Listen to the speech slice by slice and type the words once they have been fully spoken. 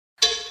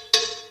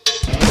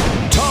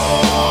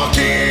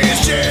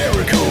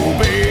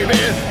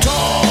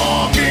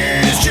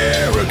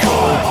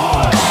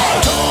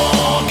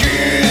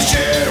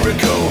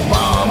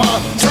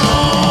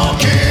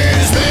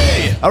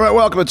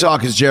welcome to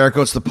Talk is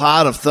Jericho. It's the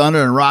pod of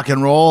thunder and rock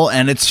and roll,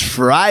 and it's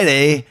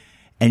Friday.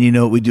 And you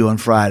know what we do on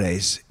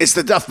Fridays? It's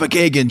the Duff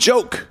McKagan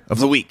joke of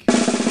the week.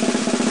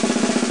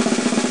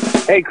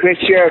 Hey, Chris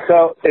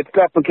Jericho. It's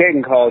Duff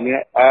McKagan calling you.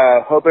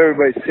 Hope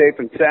everybody's safe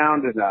and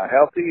sound and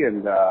healthy.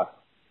 And,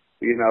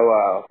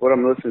 what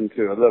I'm listening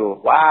to, a little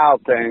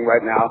wild thing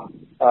right now.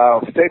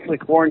 Safely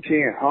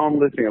quarantining at home,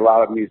 listening to a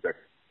lot of music.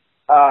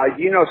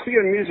 Speaking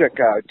of music,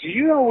 do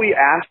you know we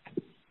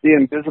asked the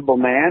Invisible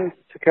Man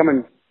to come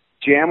and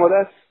jam with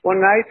us one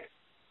night?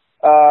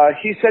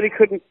 He said he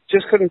couldn't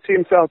see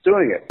himself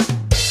doing it.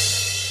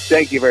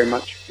 Thank you very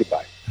much.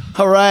 Goodbye.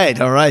 All right.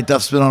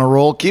 Duff's been on a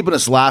roll, keeping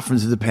us laughing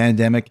through the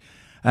pandemic.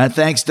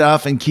 Thanks,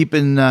 Duff, and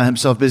keeping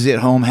himself busy at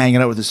home, hanging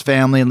out with his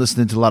family and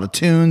listening to a lot of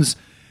tunes,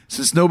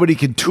 since nobody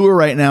can tour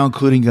right now,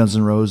 including Guns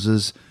N'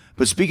 Roses.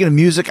 But speaking of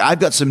music, I've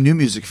got some new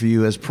music for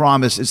you, as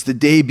promised. It's the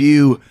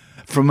debut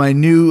from my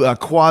new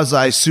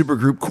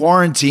quasi-supergroup,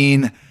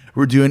 Quarantine.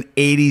 We're doing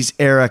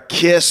 80s-era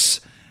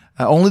Kiss.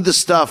 Only the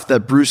stuff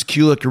that Bruce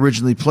Kulick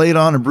originally played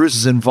on, and Bruce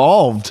is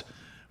involved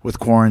with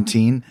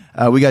Quarantine.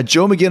 We got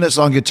Joe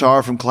McGinnis on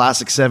guitar from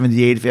Classic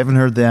 78. If you haven't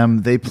heard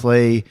them, they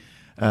play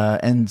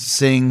and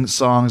sing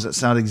songs that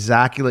sound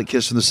exactly like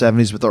Kiss from the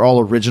 70s, but they're all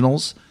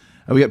originals.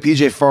 We got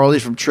PJ Farley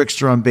from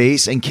Trickster on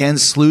bass and Ken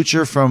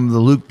Slucher from the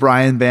Luke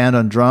Bryan Band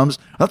on drums.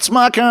 That's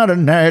my kind of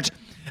night.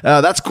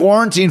 That's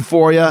Quarantine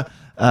for you.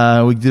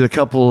 We did a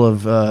couple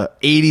of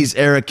 80s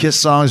era Kiss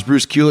songs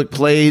Bruce Kulick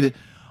played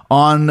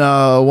on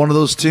one of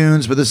those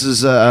tunes, but this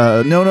is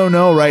No No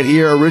No right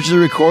here,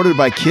 originally recorded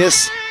by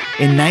Kiss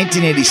in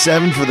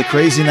 1987 for the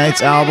Crazy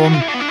Nights album.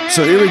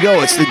 So here we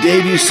go. It's the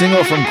debut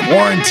single from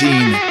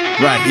Quarantine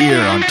right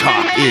here on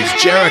Talk is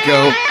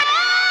Jericho.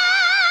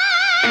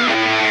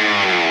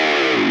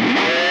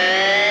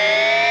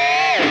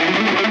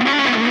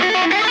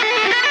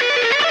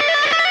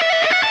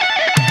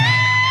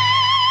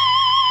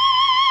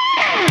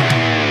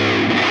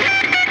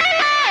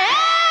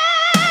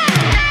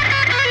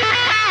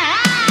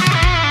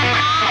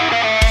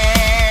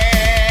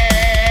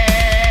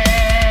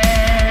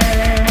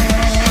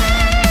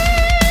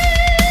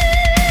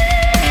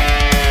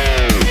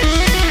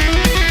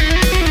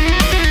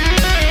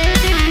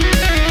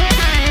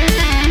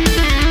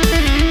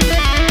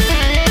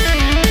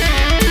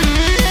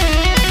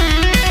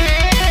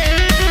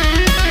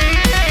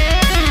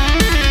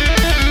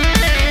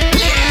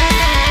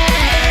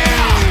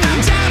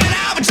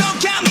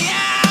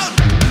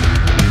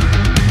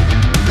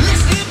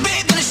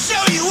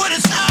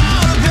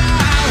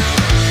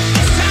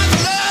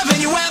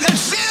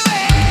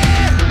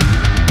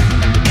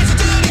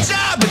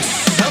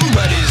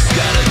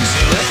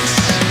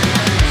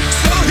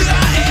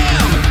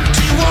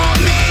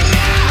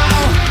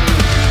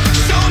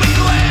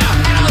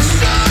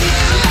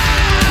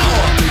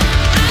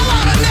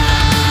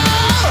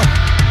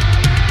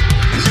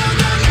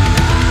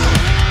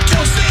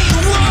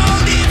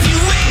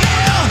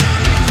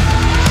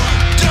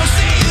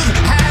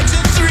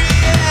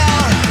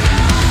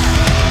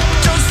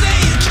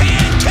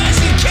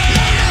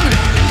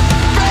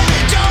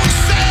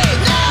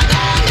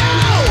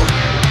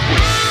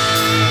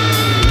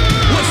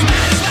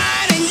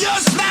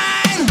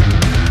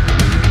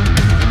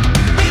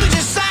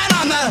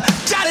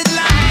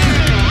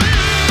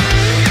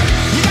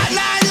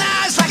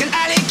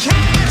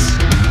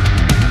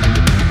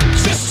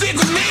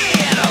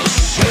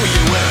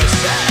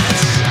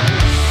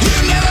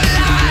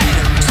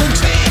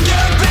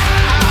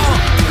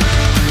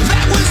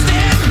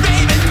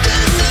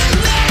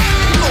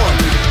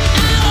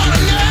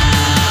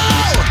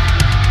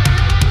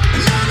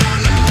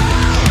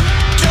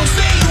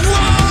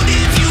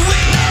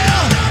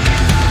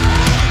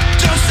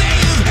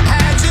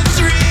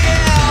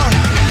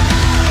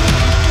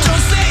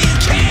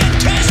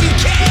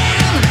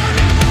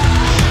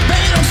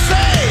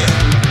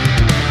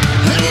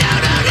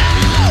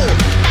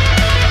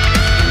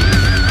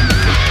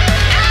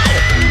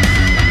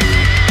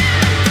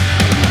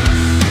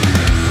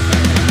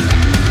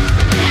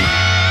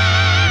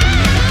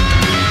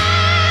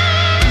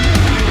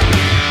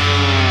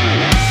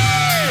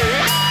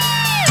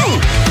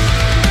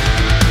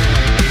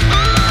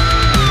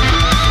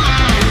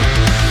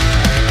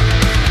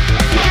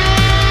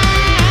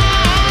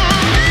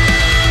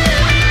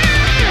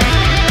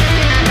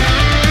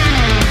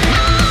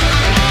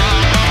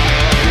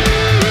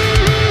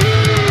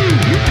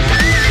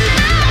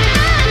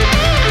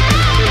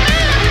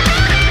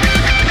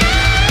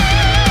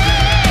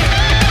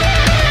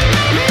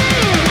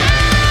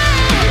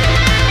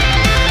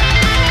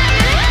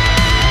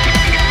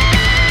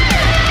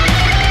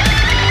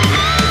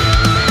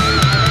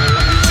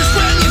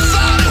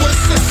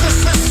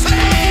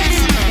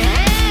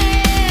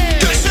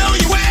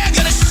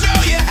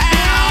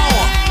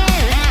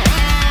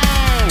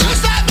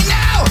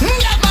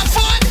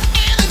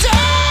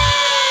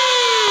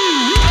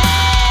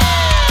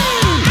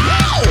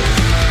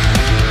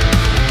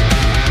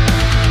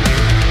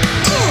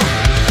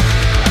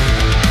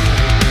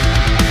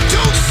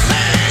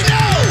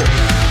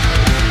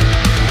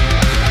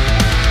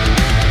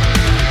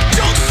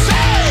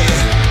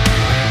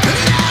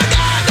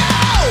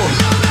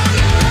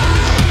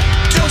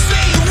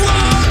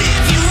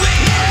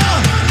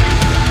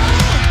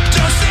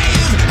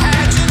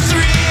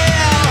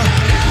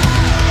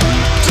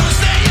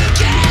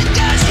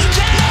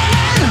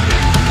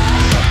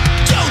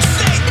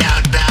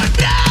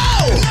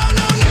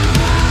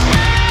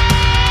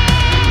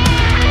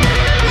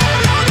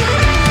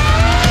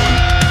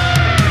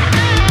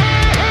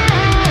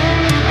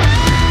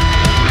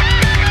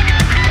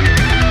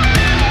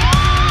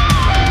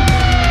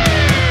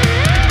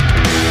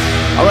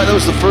 right, that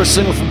was the first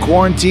single from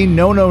Quarantine.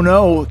 No, No,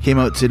 No came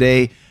out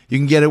today. You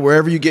can get it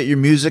wherever you get your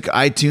music,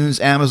 iTunes,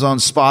 Amazon,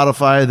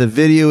 Spotify. The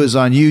video is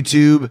on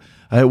YouTube.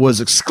 It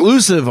was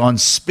exclusive on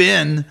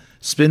Spin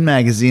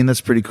Magazine. That's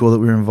pretty cool that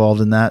we were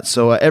involved in that.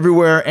 So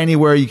everywhere,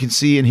 anywhere you can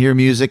see and hear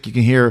music, you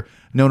can hear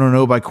No, No,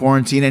 No by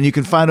Quarantine. And you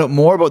can find out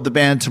more about the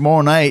band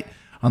tomorrow night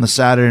on the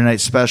Saturday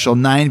Night Special,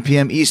 9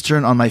 p.m.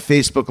 Eastern on my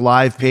Facebook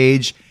Live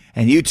page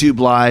and YouTube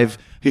Live.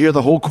 You hear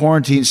the whole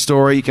Quarantine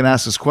story. You can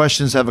ask us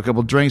questions, have a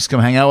couple drinks, come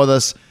hang out with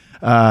us.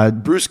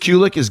 Bruce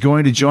Kulick is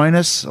going to join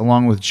us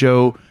along with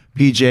Joe,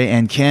 PJ,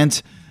 and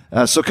Kent.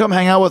 So come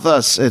hang out with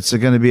us. It's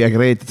going to be a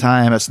great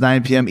time. It's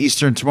 9 p.m.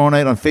 Eastern tomorrow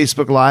night on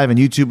Facebook Live and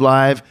YouTube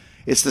Live.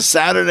 It's the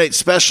Saturday Night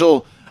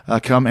Special.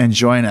 Come and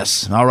join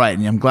us. All right,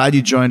 and I'm glad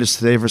you joined us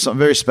today for something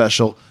very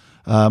special.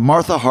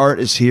 Martha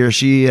Hart is here.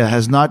 She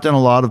has not done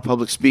a lot of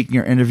public speaking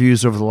or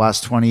interviews over the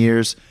last 20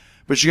 years,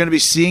 but you're going to be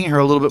seeing her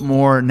a little bit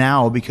more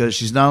now because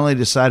she's not only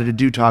decided to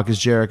do Talk is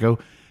Jericho,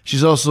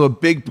 she's also a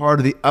big part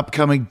of the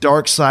upcoming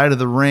Dark Side of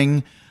the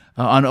Ring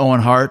on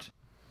Owen Hart.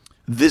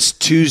 This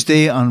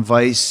Tuesday on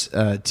Vice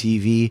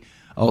TV.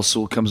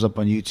 Also comes up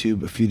on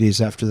YouTube a few days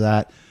after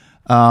that.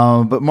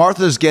 But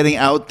Martha's getting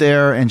out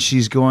there, and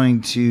she's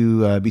going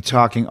to be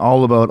talking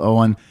all about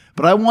Owen.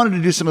 But I wanted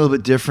to do something a little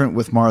bit different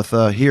with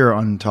Martha here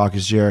on Talk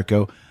is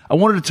Jericho. I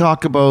wanted to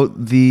talk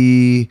about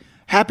the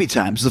happy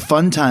times, the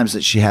fun times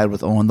that she had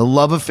with Owen, the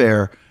love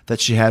affair that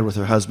she had with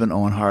her husband,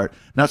 Owen Hart.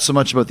 Not so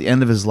much about the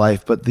end of his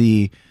life, but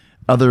the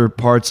other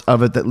parts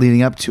of it that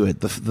leading up to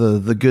it,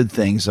 the good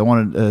things. I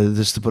wanted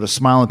this to put a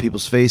smile on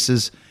people's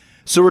faces.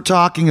 So we're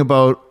talking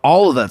about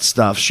all of that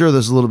stuff. Sure,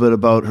 there's a little bit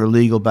about her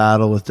legal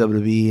battle with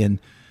WWE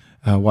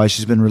and why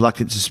she's been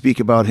reluctant to speak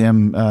about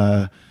him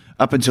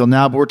up until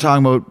now. But we're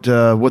talking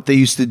about what they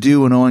used to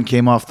do when Owen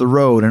came off the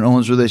road and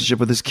Owen's relationship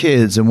with his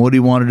kids and what he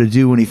wanted to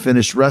do when he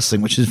finished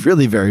wrestling, which is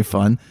really very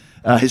fun.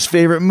 His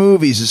favorite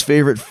movies, his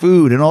favorite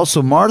food. And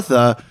also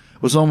Martha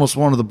was almost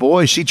one of the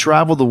boys. She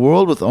traveled the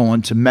world with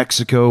Owen to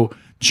Mexico,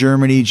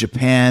 Germany,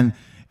 Japan,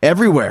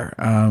 everywhere.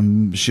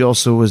 She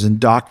also was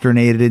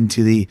indoctrinated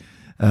into the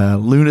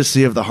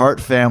lunacy of the Hart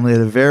family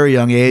at a very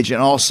young age.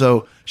 And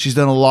also, she's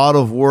done a lot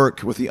of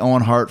work with the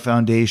Owen Hart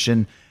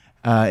Foundation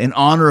in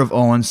honor of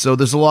Owen. So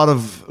there's a lot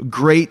of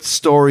great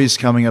stories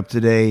coming up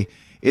today.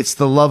 It's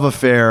the love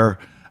affair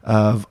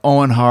of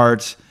Owen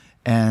Hart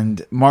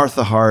and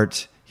Martha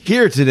Hart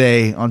here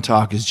today on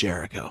Talk is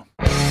Jericho.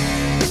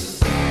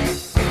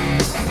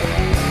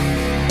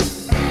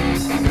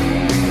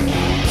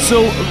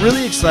 So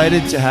really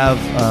excited to have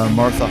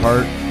Martha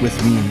Hart with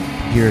me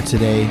here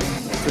today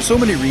for so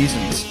many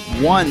reasons.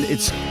 One,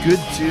 it's good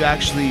to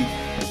actually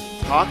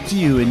talk to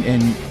you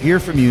and hear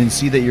from you and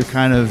see that you're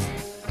kind of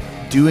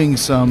doing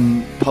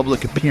some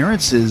public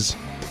appearances,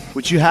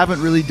 which you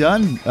haven't really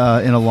done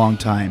in a long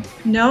time.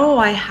 No,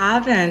 I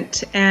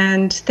haven't.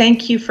 And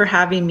thank you for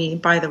having me,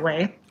 by the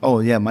way. Oh,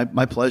 yeah,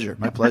 my pleasure.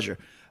 My pleasure.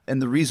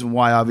 And the reason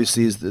why,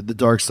 obviously, is the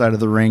Dark Side of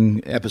the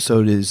Ring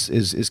episode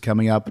is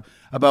coming up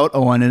about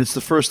Owen, and it's the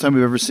first time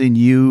we've ever seen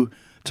you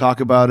talk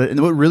about it. And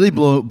what really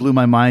blew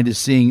my mind is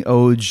seeing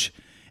Oj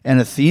and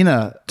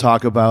Athena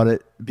talk about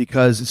it,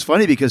 because it's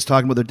funny because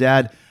talking with their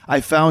dad,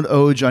 I found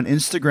Oj on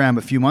Instagram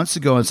a few months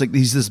ago, and it's like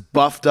he's this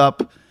buffed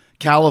up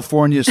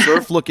California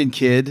surf-looking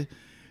kid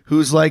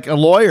who's like a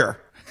lawyer.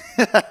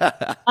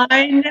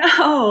 I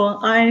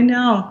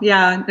know.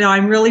 Yeah, no,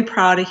 I'm really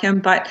proud of him.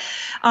 But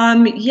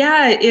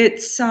yeah,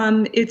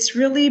 it's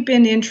really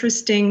been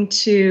interesting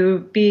to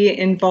be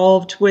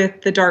involved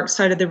with the Dark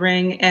Side of the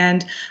Ring.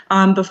 And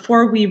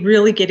before we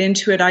really get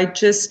into it, I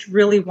just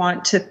really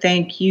want to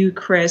thank you,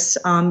 Chris,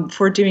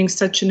 for doing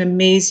such an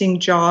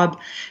amazing job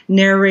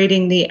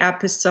narrating the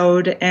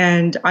episode.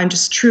 And I'm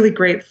just truly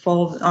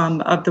grateful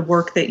of the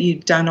work that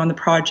you've done on the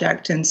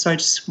project. And so I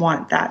just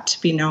want that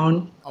to be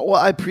known. Well,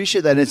 I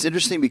appreciate that. And it's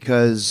interesting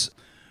because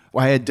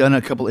I had done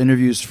a couple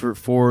interviews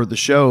for the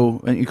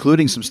show,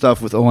 including some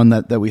stuff with Owen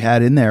that we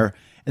had in there.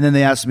 And then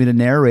they asked me to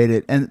narrate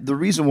it. And the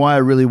reason why I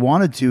really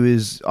wanted to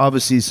is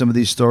obviously some of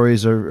these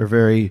stories are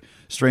very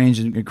strange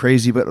and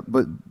crazy, but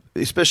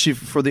especially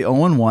for the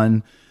Owen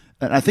one,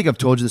 and I think I've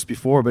told you this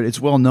before, but it's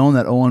well known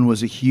that Owen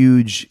was a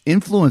huge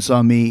influence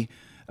on me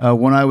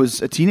when I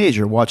was a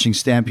teenager watching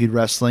Stampede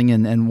Wrestling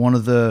and one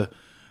of the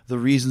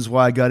reasons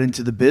why I got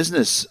into the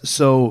business.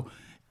 So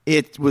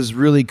it was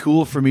really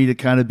cool for me to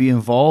kind of be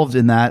involved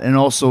in that, and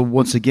also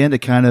once again to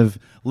kind of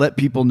let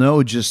people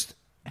know just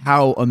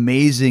how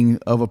amazing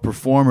of a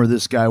performer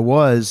this guy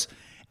was.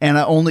 And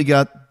I only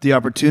got the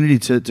opportunity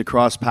to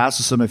cross paths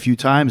with him a few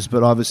times,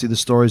 but obviously the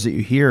stories that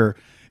you hear,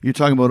 you're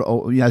talking about,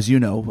 as you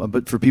know,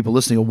 but for people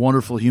listening, a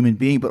wonderful human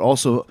being, but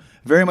also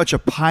very much a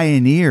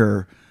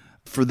pioneer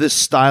for this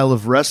style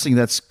of wrestling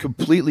that's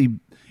completely,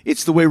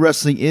 it's the way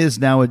wrestling is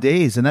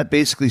nowadays. And that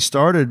basically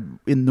started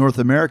in North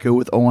America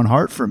with Owen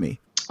Hart for me.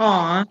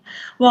 Aw,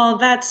 well,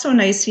 that's so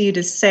nice of you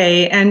to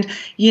say. And,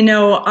 you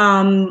know,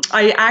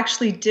 I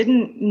actually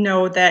didn't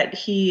know that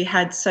he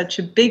had such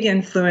a big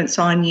influence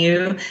on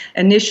you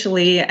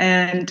initially.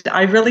 And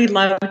I really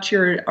loved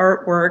your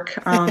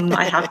artwork,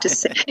 I have to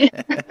say.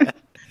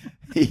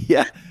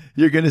 Yeah,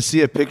 you're going to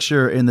see a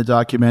picture in the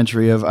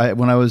documentary of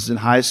when I was in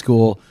high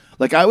school.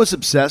 Like, I was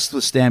obsessed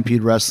with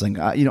Stampede Wrestling.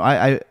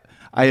 I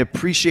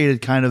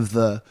appreciated kind of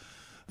the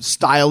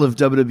style of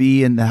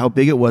WWE and how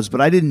big it was,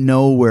 but I didn't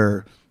know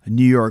where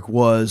New York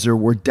was or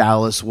where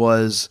Dallas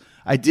was.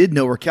 I did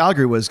know where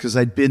Calgary was because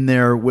I'd been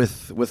there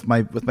with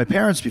my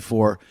parents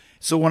before.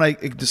 So when I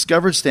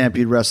discovered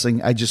Stampede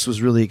Wrestling, I just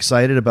was really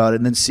excited about it.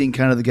 And then seeing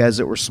kind of the guys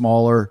that were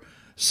smaller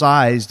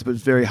sized but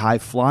very high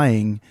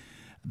flying,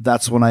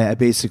 that's when I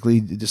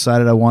basically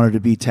decided I wanted to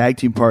be tag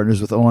team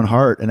partners with Owen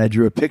Hart. And I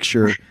drew a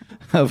picture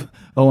of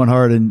Owen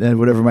Hart and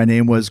whatever my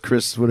name was,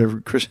 Chris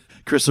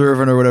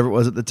Irvin or whatever it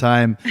was at the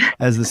time,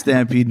 as the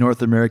Stampede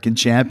North American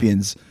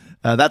champions.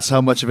 That's how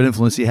much of an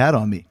influence he had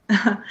on me.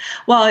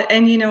 Well,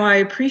 and I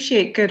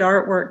appreciate good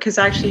artwork because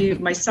actually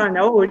my son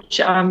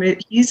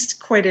Oj, he's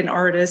quite an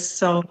artist.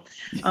 So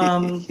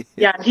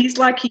yeah, he's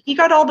lucky. He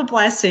got all the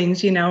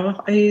blessings.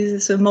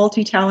 He's a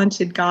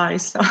multi-talented guy.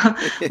 So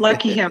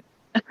lucky him.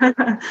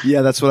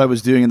 Yeah, that's what I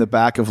was doing in the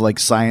back of like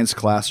science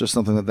class or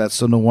something like that.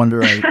 So no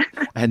wonder I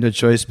had no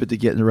choice but to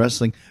get into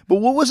wrestling. But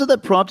what was it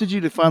that prompted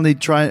you to finally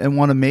try and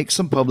want to make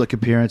some public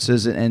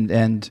appearances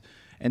and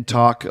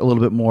talk a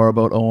little bit more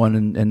about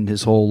Owen and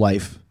his whole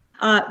life?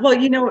 Well,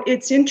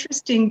 it's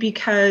interesting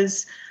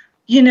because,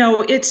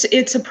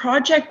 it's a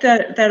project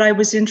that I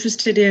was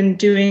interested in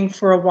doing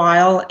for a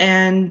while.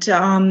 And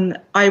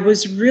I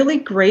was really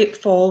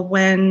grateful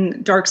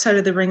when Dark Side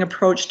of the Ring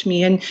approached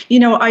me. And,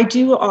 I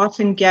do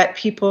often get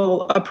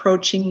people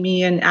approaching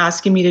me and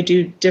asking me to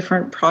do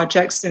different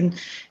projects.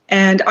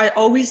 And I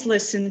always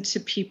listen to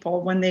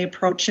people when they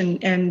approach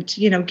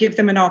and give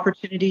them an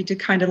opportunity to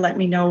kind of let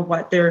me know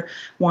what they're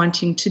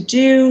wanting to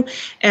do.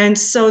 And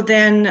so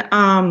then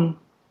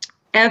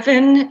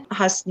Evan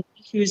Husney,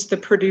 who's the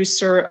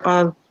producer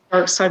of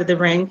Dark Side of the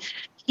Ring,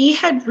 he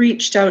had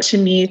reached out to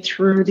me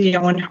through the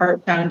Owen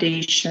Hart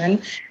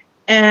Foundation.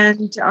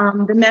 And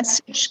the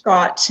message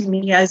got to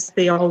me, as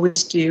they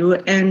always do,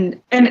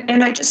 and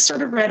I just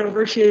sort of read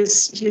over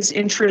his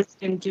interest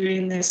in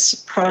doing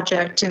this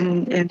project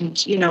and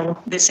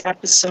this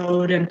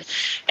episode,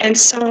 and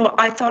so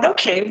I thought,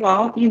 okay,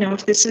 well,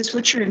 if this is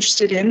what you're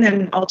interested in,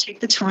 then I'll take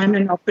the time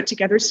and I'll put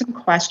together some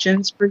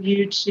questions for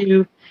you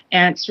to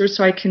answer,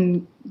 so I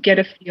can get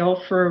a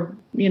feel for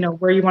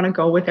where you want to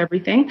go with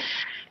everything.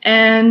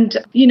 And,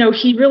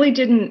 he really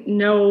didn't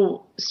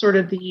know sort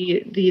of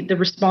the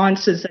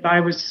responses that I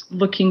was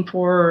looking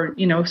for,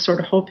 or, sort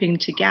of hoping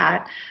to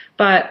get.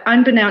 But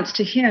unbeknownst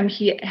to him,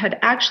 he had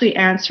actually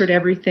answered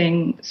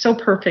everything so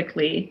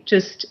perfectly,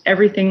 just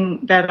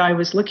everything that I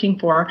was looking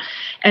for.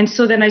 And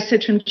so then I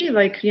said to him, gee,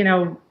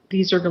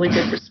 these are really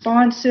good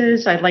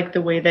responses. I like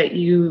the way that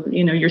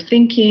you're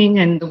thinking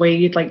and the way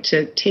you'd like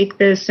to take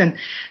this. And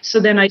so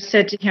then I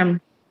said to him,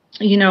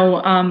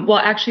 well,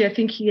 actually, I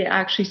think he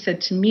actually said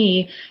to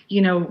me,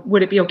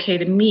 would it be okay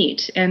to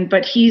meet?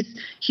 But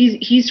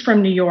he's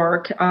from New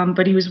York,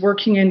 but he was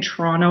working in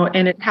Toronto,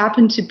 and it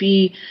happened to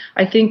be,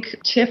 I think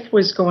TIFF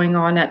was going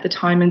on at the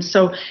time. And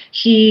so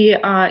he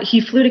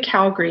flew to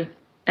Calgary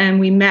and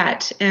we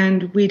met,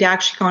 and we'd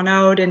actually gone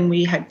out and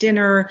we had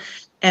dinner,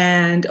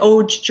 and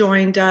Oj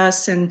joined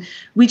us and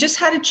we just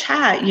had a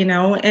chat,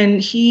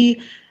 and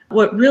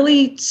what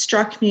really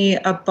struck me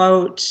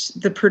about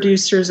the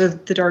producers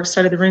of The Dark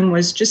Side of the Ring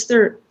was just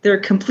their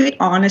complete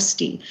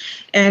honesty.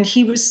 And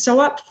he was so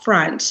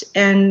upfront.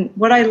 And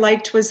what I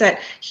liked was that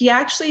he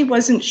actually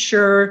wasn't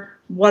sure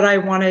what I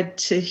wanted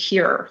to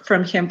hear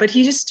from him, but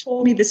he just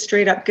told me the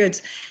straight up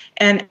goods.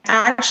 And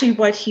actually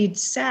what he'd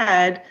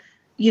said,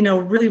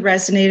 really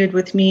resonated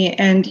with me.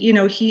 And, he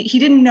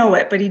didn't know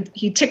it, but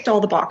he ticked all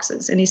the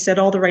boxes and he said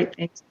all the right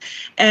things.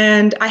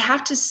 And I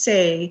have to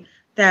say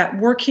that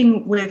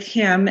working with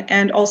him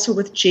and also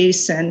with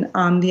Jason,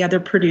 the other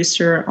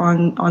producer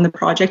on the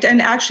project,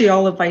 and actually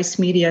all of Vice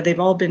Media, they've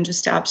all been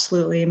just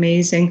absolutely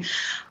amazing.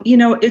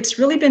 It's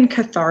really been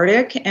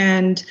cathartic,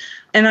 and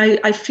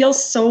I feel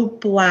so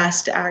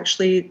blessed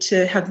actually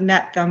to have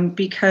met them,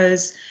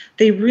 because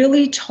they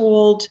really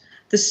told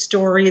the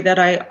story that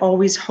I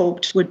always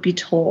hoped would be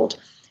told.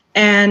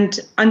 And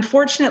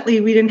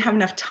unfortunately, we didn't have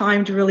enough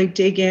time to really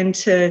dig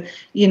into,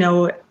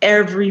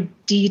 every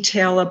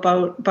detail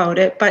about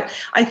it. But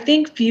I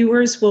think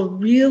viewers will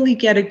really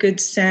get a good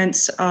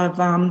sense of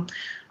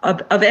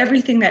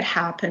everything that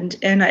happened.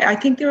 And I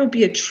think there will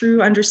be a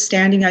true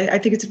understanding. I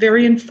think it's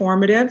very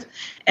informative.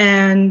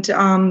 And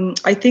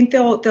I think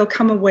they'll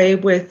come away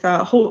with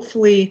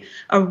hopefully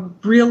a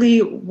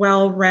really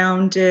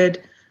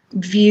well-rounded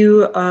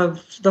view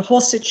of the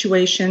whole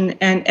situation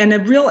and a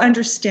real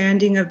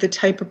understanding of the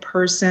type of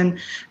person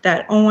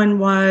that Owen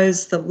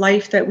was, the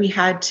life that we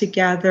had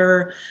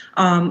together,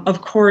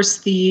 of course,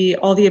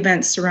 all the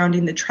events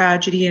surrounding the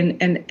tragedy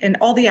and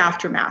all the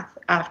aftermath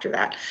after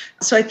that.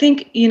 So I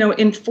think,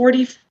 in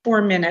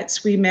 44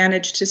 minutes, we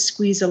managed to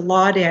squeeze a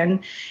lot in.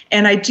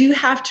 And I do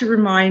have to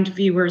remind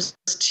viewers,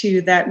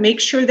 too, that make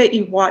sure that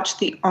you watch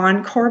the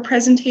encore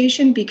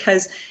presentation,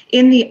 because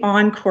in the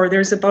encore,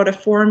 there's about a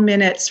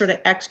 4-minute sort of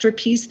extra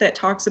piece that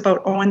talks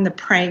about Owen the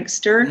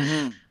prankster.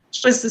 Mm-hmm.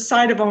 was the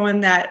side of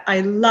Owen that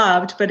I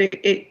loved, but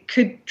it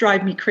could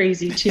drive me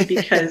crazy too,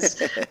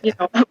 because,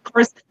 of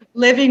course,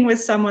 living with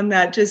someone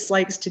that just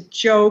likes to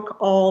joke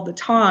all the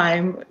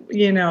time,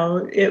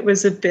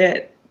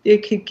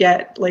 it could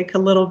get like a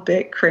little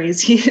bit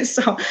crazy.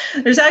 So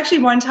there's actually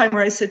one time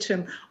where I said to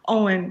him,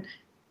 Owen,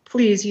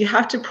 please, you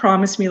have to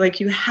promise me, like,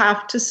 you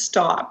have to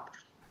stop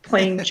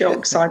playing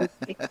jokes on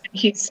me.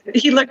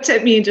 He looked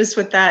at me just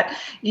with that,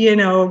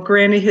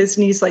 grin at his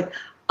knees, like,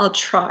 I'll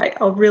try.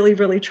 I'll really,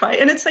 really try.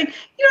 And it's like, you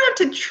don't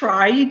have to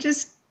try. You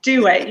just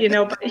do it,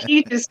 but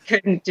he just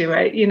couldn't do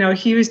it.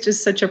 He was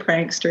just such a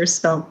prankster.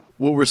 So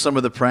what were some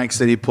of the pranks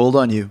that he pulled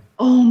on you?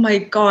 Oh my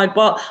God.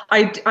 Well,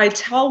 I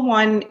tell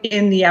one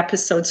in the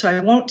episode, so I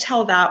won't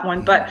tell that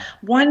one. But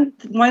one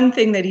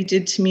thing that he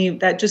did to me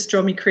that just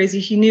drove me crazy,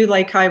 he knew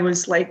like I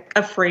was like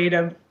afraid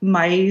of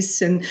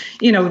mice, and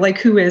like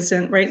who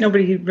isn't, right?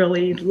 Nobody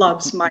really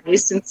loves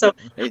mice. And so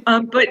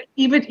but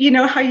he would,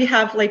 how you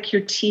have like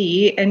your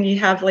tea and you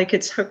have like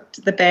it's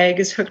hooked, the bag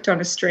is hooked on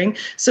a string.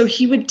 So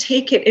he would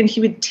take it and he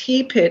would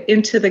tape it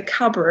into the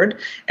cupboard.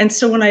 And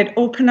so when I'd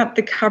open up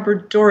the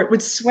cupboard door, it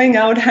would swing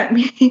out at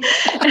me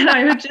and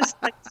I would just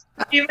like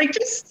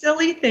just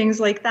silly things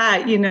like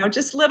that,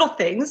 just little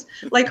things,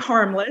 like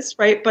harmless,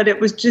 right? But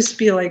it would just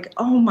be like,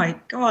 oh my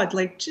God,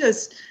 like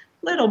just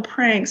little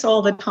pranks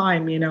all the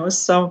time,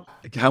 so.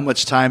 How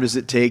much time does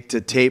it take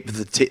to tape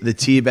the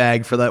tea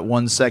bag for that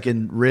 1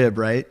 second rib,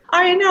 right?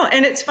 I know.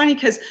 And it's funny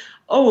because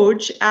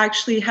Oj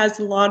actually has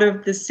a lot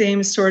of the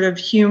same sort of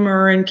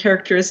humor and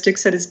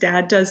characteristics that his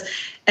dad does.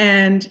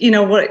 And,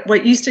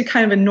 what used to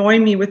kind of annoy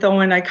me with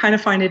Owen, I kind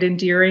of find it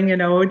endearing in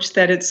Oj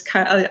that it's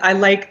kind of, I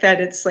like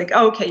that it's like,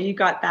 oh, okay, you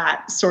got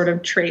that sort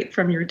of trait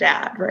from your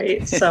dad,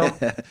 right? So,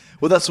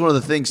 well, that's one of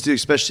the things too,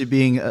 especially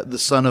being the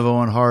son of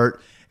Owen Hart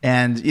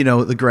and,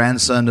 the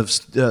grandson of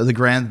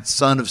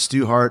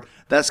Stu Hart.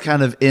 That's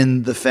kind of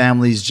in the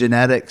family's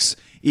genetics.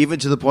 Even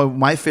to the point,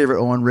 my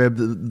favorite Owen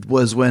rib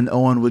was when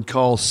Owen would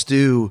call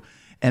Stu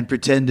and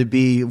pretend to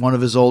be one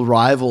of his old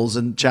rivals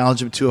and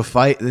challenge him to a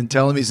fight and then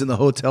tell him he's in the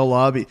hotel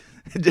lobby.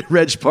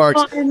 Reg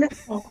Parks. Oh, no.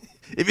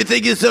 If you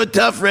think you're so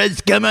tough,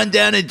 Reg, come on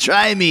down and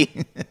try me.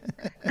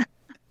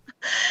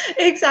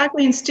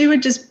 Exactly. And Stu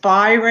would just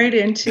buy right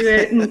into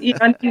it.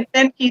 And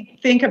then he'd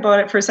think about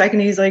it for a second.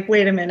 He's like,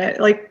 wait a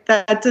minute, like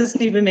that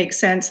doesn't even make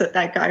sense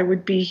that guy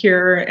would be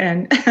here.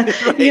 And,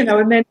 right.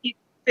 And then he'd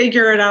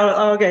figure it out.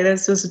 Oh, okay,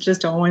 this was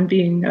just Owen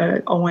being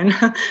Owen.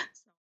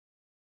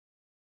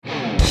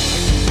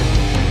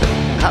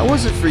 How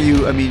was it for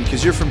you? I mean,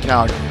 because you're from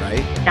Calgary,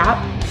 right?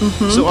 Yeah.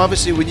 Mm-hmm. So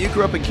obviously when you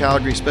grew up in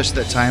Calgary,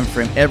 especially that time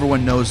frame,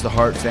 everyone knows the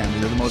Hart family.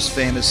 They're the most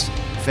famous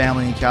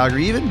family in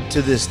Calgary, even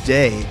to this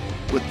day,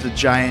 with the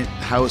giant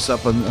house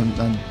up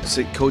on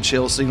Coach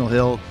Hill, Signal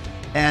Hill.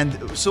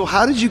 And so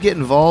how did you get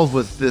involved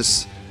with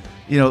this,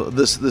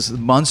 this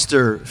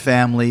Munster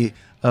family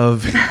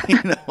of,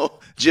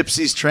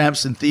 gypsies,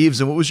 tramps, and thieves?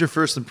 And what was your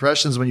first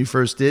impressions when you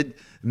first did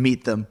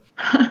meet them?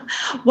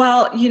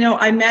 Well,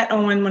 I met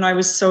Owen when I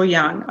was so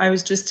young. I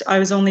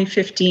was only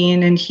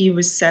 15 and he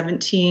was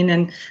 17,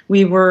 and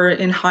we were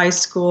in high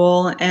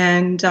school.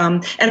 And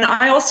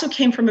I also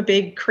came from a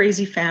big,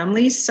 crazy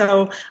family.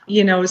 So,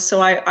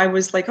 so I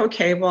was like,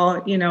 okay,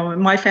 well,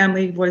 my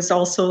family was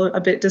also a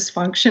bit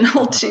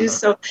dysfunctional too.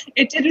 So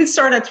it didn't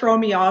sort of throw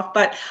me off,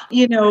 but,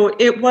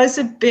 it was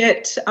a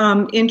bit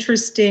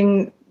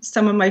interesting,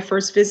 some of my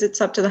first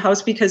visits up to the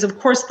house, because of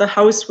course the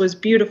house was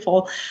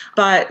beautiful,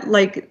 but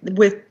like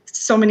with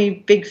so many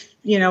big,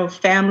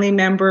 family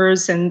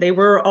members, and they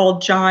were all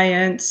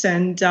giants,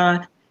 and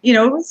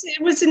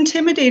it was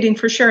intimidating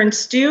for sure. And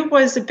Stu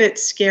was a bit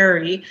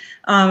scary,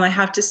 I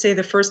have to say,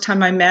 the first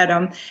time I met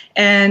him,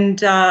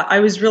 and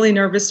I was really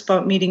nervous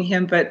about meeting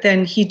him. But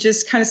then he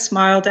just kind of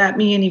smiled at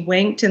me and he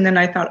winked, and then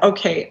I thought,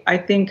 okay, I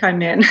think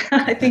I'm in.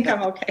 I think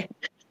I'm okay.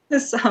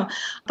 So,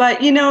 but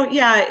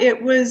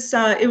it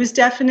was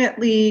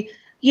definitely,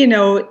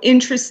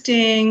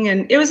 interesting,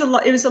 and it was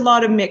a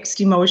lot of mixed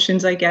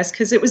emotions, I guess,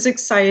 because it was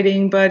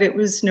exciting, but it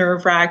was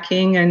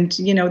nerve-wracking, and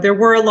there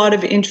were a lot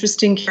of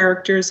interesting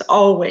characters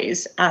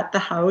always at the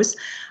house.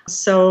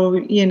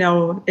 So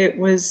it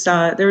was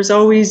there was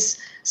always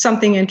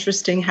something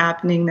interesting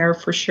happening there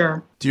for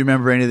sure. Do you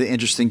remember any of the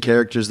interesting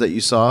characters that you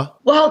saw?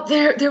 Well,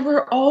 there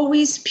were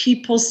always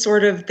people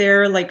sort of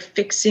there, like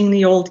fixing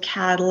the old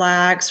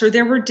Cadillacs, or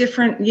there were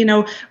different,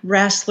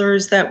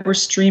 wrestlers that were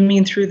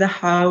streaming through the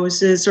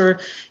houses,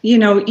 or,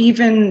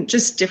 even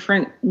just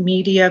different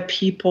media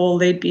people.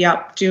 They'd be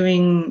up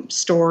doing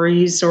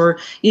stories, or,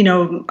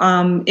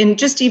 and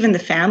just even the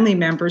family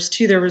members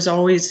too. There was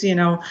always,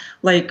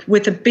 like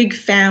with a big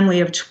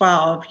family of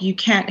 12, you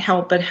can't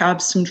help but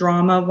have some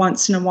drama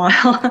once in a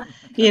while,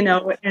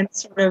 and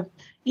sort of,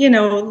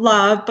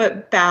 love,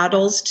 but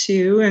battles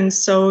too. And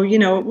so,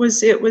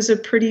 it was a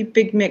pretty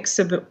big mix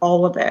of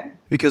all of it.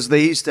 Because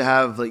they used to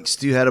have, like,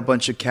 Stu had a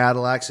bunch of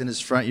Cadillacs in his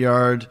front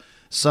yard,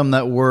 some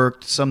that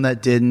worked, some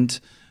that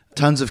didn't,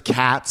 tons of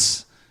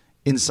cats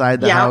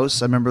inside the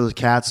house. I remember the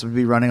cats would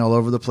be running all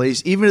over the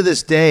place. Even to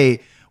this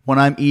day, when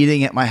I'm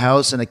eating at my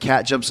house and a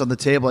cat jumps on the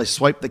table, I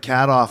swipe the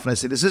cat off and I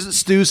say, "This isn't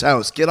Stu's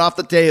house. Get off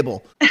the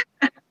table."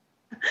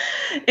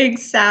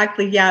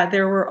 Exactly. Yeah,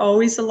 there were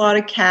always a lot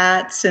of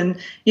cats. And,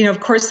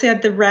 of course, they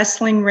had the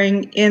wrestling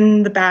ring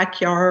in the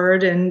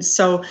backyard. And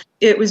so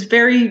it was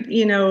very,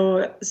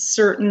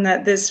 certain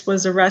that this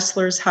was a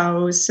wrestler's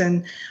house.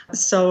 And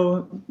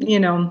so,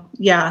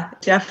 yeah,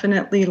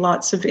 definitely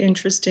lots of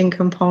interesting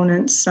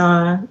components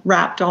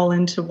wrapped all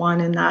into one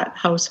in that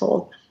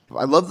household.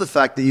 I love the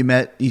fact that you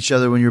met each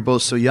other when you were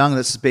both so young.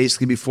 This is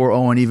basically before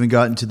Owen even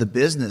got into the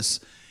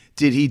business.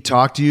 Did he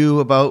talk to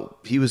you about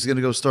he was going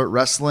to go start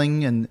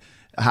wrestling, and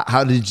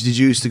how did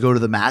you used to go to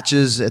the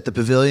matches at the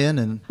pavilion?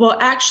 And well,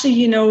 actually,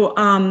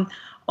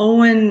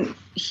 Owen,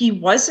 he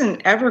wasn't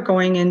ever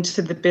going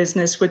into the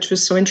business, which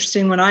was so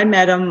interesting. When I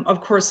met him, of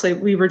course,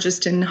 we were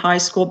just in high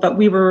school, but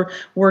we were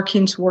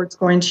working towards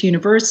going to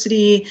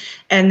university,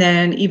 and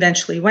then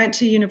eventually went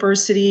to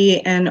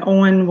university. And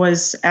Owen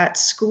was at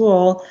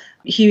school.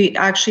 He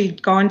actually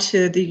gone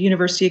to the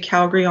University of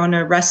Calgary on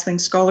a wrestling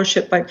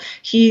scholarship, but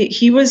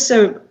he was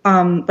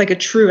like a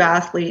true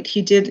athlete.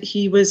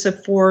 He was a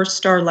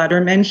 4-star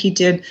letterman. He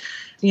did,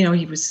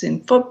 he was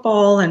in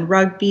football and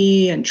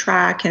rugby and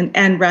track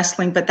and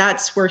wrestling, but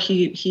that's where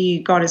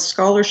he got his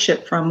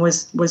scholarship from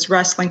was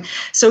wrestling.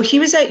 So he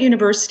was at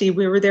university.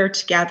 We were there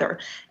together,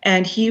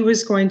 and he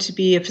was going to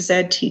be a phys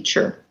ed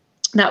teacher.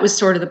 That was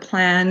sort of the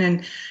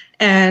plan,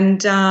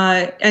 and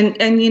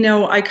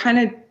I kind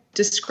of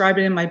describe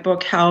it in my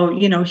book how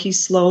he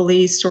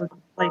slowly sort of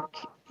like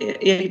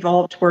it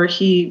evolved where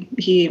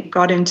he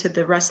got into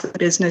the wrestling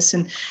business,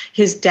 and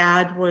his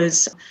dad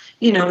was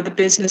the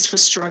business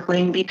was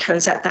struggling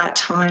because at that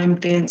time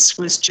Vince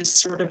was just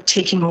sort of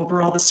taking over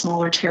all the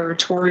smaller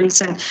territories,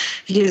 and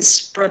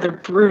his brother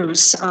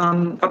Bruce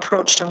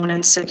approached Owen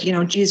and said,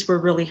 geez, we're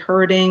really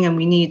hurting and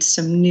we need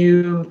some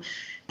new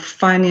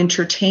fun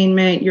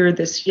entertainment. You're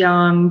this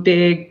young,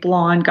 big,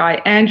 blonde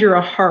guy, and you're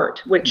a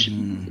heart, which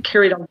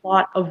carried a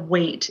lot of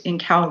weight in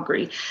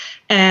Calgary.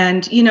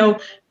 And,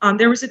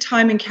 there was a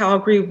time in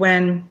Calgary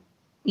when,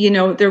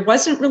 there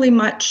wasn't really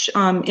much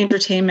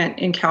entertainment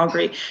in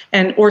Calgary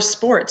or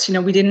sports.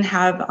 We didn't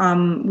have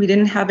an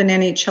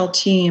NHL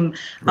team.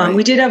 Right.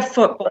 We did have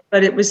football,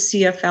 but it was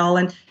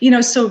CFL.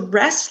 And, so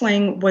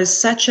wrestling was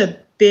such a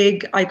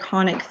big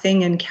iconic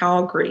thing in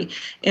Calgary,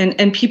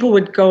 and people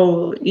would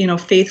go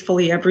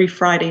faithfully every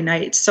Friday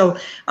night. So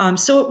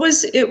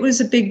it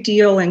was a big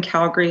deal in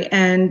Calgary,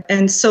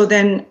 and so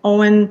then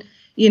Owen,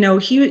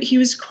 he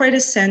was quite a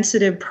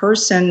sensitive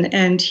person,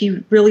 and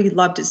he really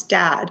loved his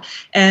dad.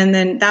 And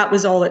then that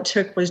was all it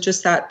took, was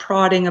just that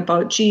prodding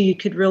about, gee, you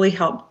could really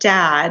help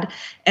Dad,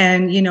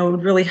 and it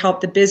would really help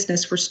the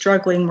business. We're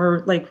struggling.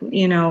 We're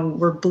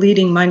we're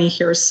bleeding money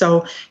here.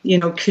 So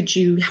could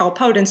you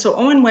help out? And so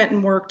Owen went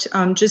and worked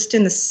just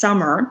in the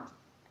summer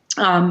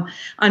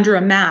under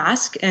a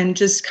mask, and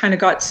just kind of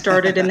got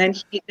started. And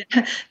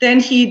then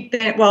he'd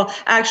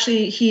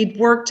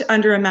worked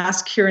under a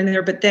mask here and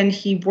there, but then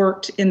he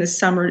worked in the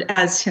summer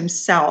as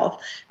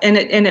himself, and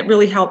it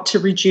really helped to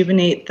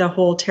rejuvenate the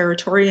whole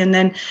territory. And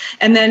then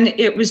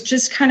it was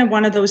just kind of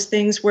one of those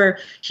things where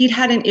he'd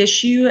had an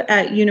issue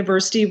at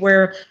university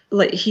where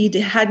he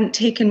hadn't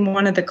taken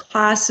one of the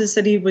classes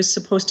that he was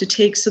supposed to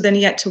take, so then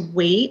he had to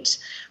wait.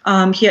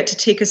 He had to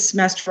take a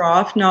semester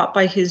off, not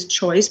by his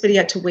choice, but he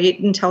had to wait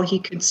until he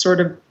could sort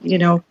of,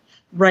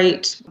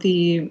 write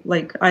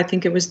I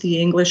think it was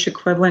the English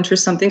equivalent or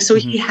something. So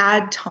he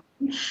had time.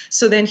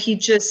 So then he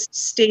just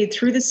stayed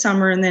through the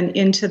summer and then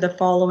into the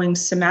following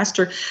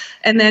semester.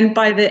 And then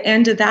by the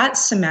end of that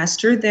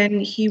semester, then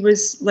he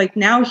was like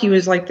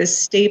this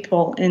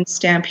staple in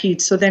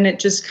Stampede. So then it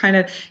just kind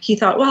of, he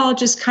thought, well, I'll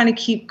just kind of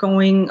keep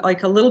going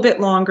like a little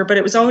bit longer. But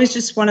it was always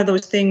just one of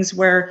those things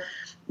where,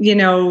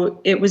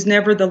 it was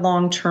never the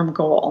long-term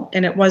goal,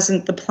 and it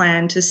wasn't the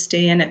plan to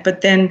stay in it.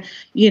 But then,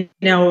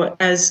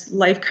 as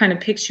life kind of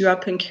picks you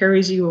up and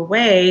carries you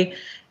away,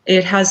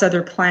 it has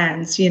other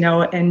plans,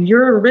 and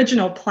your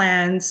original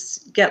plans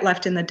get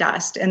left in the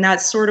dust. And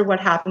that's sort of what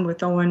happened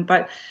with Owen.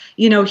 But,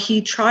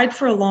 he tried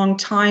for a long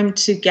time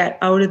to get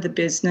out of the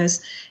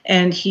business,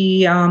 and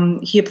he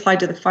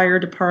applied to the fire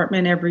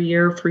department every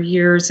year for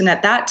years. And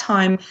at that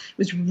time, it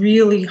was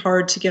really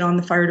hard to get on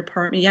the fire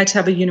department. You had to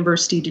have a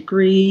university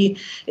degree.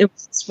 It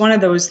was one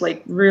of those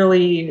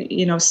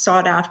really,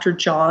 sought after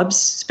jobs,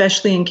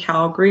 especially in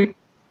Calgary.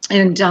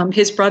 And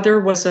his brother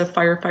was a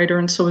firefighter,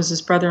 and so was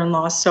his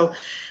brother-in-law. So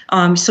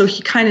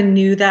he kind of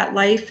knew that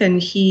life,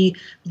 and he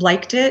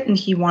liked it, and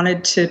he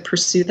wanted to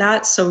pursue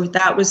that. So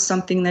that was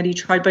something that he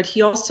tried. But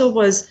he also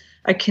was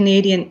a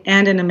Canadian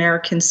and an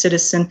American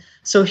citizen.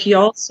 So he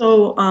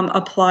also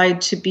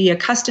applied to be a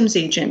customs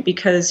agent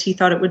because he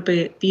thought it would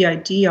be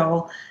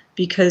ideal,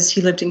 because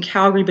he lived in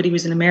Calgary, but he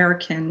was an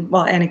American,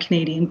 and a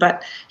Canadian,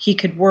 but he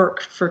could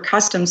work for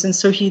customs. And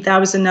so that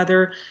was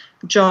another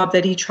job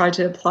that he tried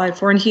to apply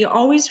for. And he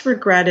always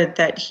regretted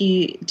that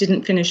he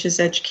didn't finish his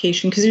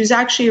education, because he was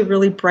actually a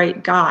really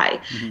bright guy,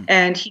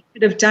 and he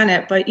could have done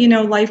it. But,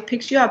 life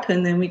picks you up,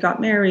 and then we got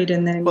married,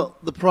 and then... Well,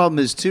 the problem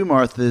is too,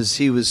 Martha, is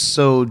he was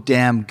so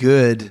damn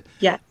good.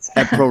 Yes.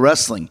 at pro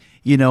wrestling,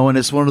 and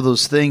it's one of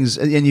those things,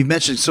 and you've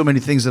mentioned so many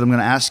things that I'm going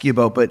to ask you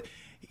about, but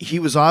he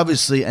was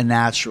obviously a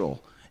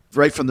natural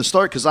right from the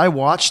start, because I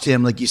watched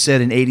him, like you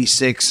said, in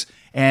 86,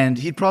 and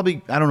he'd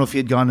probably, I don't know if he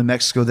had gone to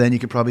Mexico then, you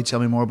could probably tell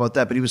me more about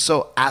that, but he was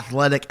so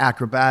athletic,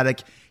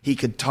 acrobatic, he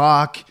could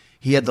talk,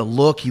 he had the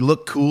look, he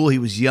looked cool, he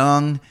was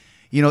young.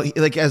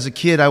 Like as a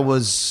kid, I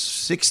was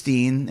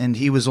 16 and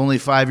he was only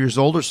 5 years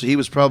older, so he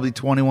was probably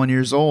 21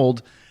 years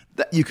old.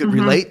 That you could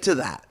relate to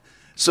that.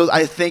 So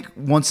I think,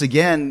 once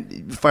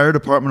again, fire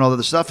department, all of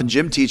the stuff, and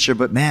gym teacher,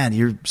 but man,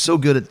 you're so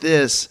good at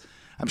this.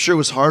 I'm sure it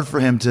was hard for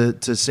him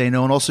to say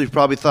no. And also he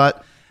probably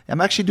thought, I'm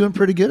actually doing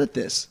pretty good at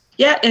this.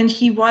 Yeah, and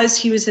he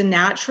was a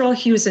natural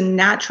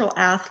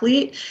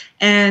athlete,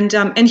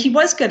 and he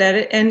was good at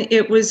it. And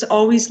it was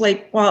always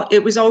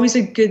it was always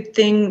a good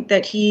thing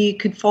that he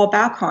could fall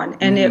back on.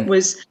 And it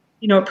was,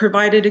 it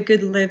provided a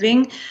good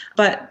living.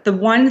 But the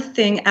one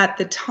thing at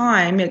the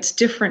time, it's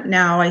different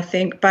now, I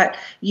think, but,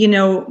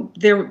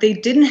 they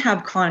didn't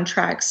have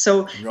contracts.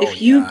 So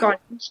if you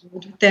got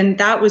injured, then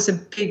that was a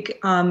big,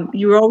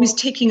 you were always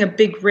taking a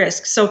big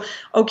risk. So,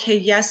 okay,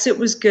 yes, it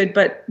was good.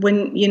 But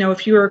when,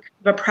 if you were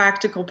a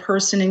practical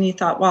person and you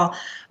thought, well,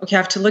 okay, I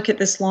have to look at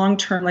this long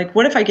term, like,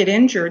 what if I get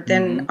injured?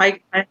 Then I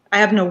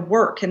have no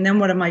work. And then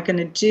what am I going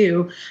to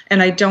do?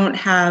 And I don't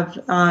have,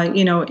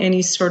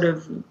 any sort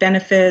of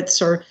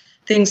benefits or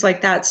things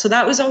like that. So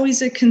that was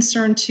always a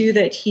concern too,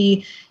 that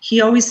he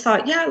always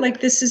thought,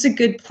 this is a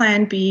good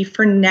plan B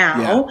for now.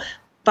 Yeah.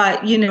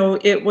 But,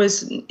 it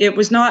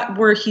was not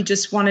where he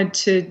just wanted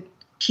to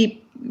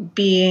keep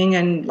being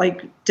and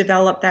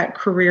develop that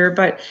career.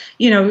 But,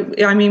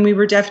 we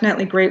were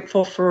definitely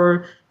grateful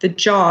for the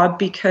job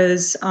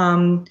because,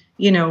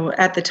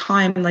 at the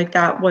time,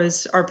 that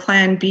was our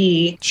plan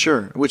B.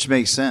 Sure. Which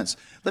makes sense.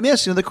 Let me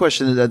ask you another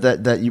question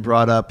that you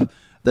brought up.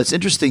 That's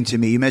interesting to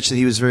me. You mentioned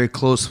he was very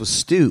close with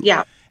Stu.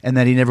 Yeah. And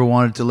that he never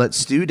wanted to let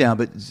Stu down.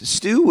 But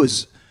Stu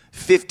was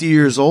 50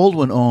 years old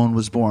when Owen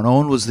was born.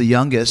 Owen was the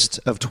youngest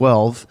of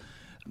 12,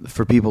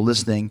 for people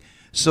listening.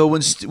 So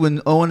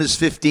when Owen is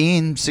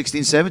 15,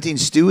 16, 17,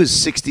 Stu is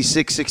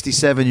 66,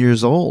 67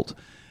 years old.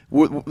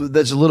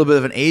 There's a little bit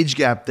of an age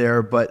gap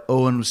there, but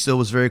Owen still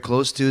was very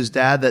close to his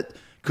dad that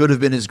could have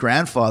been his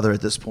grandfather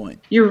at this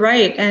point. You're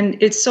right.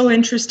 And it's so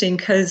interesting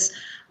because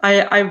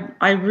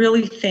I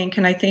really think,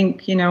 and I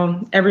think,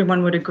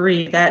 everyone would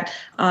agree that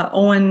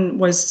Owen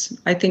was,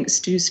 I think,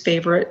 Stu's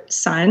favorite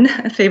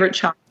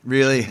child.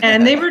 Really?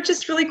 And they were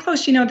just really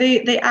close.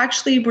 They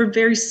actually were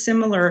very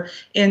similar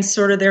in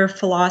sort of their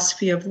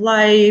philosophy of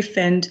life.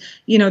 And,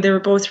 they were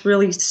both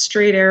really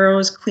straight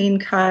arrows, clean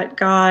cut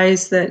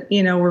guys that,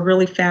 were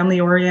really family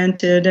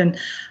oriented. And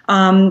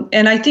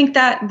I think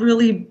that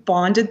really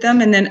bonded them.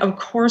 And then, of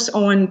course,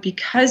 Owen,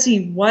 because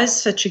he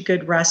was such a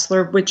good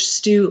wrestler, which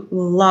Stu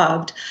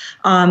loved,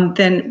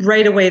 then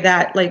right away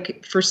that,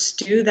 for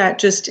Stu,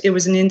 it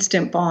was an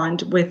instant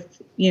bond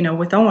with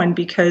Owen,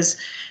 because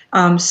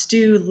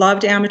Stu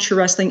loved amateur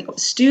wrestling.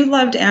 Stu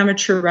loved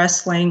amateur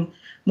wrestling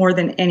more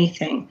than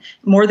anything,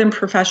 more than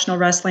professional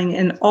wrestling.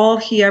 And all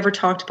he ever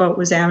talked about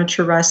was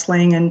amateur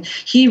wrestling. And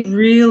he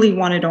really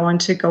wanted Owen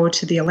to go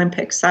to the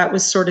Olympics. That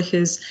was sort of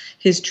his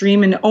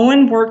dream. And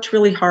Owen worked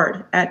really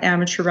hard at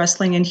amateur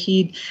wrestling. And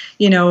he'd,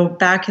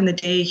 back in the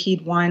day,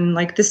 he'd won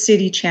the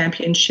city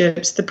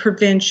championships, the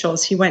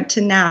provincials. He went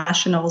to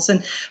nationals.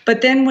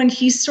 But then when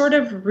he sort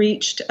of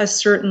reached a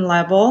certain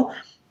level,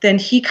 then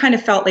he kind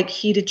of felt like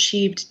he'd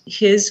achieved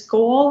his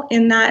goal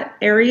in that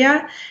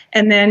area.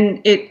 And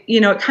then it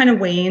kind of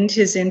waned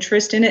his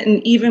interest in it.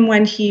 And even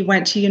when he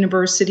went to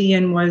university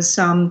and was,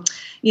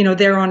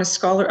 there on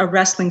a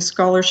wrestling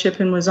scholarship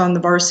and was on the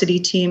varsity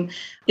team,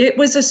 it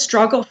was a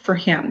struggle for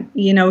him.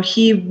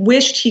 He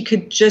wished he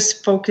could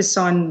just focus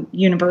on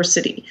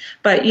university.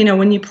 But,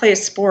 when you play a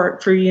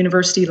sport for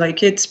university,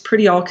 it's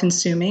pretty all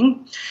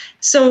consuming.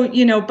 So,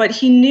 but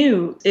he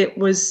knew it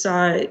was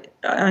a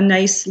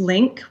nice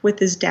link with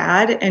his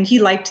dad, and he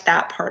liked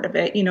that part of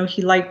it.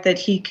 He liked that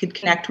he could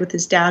connect with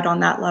his dad on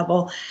that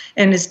level,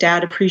 and his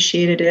dad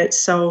appreciated it.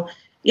 So,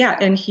 yeah,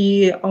 and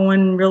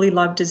Owen really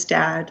loved his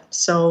dad.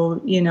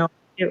 So,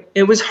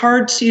 it was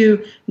hard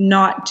to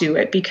not do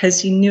it because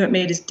he knew it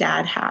made his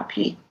dad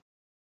happy.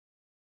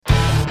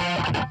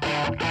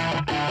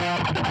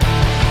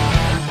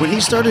 When he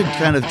started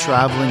kind of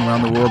traveling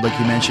around the world, like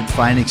you mentioned,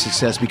 finding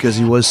success because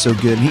he was so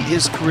good,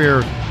 his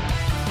career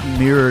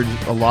mirrored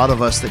a lot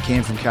of us that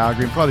came from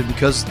Calgary, and probably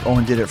because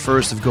Owen did it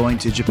first, of going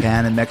to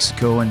Japan and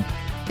Mexico and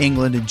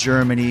England and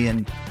Germany.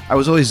 And I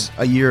was always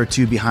a year or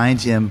two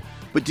behind him.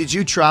 But did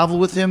you travel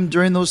with him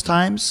during those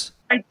times?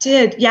 I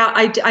did. Yeah,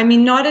 I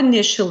mean, not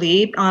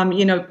initially,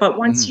 but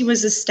once he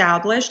was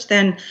established,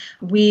 then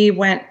we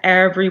went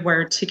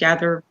everywhere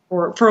together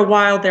for a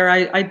while there.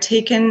 I'd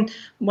taken,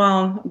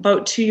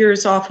 about 2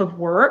 years off of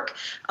work,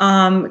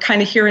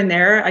 kind of here and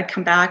there. I'd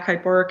come back,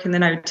 I'd work, and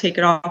then I'd take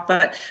it off.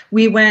 But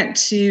we went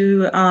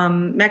to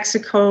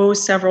Mexico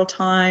several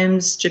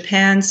times,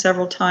 Japan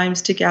several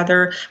times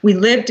together. We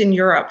lived in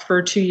Europe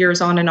for 2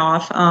 years on and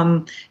off,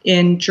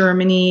 in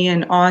Germany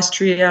and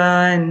Austria,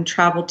 and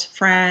traveled to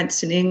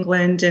France and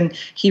England, and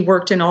he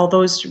worked in all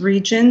those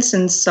regions.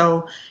 And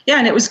so, yeah,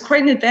 and it was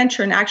quite an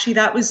adventure. And actually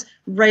that was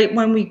right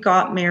when we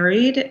got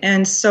married.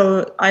 And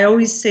so I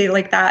always say,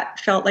 like, that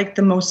felt like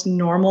the most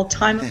normal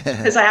time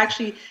because I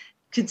actually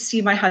could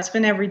see my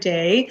husband every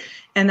day,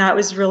 and that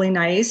was really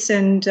nice.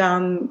 And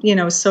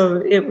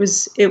so it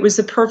was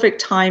the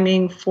perfect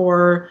timing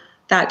for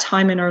that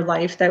time in our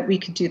life that we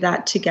could do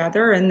that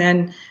together. And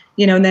then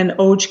then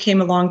Oj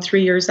came along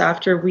 3 years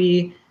after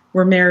we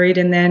were married,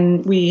 and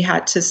then we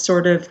had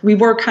to we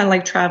were kind of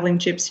like traveling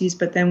gypsies,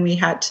 but then we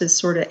had to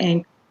sort of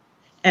anchor.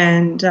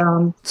 And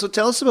so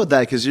tell us about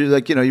that, because you're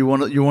like, you're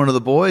one of the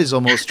boys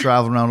almost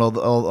traveling around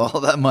all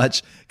that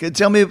much.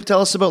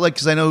 Tell us about, like,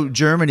 because I know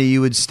Germany,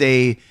 you would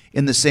stay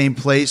in the same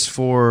place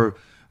for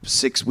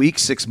 6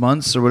 weeks, 6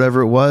 months, or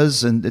whatever it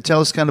was, and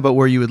tell us kind of about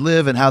where you would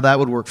live and how that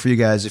would work for you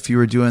guys if you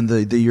were doing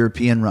the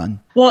European run.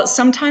 Well,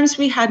 sometimes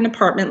we had an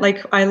apartment.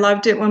 Like, I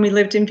loved it when we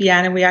lived in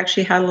Vienna. We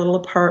actually had a little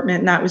apartment,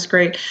 and that was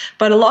great.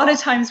 But a lot of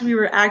times we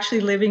were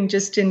actually living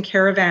just in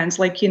caravans,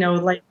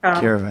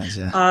 caravans,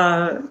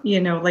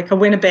 yeah. Like a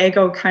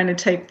Winnebago kind of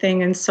type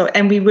thing.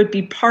 And we would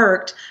be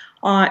parked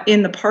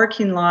in the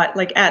parking lot,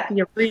 like at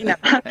the arena.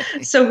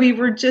 So we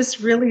were just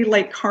really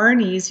like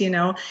carnies,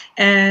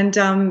 and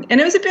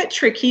it was a bit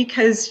tricky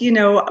because,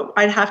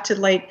 I'd have to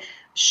like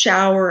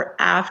shower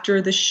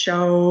after the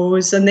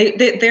shows, and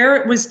there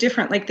it was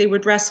different. Like, they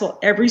would wrestle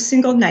every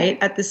single night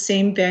at the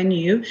same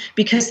venue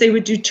because they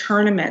would do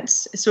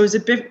tournaments. So it was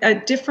a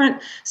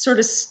different sort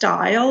of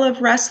style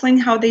of wrestling,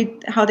 how they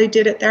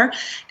did it there.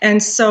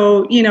 And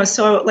so,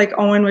 so like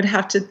Owen would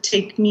have to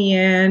take me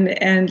in,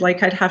 and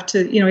like I'd have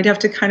to, he'd have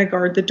to kind of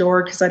guard the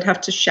door because I'd have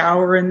to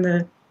shower in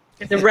the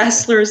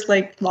wrestlers'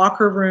 like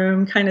locker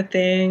room kind of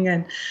thing.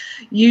 And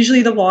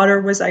usually the water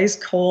was ice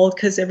cold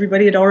because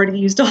everybody had already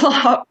used all the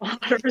hot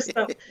water.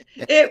 So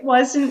it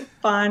wasn't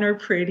fun or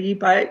pretty,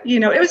 but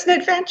it was an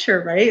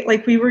adventure, right?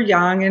 Like, we were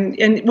young,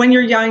 and when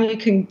you're young, you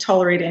can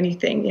tolerate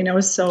anything,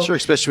 so. Sure,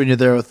 especially when you're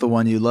there with the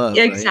one you love.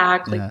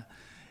 Exactly. Right? Yeah.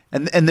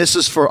 And this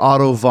is for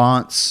Otto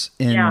Wanz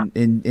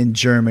in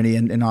Germany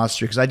and in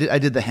Austria, because I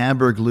did the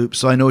Hamburg loop,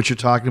 so I know what you're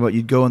talking about.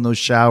 You'd go in those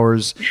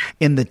showers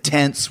in the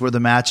tents where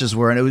the matches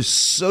were, and it was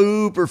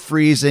super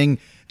freezing,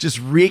 just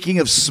reeking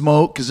of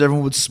smoke because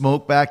everyone would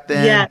smoke back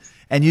then. Yes.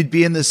 And you'd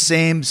be in the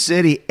same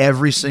city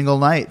every single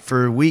night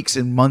for weeks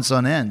and months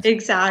on end.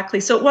 Exactly.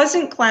 So it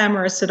wasn't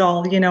glamorous at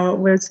all.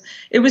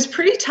 It was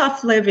pretty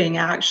tough living,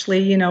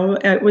 actually. You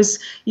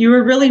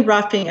were really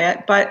roughing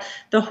it, but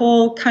the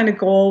whole kind of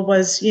goal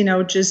was,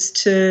 just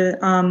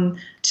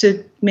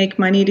to make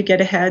money to get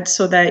ahead,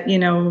 so that,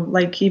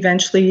 like,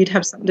 eventually you'd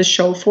have something to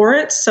show for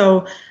it.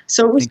 So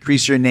it was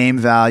increase your name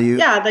value.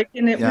 Yeah.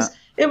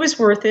 It was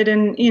worth it.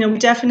 And, we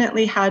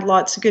definitely had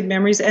lots of good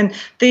memories, and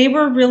they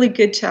were really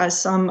good to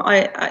us.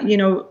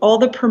 All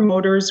the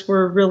promoters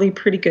were really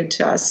pretty good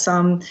to us,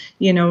 from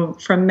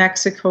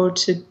Mexico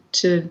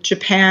to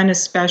Japan,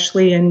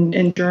 especially,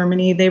 and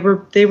Germany, they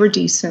were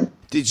decent.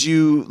 Did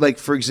you, like,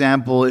 for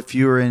example, if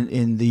you were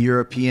in the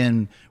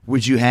European,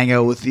 would you hang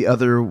out with the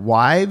other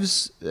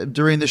wives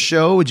during the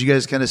show? Would you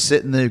guys kind of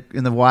sit in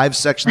the wives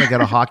section, like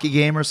at a hockey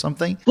game or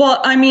something?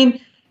 Well, I mean,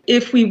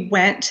 if we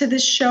went to the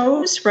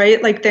shows,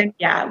 right, like, then,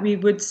 yeah, we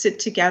would sit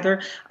together.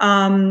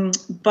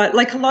 But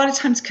like, a lot of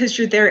times, because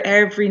you're there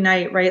every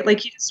night, right,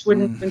 like, you just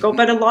wouldn't even go.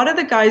 But a lot of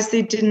the guys,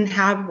 they didn't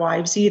have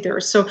wives either.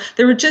 So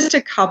there were just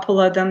a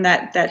couple of them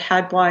that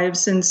had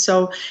wives. And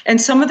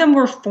some of them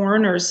were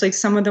foreigners, like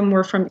some of them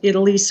were from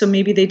Italy. So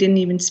maybe they didn't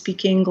even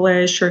speak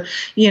English, or,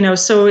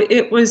 so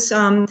it was,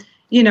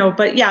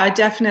 but yeah,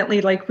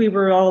 definitely, like, we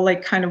were all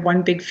like kind of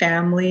one big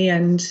family.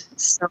 And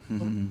so,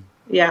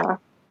 yeah.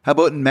 How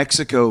about in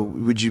Mexico?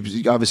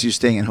 Obviously you're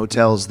staying in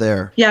hotels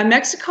there. Yeah,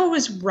 Mexico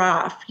was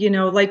rough.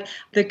 Like,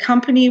 the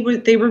company,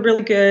 they were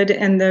really good,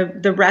 and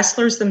the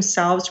wrestlers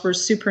themselves were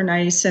super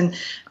nice and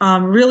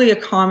really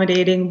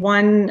accommodating.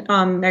 One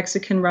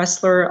Mexican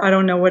wrestler, I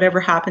don't know whatever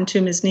happened to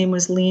him, his name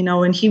was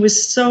Lino, and he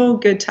was so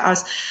good to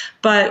us.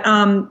 But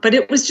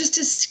it was just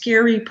a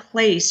scary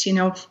place,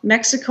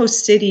 Mexico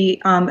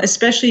City,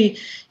 especially,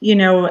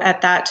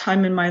 at that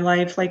time in my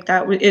life, like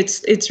that.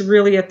 It's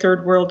really a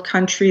third world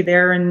country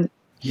there, and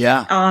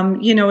yeah.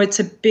 It's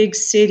a big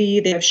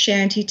city. They have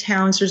shanty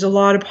towns. There's a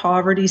lot of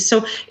poverty.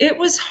 So it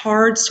was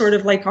hard, sort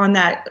of like on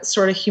that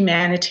sort of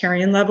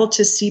humanitarian level,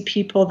 to see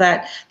people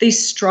that they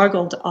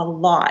struggled a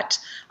lot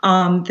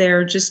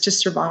there just to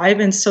survive.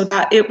 And so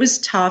that it was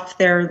tough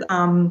there,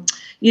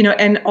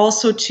 and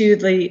also too,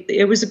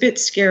 it was a bit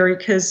scary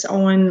because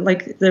Owen,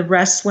 like, the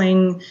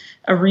wrestling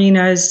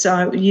arenas,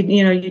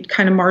 you'd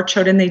kind of march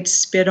out and they'd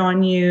spit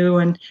on you.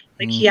 And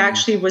like, he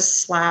actually was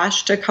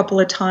slashed a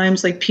couple of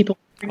times, like, people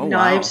Oh,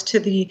 knives wow. to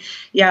the,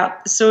 yeah.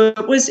 So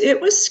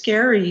it was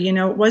scary, you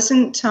know, it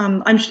wasn't,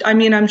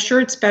 I'm sure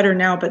it's better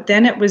now, but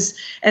then it was,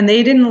 and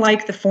they didn't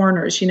like the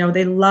foreigners, you know,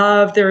 they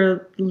love their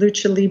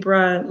lucha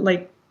libre,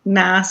 like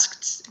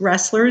masked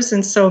wrestlers.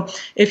 And so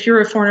if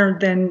you're a foreigner,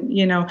 then,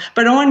 you know,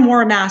 but Owen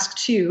wore a mask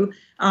too.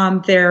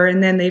 There,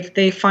 and then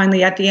they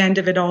finally, at the end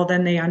of it all,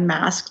 then they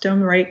unmasked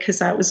him, right? Because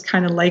that was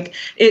kind of like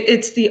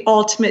it's the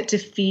ultimate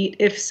defeat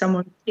if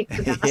someone takes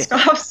the mask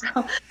off.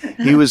 So.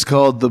 He was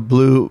called the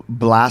Blue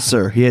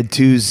Blaster. He had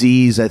two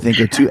Z's, I think,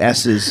 or two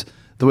S's,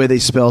 the way they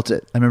spelt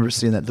it. I remember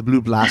seeing that, the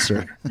Blue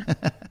Blaster.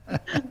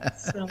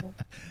 So.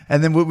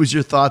 And then what was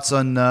your thoughts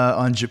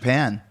on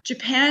Japan?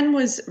 Japan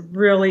was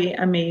really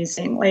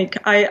amazing. Like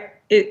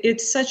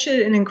it's such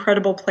an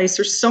incredible place.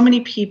 There's so many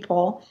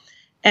people,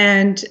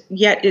 and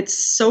yet it's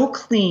so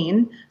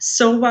clean,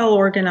 so well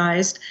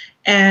organized,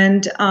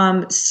 and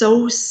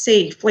so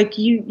safe. Like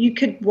you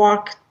could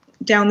walk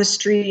down the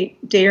street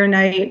day or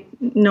night,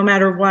 no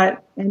matter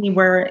what,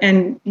 anywhere,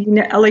 and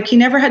you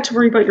never had to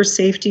worry about your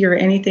safety or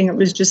anything.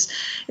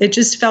 It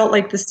just felt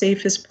like the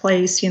safest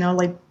place, you know,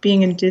 like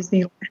being in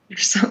Disneyland or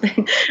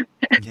something.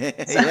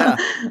 Yeah.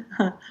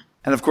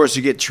 And of course,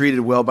 you get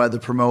treated well by the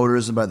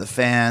promoters and by the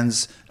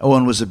fans.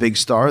 Owen was a big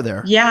star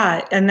there.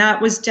 Yeah, and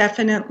that was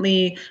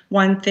definitely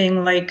one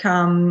thing. Like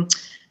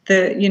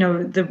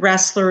the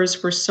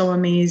wrestlers were so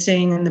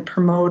amazing, and the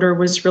promoter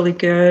was really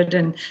good,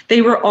 and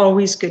they were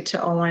always good to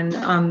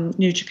Owen.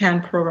 New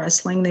Japan Pro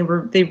Wrestling,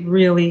 they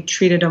really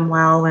treated him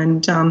well,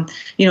 and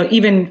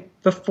even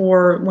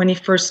before, when he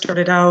first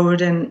started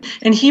out, and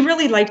he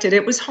really liked it.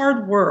 It was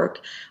hard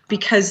work,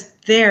 because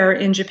there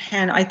in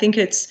Japan, I think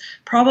it's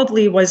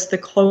probably was the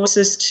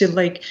closest to,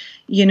 like,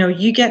 you know,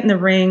 you get in the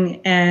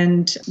ring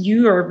and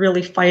you are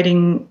really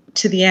fighting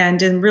to the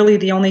end, and really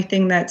the only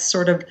thing that's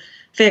sort of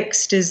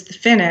fixed is the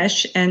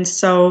finish. And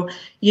so,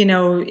 you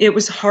know, it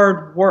was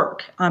hard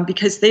work,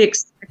 because they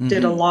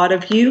expected a lot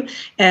of you,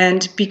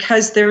 and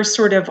because they're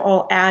sort of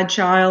all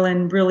agile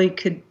and really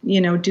could,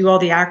 you know, do all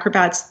the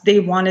acrobats,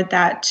 they wanted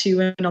that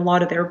too in a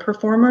lot of their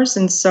performers.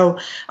 And so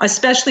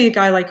especially a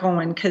guy like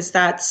Owen, because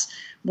that's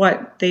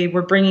what they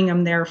were bringing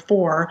him there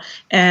for.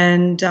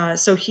 And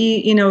so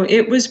he, you know,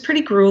 it was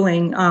pretty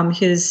grueling,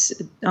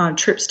 his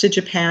trips to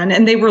Japan.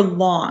 And they were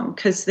long,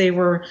 because they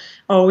were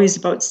always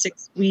about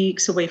 6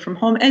 weeks away from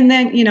home. And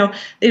then, you know,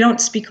 they don't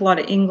speak a lot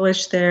of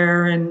English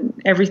there, and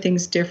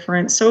everything's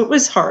different. So it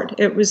was hard.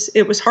 It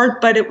was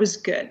hard, but it was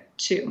good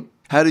too.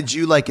 How did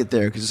you like it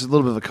there? Because it's a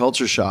little bit of a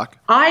culture shock.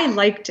 I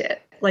liked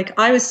it. Like,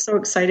 I was so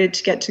excited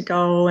to get to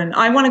go, and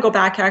I want to go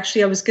back.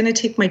 Actually, I was going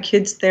to take my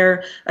kids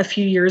there a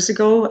few years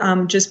ago,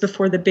 just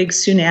before the big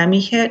tsunami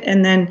hit.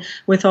 And then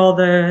with all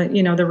the,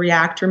 you know, the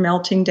reactor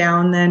melting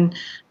down, then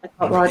I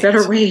thought, well, I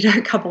better wait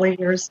a couple of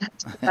years.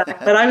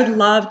 But I would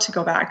love to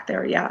go back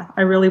there. Yeah,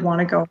 I really want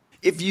to go.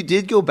 If you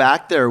did go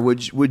back there,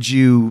 would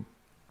you,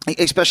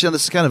 especially on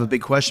this is kind of a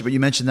big question, but you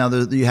mentioned now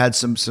that you had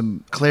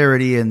some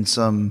clarity and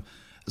some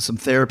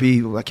therapy.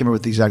 I can't remember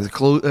what the exact, I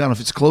don't know if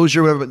it's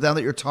closure or whatever, but now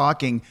that you're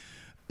talking,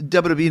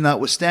 WWE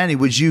notwithstanding,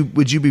 would you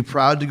be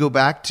proud to go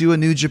back to a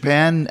New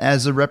Japan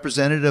as a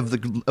representative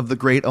of the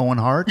great Owen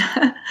Hart?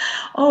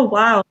 Oh,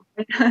 wow.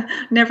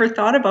 I never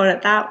thought about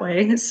it that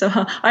way. So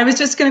I was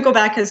just going to go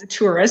back as a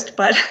tourist,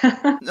 but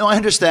No, I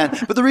understand.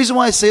 But the reason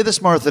why I say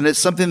this, Martha, and it's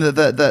something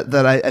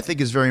that I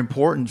think is very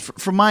important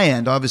from my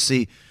end.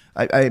 Obviously,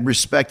 I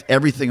respect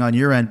everything on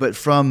your end, but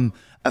from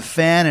a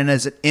fan and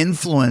as an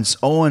influence,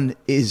 Owen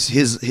is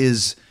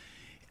his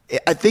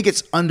I think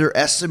it's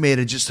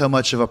underestimated just how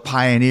much of a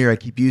pioneer, I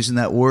keep using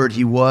that word,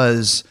 he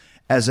was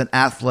as an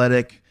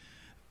athletic,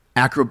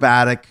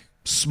 acrobatic,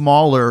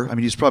 smaller. I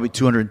mean, he's probably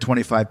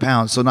 225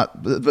 pounds, so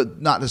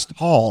not as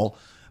tall.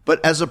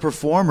 But as a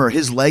performer,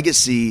 his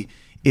legacy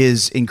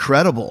is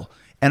incredible.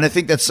 And I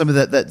think that's something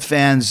that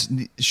fans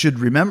should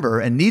remember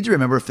and need to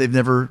remember if they've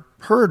never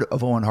heard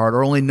of Owen Hart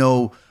or only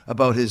know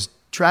about his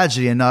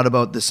tragedy and not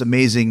about this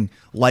amazing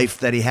life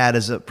that he had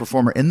as a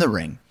performer in the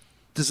ring.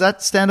 Does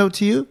that stand out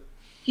to you?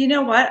 You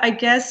know what? I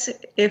guess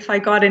if I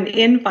got an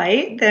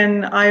invite,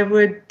 then I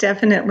would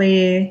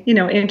definitely, you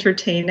know,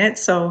 entertain it.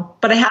 So,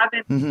 but I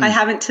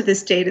haven't to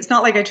this date. It's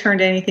not like I turned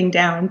anything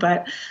down,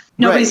 but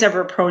nobody's ever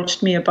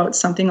approached me about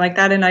something like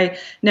that. And I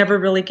never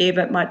really gave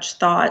it much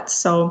thought.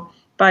 So,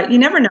 but you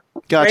never know,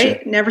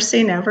 right? Never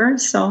say never.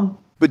 So.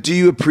 But do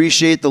you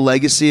appreciate the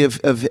legacy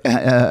of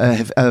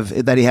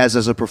that he has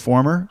as a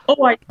performer?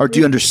 Oh, or do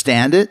you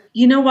understand it?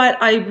 You know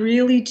what? I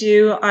really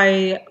do.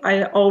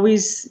 I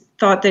always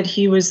thought that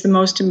he was the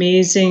most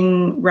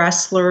amazing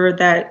wrestler,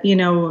 that, you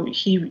know,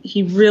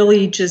 he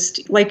really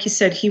just, like you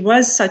said, he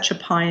was such a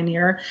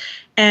pioneer.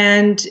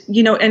 And,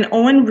 you know, and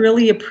Owen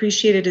really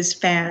appreciated his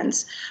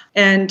fans.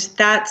 And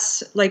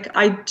that's like,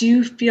 I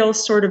do feel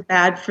sort of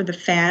bad for the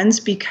fans,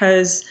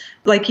 because,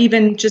 like,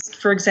 even just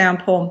for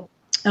example,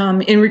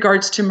 in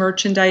regards to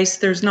merchandise,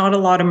 there's not a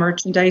lot of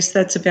merchandise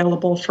that's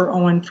available for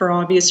Owen for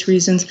obvious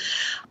reasons.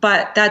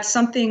 But that's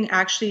something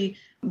actually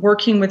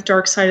working with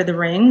Dark Side of the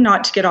Ring,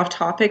 not to get off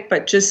topic,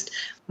 but just,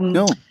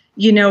 No.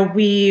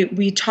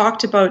 we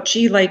talked about,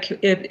 gee, like,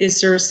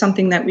 is there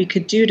something that we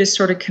could do to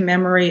sort of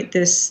commemorate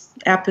this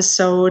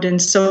episode? And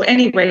so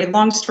anyway,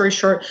 long story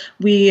short,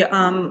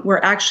 we're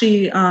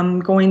actually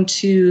going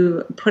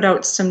to put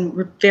out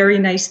some very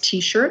nice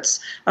T-shirts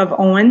of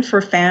Owen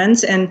for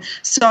fans. And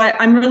so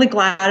I'm really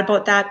glad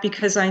about that,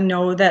 because I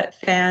know that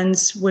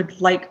fans would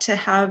like to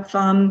have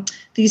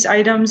these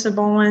items of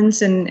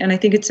Owen's, and I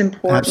think it's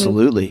important.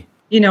 Absolutely.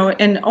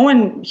 And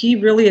Owen, he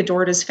really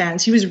adored his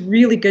fans. He was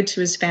really good to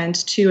his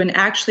fans too. And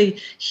actually,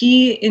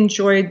 he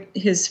enjoyed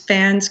his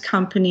fans'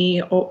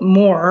 company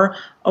more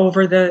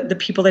over the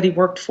people that he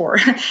worked for.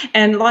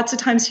 And lots of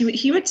times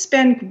he would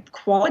spend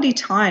quality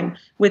time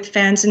with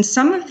fans. And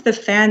some of the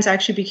fans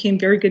actually became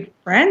very good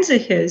friends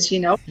of his,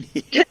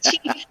 because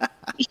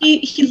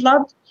he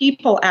loved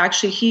people,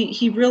 actually.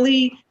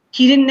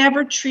 He didn't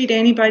never treat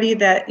anybody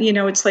that,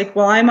 it's like,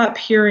 well, I'm up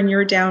here and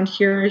you're down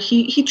here.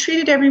 He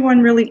treated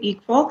everyone really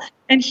equal,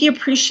 and he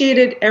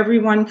appreciated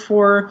everyone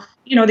for,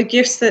 the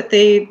gifts that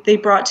they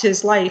brought to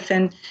his life.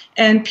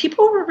 And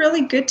people were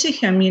really good to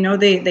him.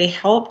 They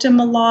helped him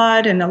a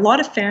lot, and a lot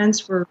of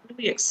fans were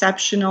really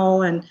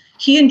exceptional, and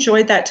he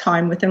enjoyed that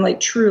time with them. Like,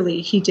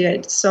 truly, he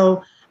did.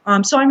 So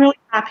I'm really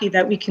happy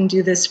that we can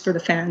do this for the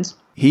fans.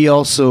 He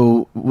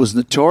also was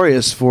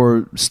notorious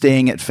for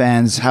staying at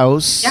fans'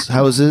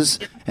 houses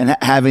and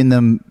having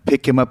them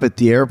pick him up at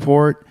the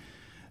airport.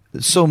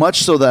 So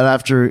much so that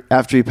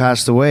after he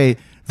passed away,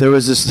 there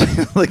was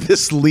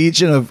this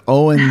legion of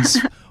Owen's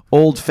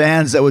old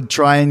fans that would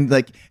try and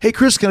like, hey,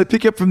 Chris, can I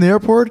pick you up from the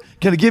airport?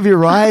 Can I give you a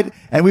ride?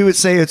 And we would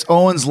say it's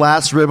Owen's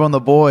last rib on the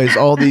boys.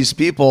 All these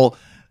people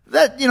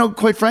that,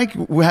 quite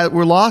frankly,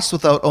 were lost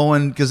without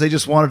Owen, because they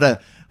just wanted to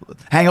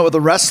hang out with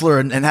a wrestler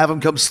and have him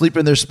come sleep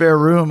in their spare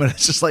room. And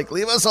it's just like,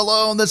 leave us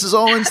alone. This is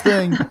Owen's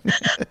thing.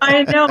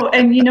 I know.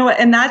 And,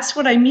 and that's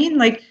what I mean.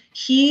 Like,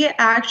 he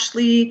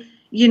actually,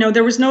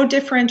 there was no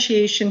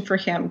differentiation for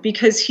him,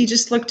 because he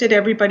just looked at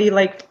everybody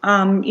like,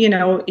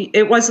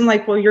 it wasn't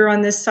like, well, you're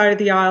on this side of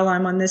the aisle,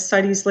 I'm on this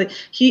side. He's like,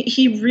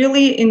 he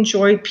really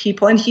enjoyed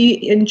people, and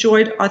he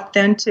enjoyed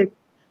authentic,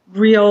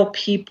 real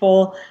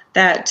people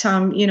that,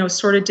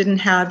 sort of didn't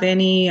have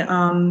any,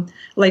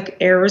 like,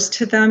 airs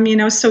to them,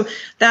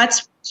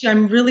 so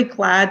I'm really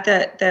glad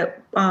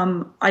that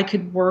I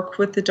could work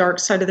with the Dark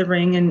Side of the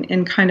Ring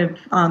and kind of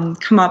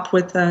come up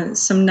with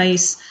some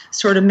nice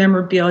sort of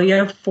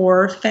memorabilia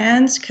for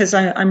fans, because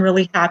I'm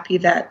really happy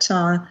that,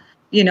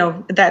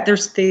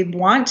 that they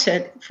want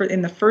it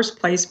in the first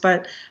place,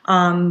 but,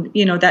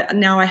 that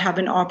now I have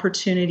an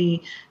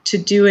opportunity to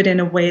do it in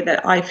a way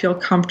that I feel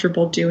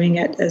comfortable doing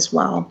it as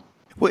well.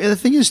 Well, the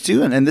thing is,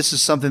 too, and this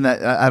is something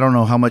that I don't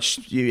know how much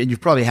you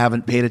probably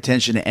haven't paid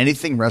attention to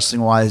anything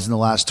wrestling-wise in the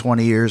last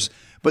 20 years,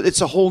 but it's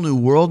a whole new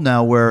world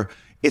now where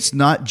it's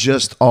not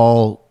just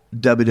all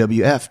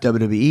WWF,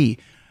 WWE.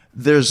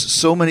 There's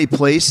so many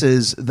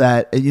places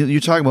that you're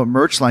talking about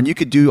merch line. You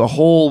could do a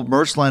whole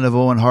merch line of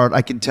Owen Hart.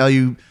 I can tell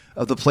you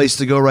of the place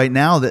to go right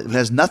now that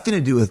has nothing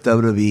to do with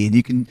WWE, and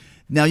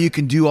you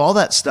can do all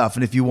that stuff.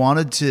 And if you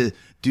wanted to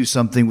do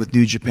something with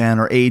New Japan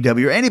or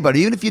AEW or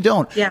anybody, even if you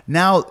don't,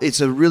 now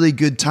it's a really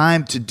good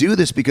time to do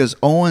this, because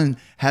Owen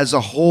has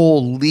a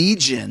whole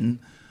legion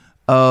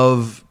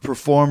of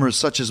performers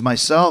such as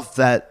myself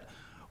that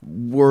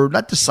were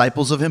not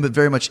disciples of him, but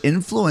very much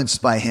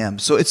influenced by him.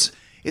 So it's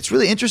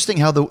really interesting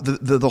how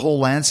the whole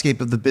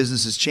landscape of the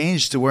business has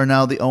changed to where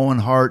now the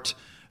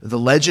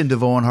legend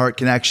of Owen Hart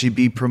can actually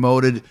be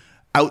promoted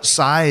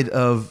outside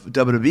of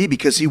WWE,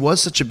 because he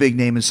was such a big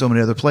name in so many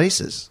other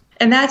places.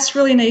 And that's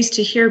really nice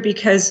to hear,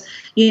 because,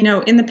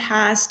 in the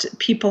past,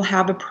 people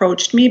have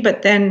approached me,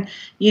 but then,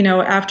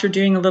 after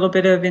doing a little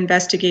bit of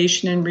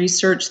investigation and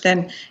research,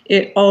 then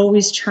it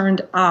always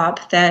turned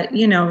up that,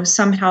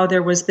 somehow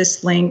there was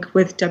this link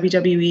with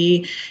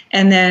WWE.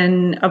 And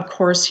then, of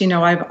course,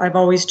 I've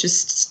always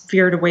just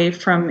veered away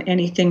from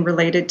anything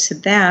related to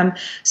them.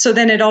 So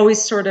then it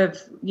always sort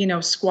of,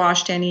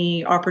 squashed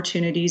any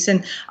opportunities.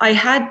 And I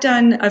had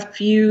done a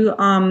few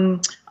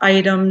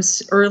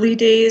items early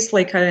days,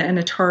 like an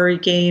Atari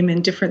game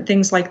and different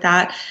things like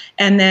that.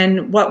 And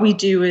then what we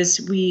do is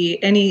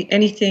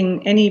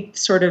any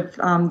sort of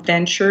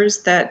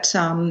ventures that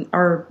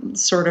are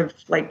sort of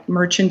like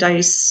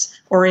merchandise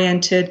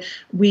oriented,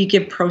 we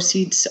give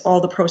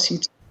all the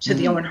proceeds to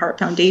the Owen Hart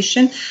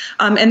Foundation.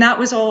 And that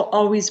was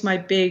always my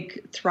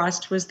big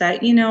thrust, was that,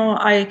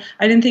 I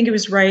didn't think it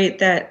was right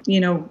that,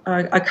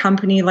 a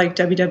company like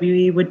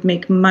WWE would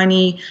make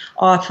money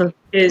off of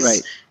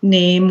his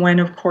name when,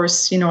 of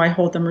course, I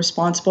hold them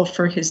responsible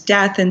for his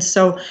death. And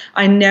so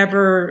I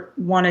never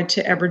wanted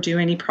to ever do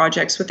any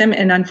projects with them.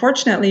 And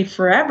unfortunately,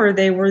 forever,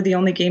 they were the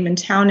only game in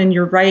town. And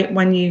you're right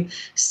when you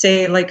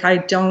say, like, I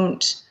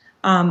don't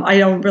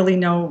really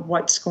know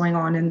what's going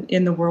on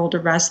in the world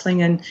of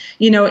wrestling. And,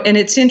 and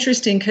it's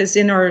interesting because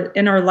in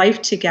our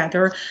life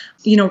together,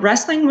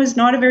 wrestling was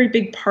not a very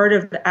big part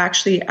of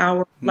actually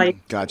our life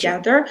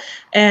together.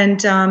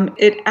 And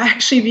it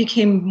actually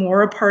became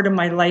more a part of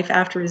my life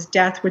after his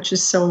death, which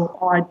is so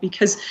odd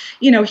because,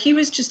 he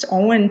was just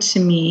Owen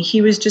to me.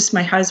 He was just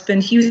my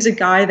husband. He was a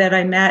guy that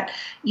I met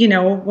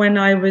when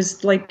I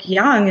was like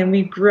young and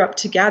we grew up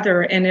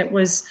together, and it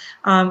was,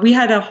 we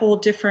had a whole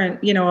different,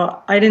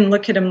 I didn't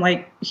look at him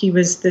like he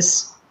was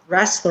this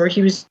wrestler.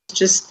 He was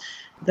just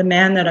the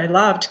man that I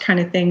loved, kind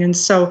of thing. And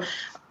so,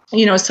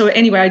 so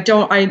anyway,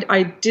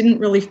 I didn't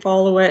really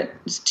follow it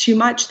too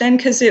much then,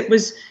 because it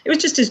was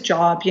just his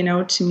job,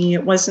 to me.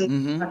 It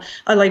wasn't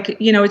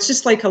it's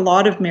just like a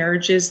lot of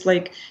marriages,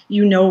 like,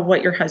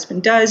 what your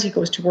husband does, he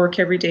goes to work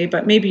every day,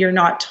 but maybe you're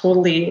not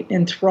totally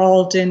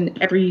enthralled in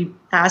every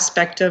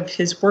aspect of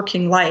his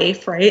working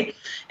life, right?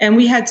 And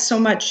we had so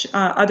much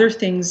other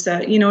things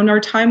that, and our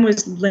time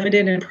was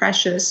limited and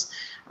precious.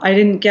 I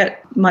didn't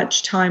get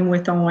much time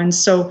with Owen.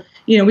 So,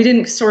 we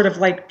didn't sort of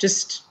like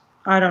just,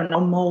 I don't know,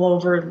 mull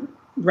over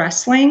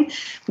wrestling.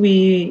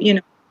 We,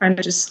 kind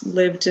of just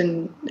lived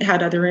and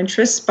had other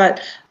interests.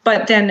 But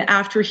then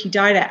after he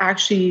died, I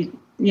actually,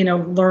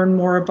 learned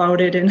more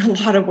about it in a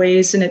lot of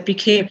ways, and it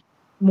became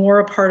more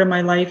a part of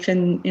my life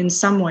in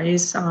some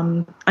ways,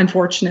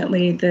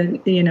 unfortunately,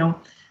 than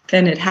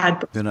it had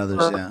before. Than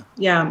others, yeah.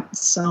 Yeah,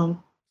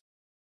 so.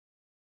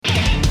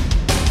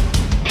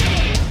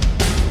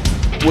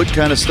 What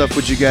kind of stuff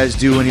would you guys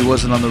do when he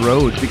wasn't on the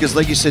road? Because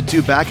like you said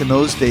too, back in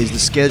those days, the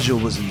schedule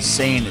was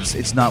insane.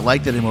 It's not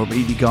like that anymore, but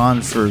he'd be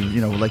gone for,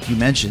 like you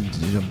mentioned,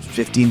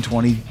 15,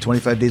 20,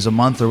 25 days a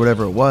month or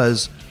whatever it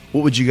was.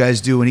 What would you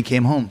guys do when he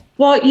came home?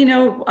 Well,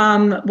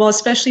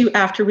 especially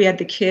after we had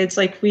the kids,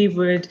 like we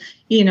would,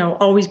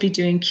 always be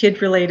doing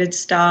kid-related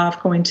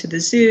stuff, going to the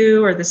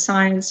zoo or the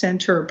science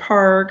center or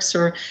parks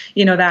or,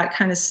 that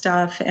kind of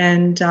stuff.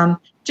 And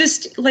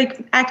just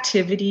like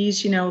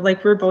activities,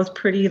 like we're both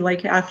pretty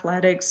like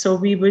athletic. So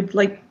we would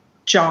like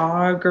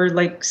jog or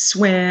like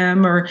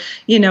swim or,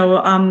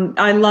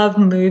 I love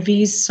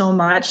movies so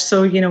much.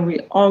 So, we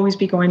always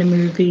be going to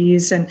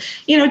movies and,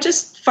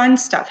 just fun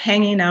stuff,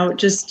 hanging out,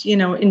 just,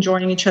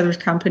 enjoying each other's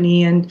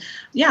company. And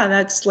yeah,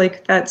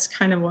 that's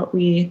kind of what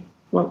we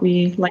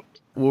like.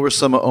 What were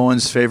some of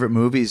Owen's favorite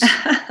movies?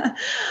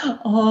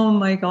 Oh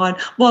my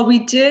God. Well, we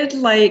did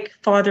like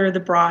Father of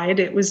the Bride.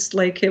 It was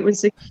a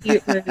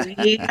cute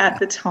movie at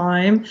the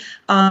time.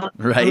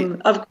 Right.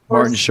 Of course.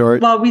 Martin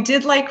Short. Well, we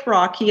did like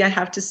Rocky, I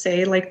have to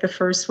say, like the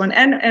first one.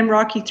 And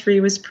Rocky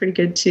 3 was pretty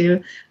good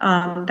too,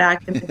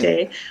 back in the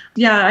day.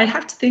 Yeah, I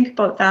have to think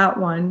about that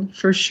one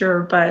for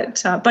sure.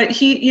 But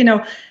he,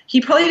 he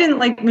probably didn't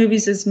like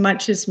movies as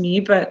much as me,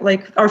 but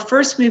like our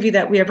first movie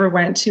that we ever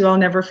went to, I'll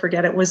never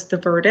forget it, was The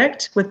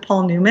Verdict with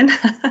Paul Newman.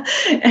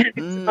 And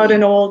it's about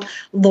an old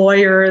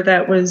lawyer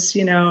that was,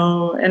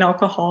 an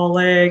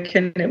alcoholic,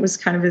 and it was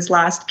kind of his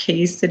last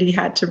case that he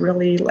had to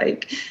really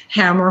like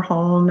hammer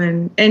home.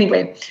 And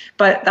anyway,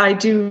 but I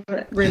do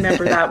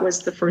remember that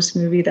was the first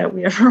movie that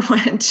we ever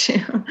went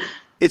to.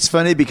 It's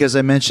funny because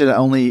I mentioned I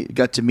only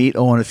got to meet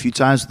Owen a few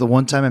times. The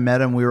one time I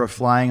met him, we were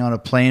flying on a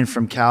plane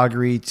from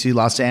Calgary to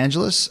Los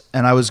Angeles,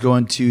 and I was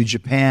going to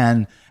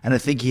Japan, and I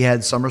think he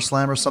had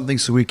SummerSlam or something,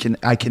 so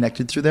I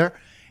connected through there.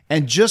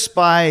 And just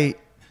by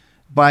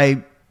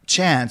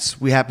chance,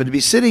 we happened to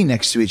be sitting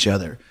next to each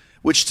other,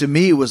 which to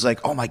me was like,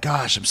 oh my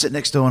gosh, I'm sitting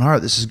next to Owen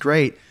Hart. This is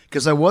great.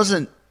 Because I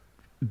wasn't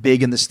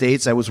big in the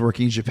States. I was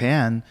working in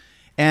Japan.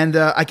 And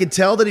I could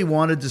tell that he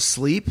wanted to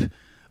sleep,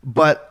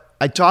 but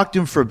I talked to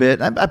him for a bit.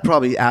 I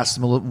probably asked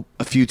him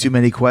a few too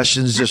many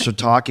questions just for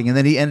talking. And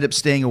then he ended up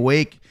staying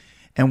awake.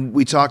 And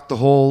we talked the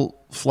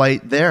whole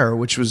flight there,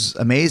 which was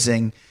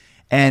amazing.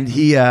 And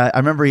I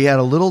remember he had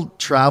a little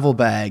travel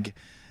bag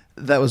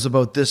that was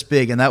about this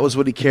big. And that was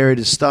what he carried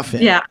his stuff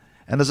in. Yeah.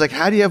 And I was like,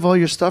 how do you have all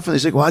your stuff? And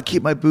he's like, well, I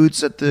keep my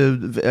boots I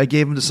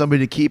gave them to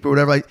somebody to keep or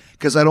whatever.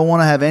 Because I don't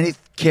want to have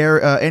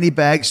any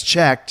bags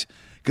checked.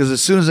 Because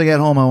as soon as I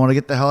get home, I want to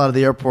get the hell out of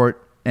the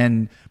airport.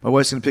 And my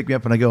wife's going to pick me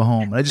up when I go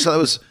home. And I just thought it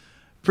was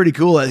pretty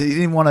cool. He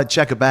didn't want to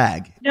check a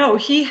bag. No,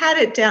 he had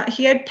it down.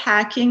 He had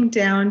packing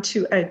down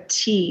to a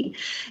T.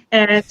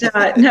 And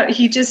no,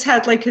 he just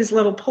had like his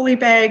little pulley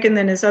bag and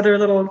then his other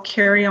little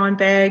carry-on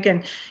bag.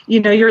 And,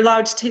 you're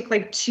allowed to take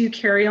like 2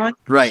 carry-on.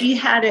 Right. He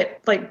had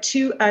it like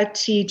to a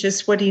T,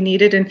 just what he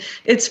needed. And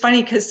it's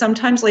funny because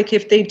sometimes like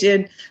if they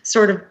did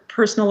sort of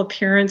personal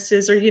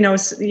appearances or,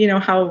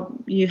 how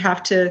you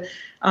have to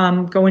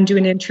go and do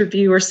an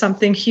interview or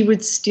something, he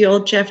would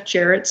steal Jeff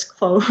Jarrett's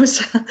clothes.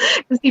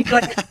 He'd be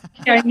like,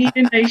 okay, I need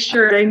a nice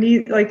shirt. I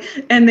need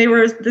and they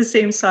were the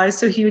same size.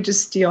 So he would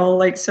just steal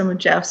like some of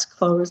Jeff's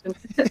clothes.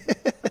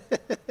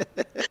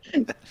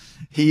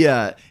 He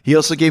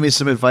also gave me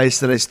some advice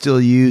that I still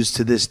use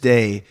to this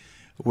day,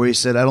 where he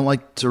said, I don't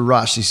like to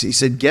rush. He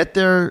said, get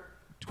there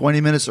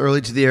 20 minutes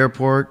early to the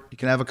airport. You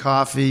can have a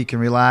coffee, you can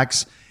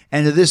relax.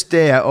 And to this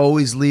day, I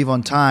always leave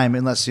on time,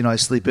 unless, I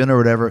sleep in or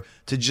whatever,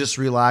 to just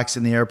relax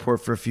in the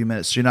airport for a few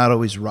minutes. So you're not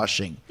always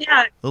rushing.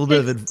 Yeah. A little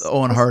bit of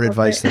Owen Hart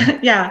advice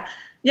there. Yeah.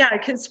 Yeah.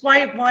 Because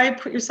why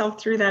put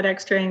yourself through that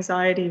extra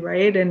anxiety,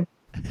 right? And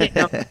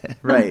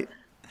Right.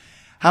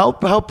 How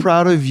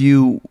proud of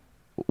you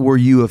were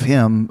you of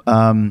him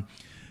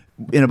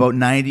in about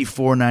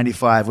 94,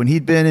 95, when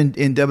he'd been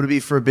in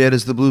WWE for a bit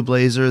as the Blue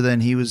Blazer,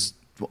 then he was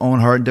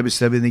Owen Hart in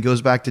WCW, and he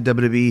goes back to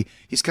WWE.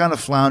 He's kind of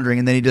floundering,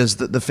 and then he does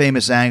the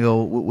famous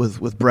angle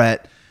with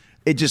Brett,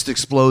 it just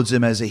explodes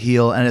him as a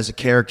heel and as a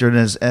character and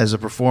as a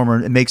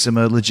performer. It makes him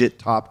a legit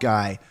top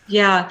guy.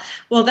 Yeah.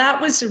 Well, that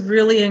was a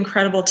really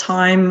incredible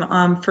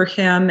time for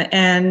him.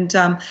 And,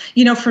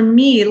 for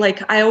me,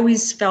 like, I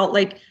always felt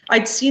like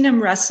I'd seen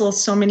him wrestle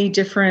so many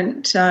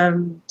different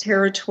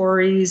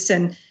territories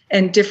and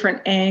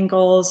different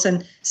angles.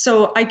 And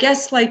so I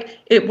guess like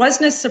it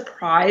wasn't a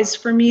surprise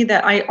for me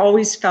that I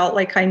always felt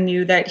like I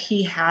knew that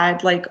he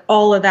had like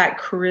all of that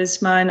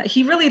charisma, and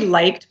he really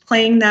liked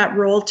playing that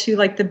role too,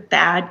 like the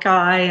bad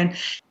guy.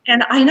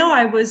 And I know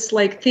I was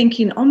like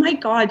thinking, oh my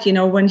God,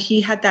 when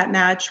he had that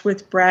match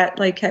with Bret,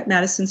 like at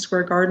Madison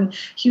Square Garden,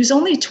 he was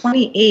only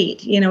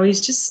 28,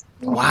 he's just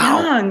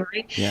young,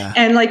 right? Yeah.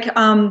 And like,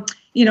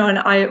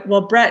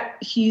 Bret,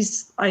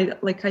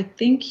 I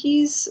think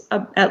he's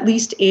at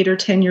least 8 or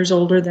 10 years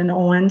older than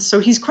Owen. So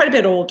he's quite a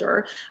bit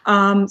older.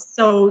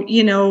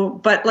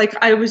 But like,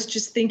 I was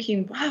just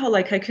thinking, wow,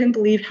 like I couldn't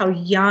believe how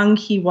young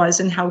he was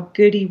and how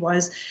good he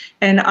was.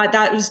 And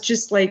that was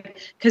just like,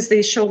 because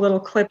they show a little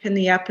clip in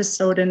the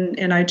episode,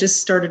 and I just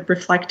started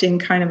reflecting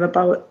kind of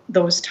about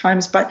those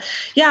times. But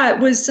yeah, it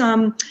was,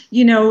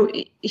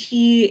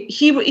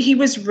 he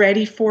was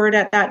ready for it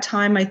at that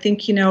time. I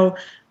think,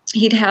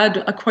 he'd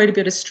had quite a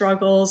bit of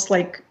struggles,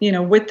 like,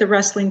 with the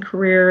wrestling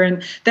career.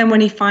 And then when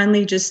he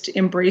finally just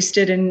embraced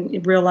it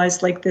and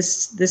realized like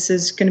this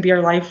is going to be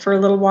our life for a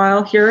little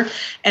while here.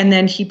 And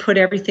then he put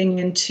everything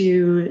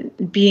into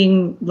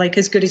being like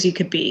as good as he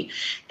could be.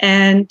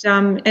 And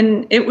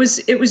it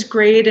was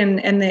great.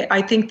 And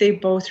I think they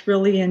both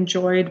really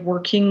enjoyed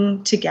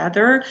working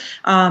together.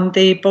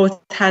 They both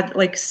had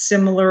like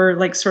similar,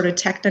 like sort of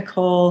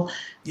technical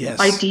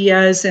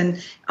ideas.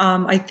 And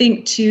I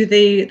think too,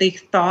 they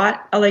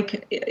thought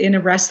like in a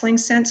wrestling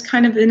sense,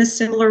 kind of in a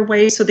similar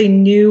way. So they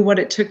knew what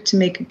it took to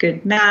make a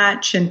good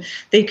match, and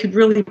they could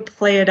really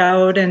play it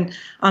out. And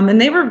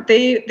they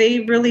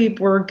really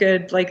were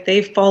good. Like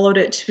they followed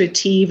it to a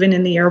T, even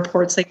in the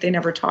airports, like they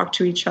never talked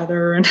to each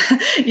other. And,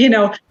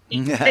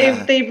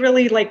 they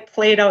really like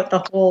played out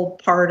the whole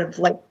part of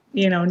like,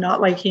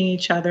 not liking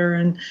each other.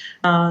 And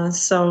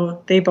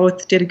so they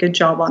both did a good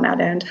job on that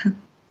end.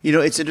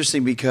 It's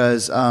interesting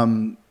because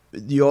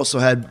you also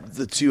had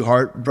the two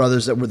Hart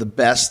brothers that were the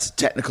best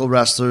technical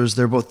wrestlers.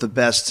 They're both the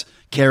best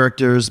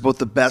characters, both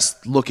the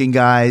best looking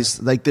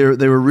guys. Like they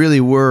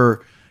really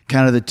were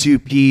kind of the two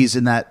peas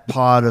in that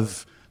pod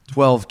of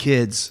 12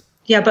 kids.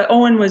 Yeah, but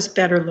Owen was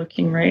better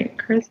looking, right,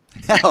 Chris?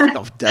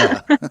 Oh,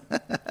 duh.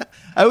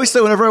 I always say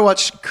whenever I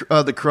watch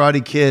The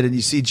Karate Kid and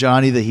you see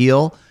Johnny the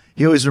heel,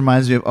 he always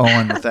reminds me of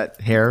Owen with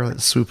that hair,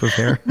 that swoop of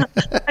hair.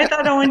 I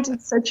thought Owen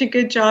did such a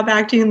good job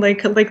acting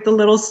like the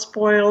little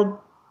spoiled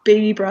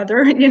baby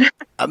brother,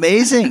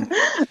 Amazing.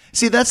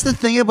 See, that's the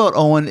thing about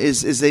Owen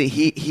is that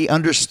he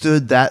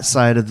understood that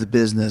side of the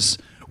business,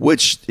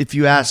 which, if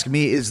you ask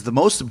me, is the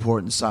most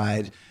important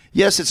side.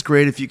 Yes, it's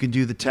great if you can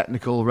do the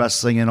technical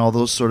wrestling and all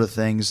those sort of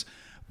things,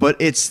 but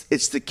it's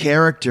the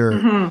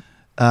character,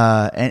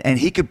 and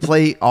he could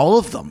play all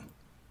of them.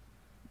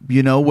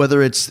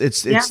 Whether it's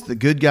the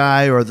good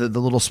guy or the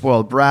little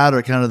spoiled brat,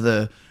 or kind of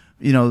the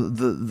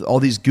all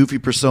these goofy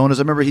personas. I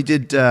remember he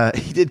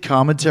did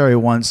commentary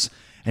once,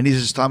 and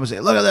he's just talking,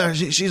 saying, "Look at there,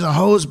 she's a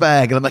hose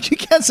bag," and I'm like, "You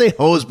can't say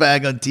hose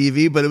bag on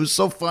TV," but it was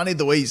so funny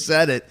the way he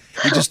said it.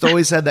 He just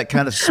always had that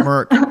kind of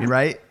smirk,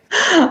 right?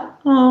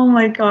 Oh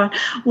my God.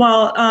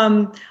 Well,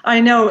 I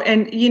know.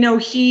 And,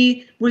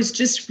 he was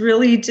just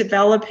really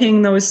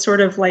developing those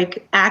sort of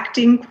like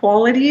acting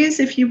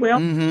qualities, if you will.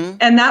 Mm-hmm.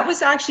 And that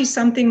was actually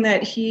something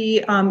that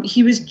he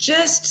was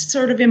just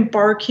sort of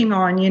embarking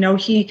on.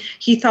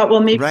 He thought,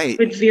 well, maybe he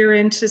would veer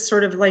into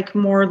sort of like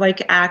more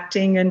like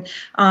acting, and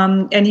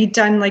he'd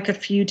done like a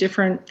few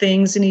different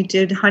things, and he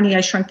did Honey,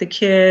 I Shrunk the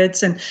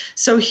Kids. And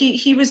so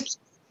he was.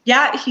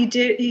 Yeah, he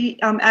did. He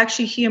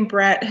and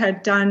Bret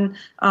had done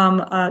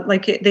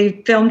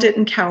they filmed it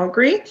in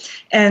Calgary,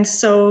 and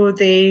so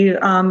they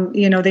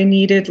they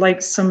needed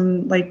like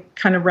some like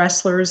kind of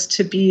wrestlers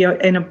to be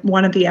in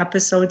one of the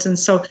episodes, and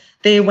so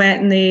they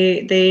went and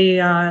they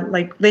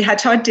had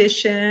to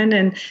audition,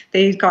 and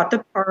they got the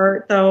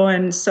part though,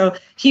 and so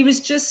he was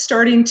just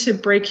starting to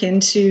break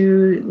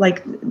into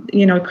like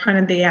kind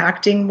of the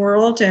acting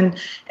world, and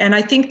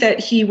I think that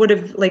he would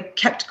have like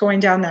kept going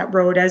down that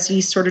road as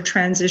he sort of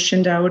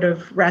transitioned out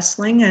of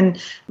wrestling, and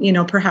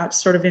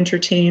perhaps sort of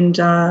entertained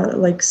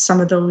like some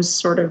of those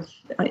sort of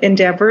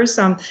endeavors,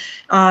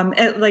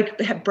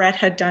 like Bret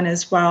had done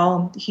as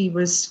well. He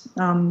was,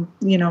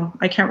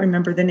 I can't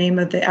remember the name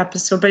of the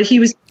episode, but he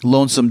was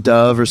Lonesome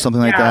Dove or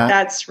something like that.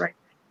 That's right.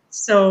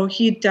 So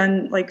he'd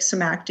done like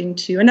some acting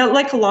too, and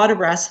like a lot of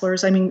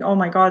wrestlers. I mean, oh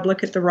my God,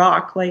 look at The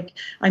Rock. Like,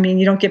 I mean,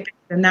 you don't get bigger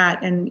than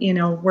that. And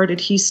where did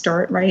he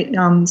start, right?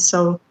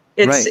 So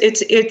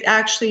it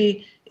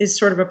actually is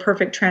sort of a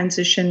perfect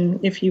transition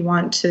if you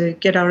want to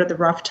get out of the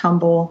rough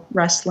tumble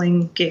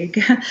wrestling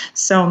gig,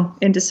 so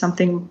into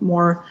something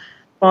more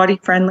body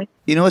friendly.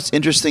 It's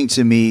interesting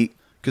to me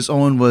because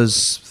Owen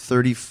was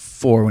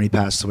 34 when he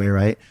passed away,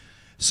 right?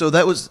 So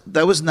that was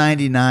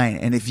 99,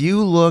 and if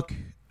you look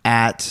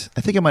at,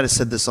 I think I might have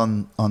said this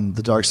on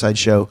the Dark Side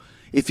show,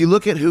 if you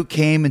look at who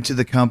came into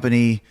the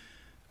company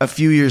a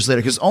few years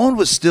later, because Owen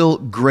was still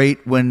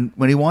great when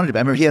he wanted to be.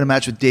 I remember he had a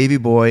match with Davey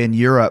Boy in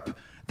Europe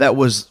that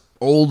was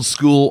old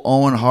school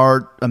Owen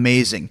Hart,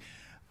 amazing.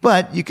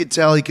 But you could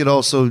tell he could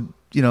also,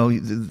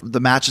 the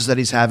matches that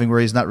he's having where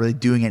he's not really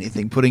doing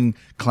anything, putting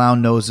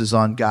clown noses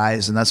on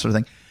guys and that sort of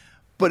thing.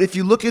 But if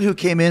you look at who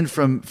came in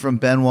from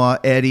Benoit,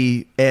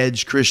 Eddie,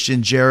 Edge,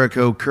 Christian,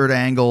 Jericho, Kurt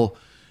Angle,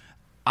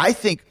 I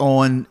think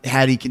Owen,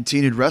 had he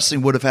continued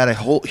wrestling, would have had a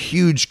whole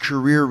huge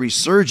career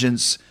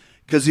resurgence,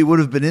 because he would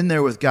have been in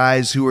there with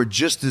guys who were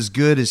just as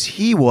good as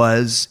he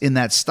was in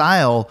that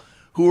style,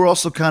 who were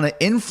also kind of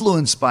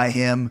influenced by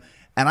him.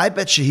 And I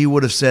bet you he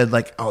would have said,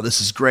 like, oh,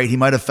 this is great. He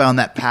might have found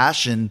that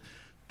passion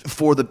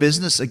for the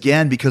business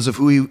again because of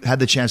who he had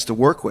the chance to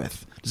work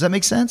with. Does that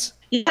make sense?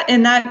 Yeah,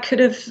 and that could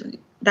have,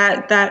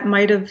 that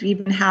might have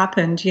even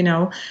happened,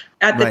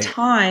 At the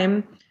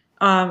time,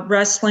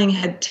 wrestling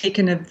had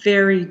taken a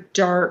very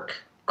dark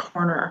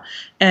corner,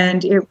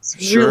 and it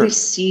was really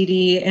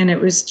seedy, and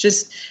it was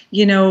just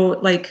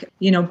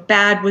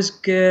bad was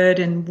good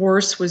and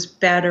worse was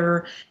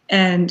better,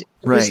 and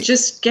it was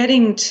just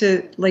getting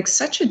to like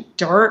such a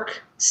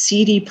dark,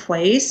 seedy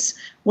place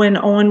when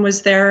Owen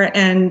was there.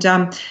 And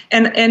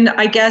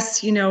I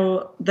guess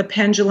the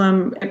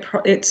pendulum,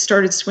 it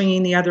started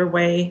swinging the other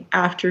way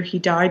after he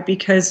died,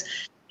 because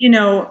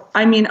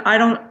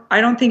I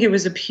don't think it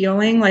was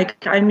appealing. Like,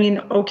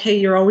 okay,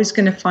 you're always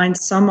going to find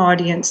some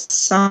audience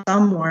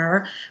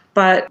somewhere,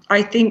 but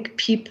I think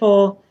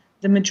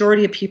the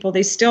majority of people,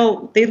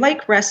 they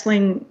like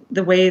wrestling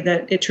the way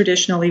that it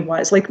traditionally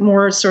was, like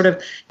more sort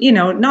of,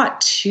 not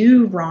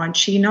too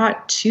raunchy,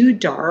 not too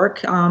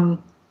dark.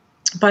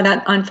 But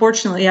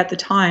unfortunately at the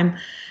time,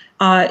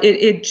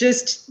 it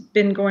just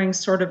been going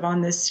sort of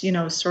on this,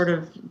 sort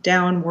of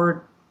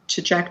downward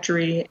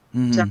trajectory.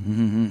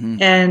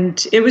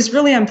 And it was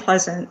really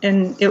unpleasant.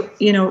 And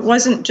it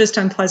wasn't just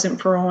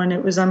unpleasant for Owen,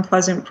 it was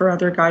unpleasant for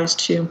other guys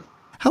too.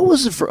 How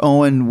was it for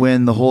Owen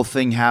when the whole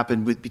thing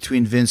happened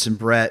between Vince and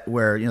Brett,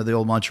 where, the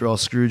old Montreal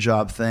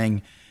Screwjob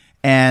thing,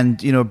 and,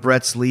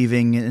 Brett's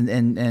leaving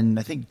and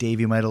I think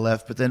Davey might have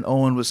left, but then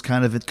Owen was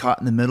kind of caught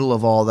in the middle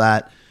of all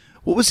that.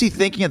 What was he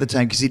thinking at the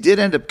time? Because he did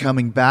end up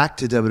coming back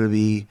to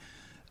WWE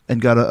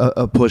and got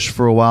a push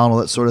for a while and all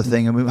that sort of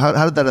thing. I mean,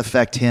 how did that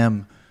affect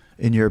him,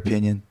 in your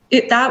opinion?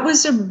 That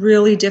was a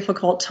really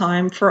difficult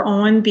time for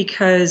Owen,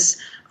 because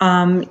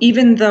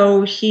even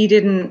though he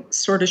didn't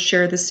sort of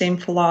share the same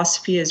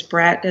philosophy as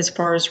Brett as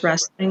far as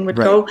wrestling would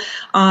go,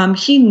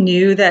 he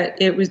knew that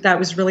that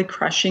was really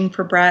crushing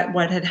for Brett,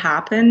 what had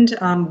happened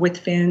with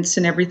Vince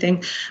and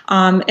everything.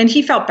 And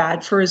he felt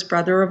bad for his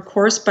brother, of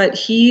course, but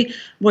he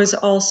was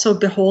also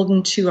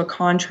beholden to a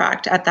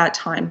contract at that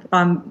time.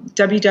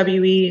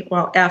 WWE,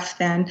 well, F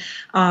then,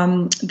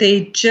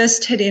 they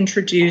just had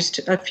introduced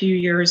a few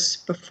years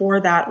before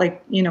that,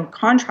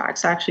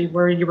 contracts actually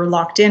where you were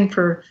locked in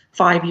for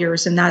 5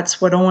 years. And that's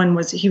what Owen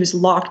was. He was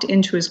locked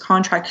into his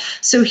contract.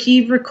 So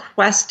he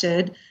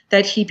requested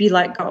that he be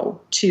let go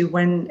too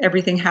when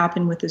everything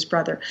happened with his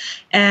brother.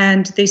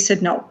 And they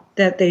said no,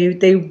 that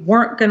they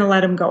weren't going to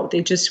let him go.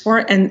 They just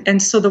weren't.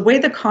 And so the way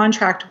the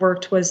contract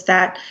worked was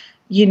that,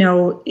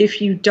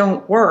 if you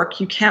don't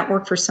work, you can't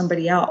work for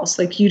somebody else.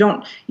 Like you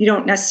don't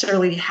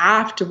necessarily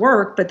have to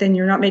work, but then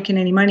you're not making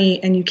any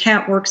money and you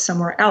can't work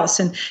somewhere else.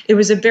 And it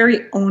was a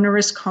very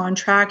onerous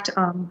contract,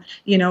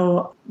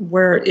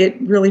 where it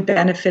really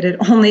benefited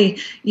only,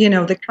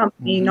 the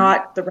company,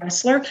 not the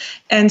wrestler.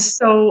 And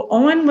so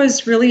Owen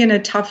was really in a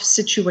tough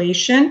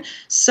situation.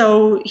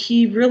 So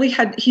he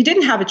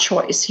didn't have a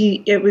choice.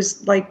 It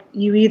was like,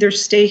 you either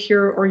stay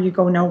here or you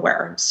go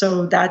nowhere.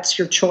 So that's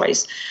your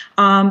choice.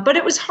 But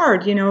it was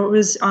hard, it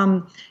was,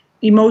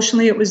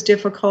 emotionally, it was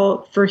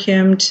difficult for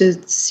him to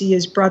see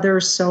his brother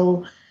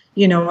so,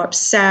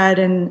 upset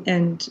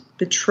and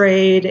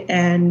betrayed,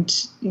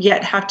 and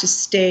yet have to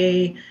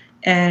stay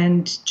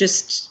and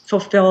just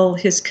fulfill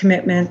his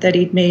commitment that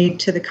he'd made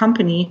to the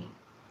company.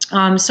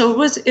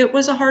 So it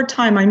was a hard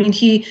time. I mean,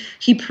 he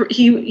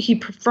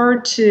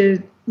preferred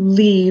to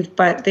leave,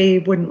 but they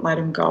wouldn't let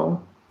him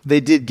go. They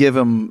did give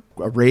him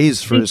a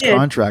raise for his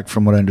contract,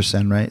 from what I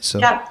understand, right? So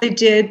yeah, they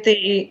did.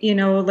 They,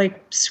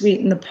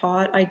 sweetened the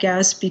pot, I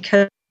guess,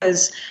 because I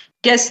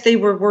guess they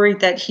were worried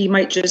that he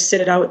might just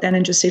sit it out then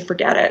and just say,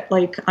 forget it.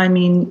 Right.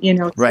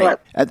 So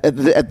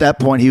at that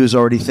point, he was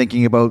already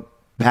thinking about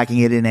packing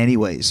it in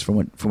anyways, from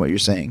what you're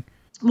saying.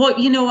 Well,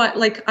 you know what?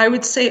 I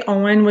would say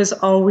Owen was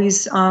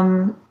always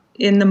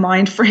in the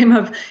mind frame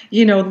of,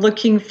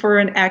 looking for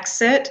an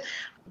exit.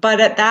 But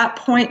at that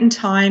point in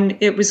time,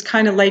 it was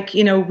kind of like,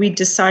 we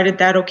decided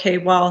that, okay,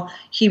 well,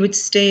 he would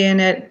stay in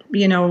it,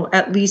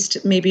 at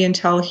least maybe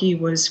until he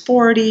was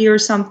 40 or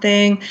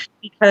something,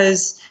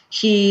 because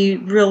he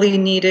really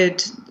needed,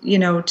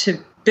 to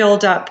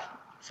build up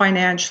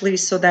financially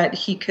so that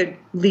he could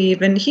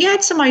leave. And he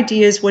had some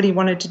ideas what he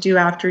wanted to do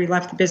after he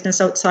left the business,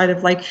 outside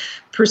of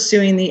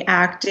pursuing the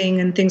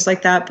acting and things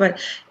like that. But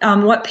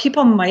what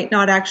people might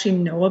not actually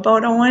know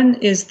about Owen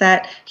is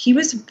that he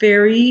was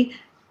very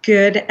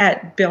good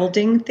at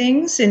building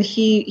things, and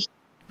he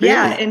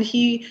Yeah, Really?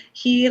 and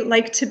he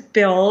liked to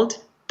build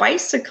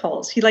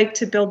bicycles. He liked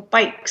to build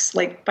bikes,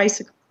 like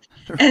bicycles.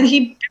 And he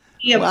built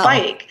me a Wow.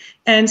 bike.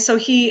 And so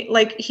he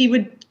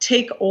would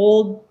take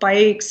old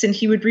bikes and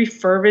he would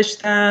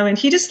refurbish them, and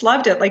he just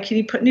loved it. Like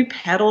he put new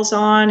pedals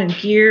on and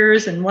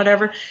gears and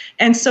whatever.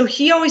 And so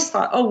he always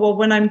thought, oh well,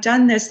 when I'm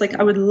done this, like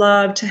I would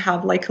love to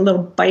have like a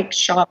little bike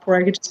shop where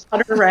I could just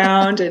putter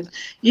around and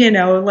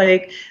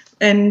like.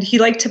 And he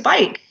liked to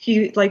bike.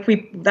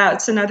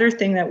 That's another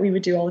thing that we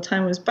would do all the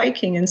time was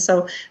biking. And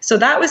so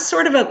that was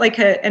sort of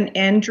an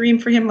end dream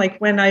for him. Like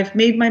when I've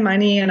made my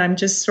money and I'm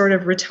just sort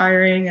of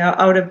retiring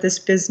out of this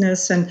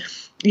business, and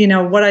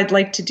what I'd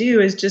like to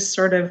do is just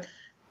sort of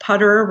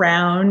putter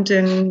around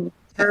and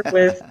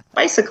with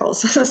bicycles.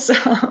 So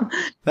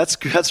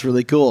That's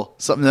really cool.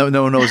 Something that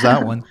no one knows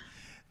that one.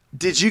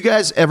 Did you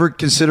guys ever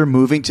consider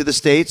moving to the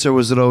States, or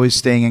was it always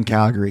staying in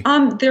Calgary?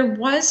 there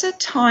was a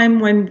time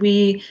when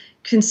we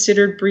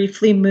considered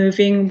briefly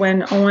moving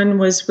when Owen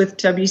was with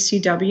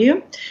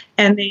WCW,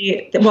 and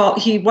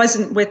he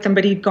wasn't with them,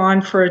 but he'd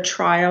gone for a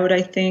tryout,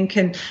 I think,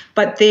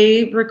 but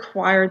they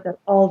required that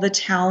all the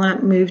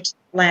talent moved to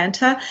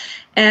Atlanta.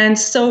 And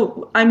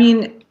so, I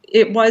mean,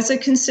 it was a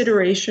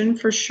consideration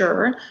for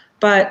sure,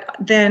 but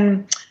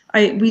then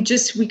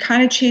we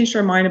kind of changed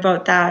our mind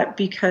about that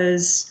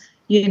because,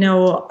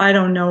 I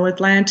don't know,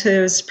 Atlanta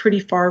is pretty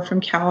far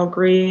from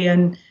Calgary,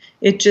 and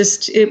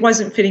it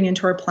wasn't fitting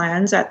into our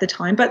plans at the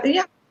time. But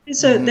yeah,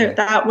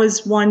 that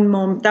was one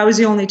moment. That was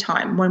the only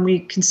time when we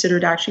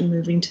considered actually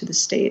moving to the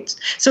States.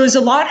 So it was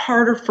a lot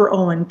harder for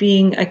Owen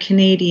being a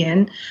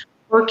Canadian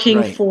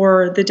working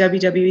for the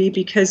WWE,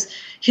 because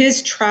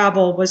his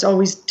travel was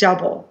always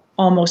double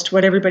almost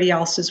what everybody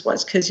else's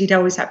was, because he'd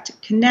always have to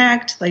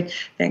connect like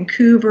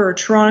Vancouver or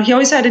Toronto. He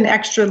always had an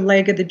extra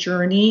leg of the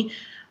journey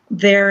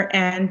there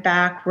and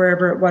back,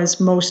 wherever it was,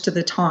 most of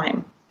the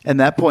time. And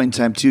that point in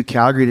time too,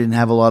 Calgary didn't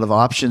have a lot of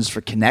options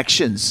for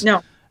connections.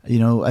 No.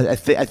 I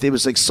think it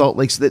was like Salt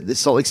Lake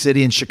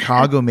City and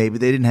Chicago. Maybe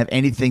they didn't have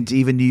anything to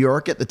even New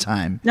York at the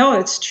time. No,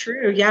 it's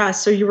true. Yeah.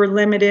 So you were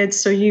limited.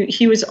 So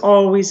he was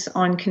always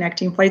on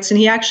connecting flights. And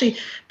he actually,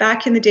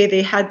 back in the day,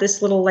 they had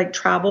this little like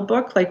travel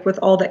book, like with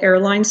all the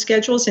airline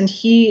schedules. And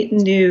he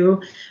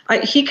knew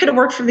he could have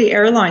worked for the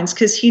airlines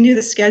because he knew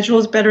the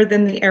schedules better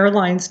than the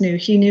airlines knew.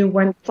 He knew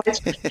when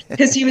flights,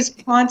 because he was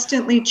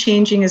constantly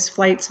changing his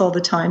flights all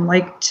the time,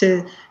 like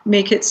to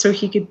make it so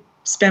he could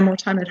spend more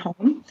time at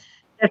home.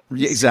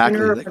 Exactly,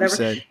 like you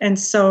said. And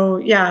so,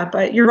 yeah,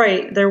 but you're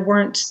right. There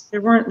weren't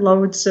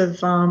loads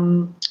of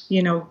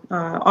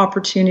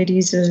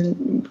opportunities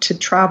to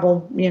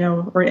travel,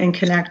 and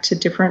connect to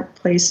different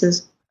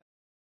places.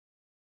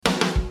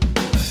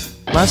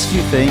 Last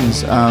few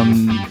things.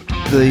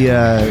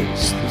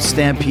 The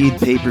Stampede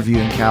pay-per-view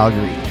in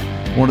Calgary,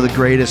 one of the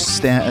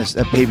greatest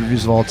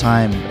pay-per-views of all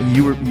time.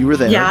 You were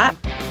there. Yeah.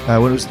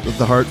 When it was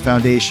the Hart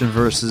Foundation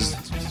versus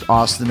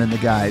Austin and the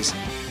guys.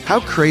 How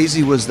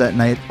crazy was that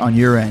night on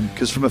your end?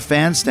 Because from a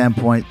fan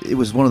standpoint, it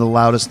was one of the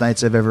loudest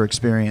nights I've ever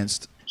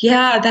experienced.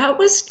 Yeah, that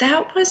was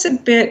a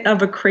bit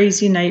of a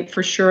crazy night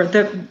for sure.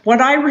 What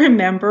I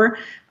remember,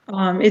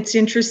 it's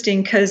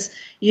interesting because,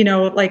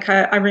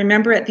 I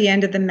remember at the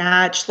end of the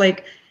match,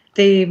 like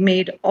they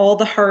made all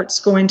the Harts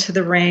go into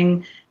the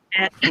ring.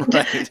 And,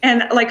 right.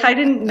 And like, I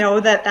didn't know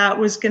that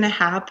was going to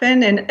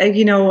happen. And,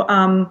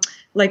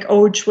 like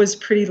Oj was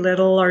pretty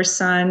little, our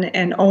son,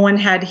 and Owen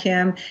had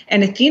him.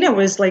 And Athena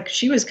was like,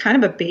 she was kind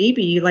of a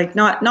baby, like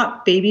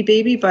not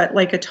baby, but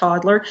like a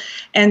toddler.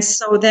 And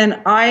so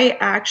then I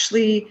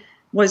actually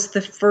was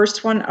the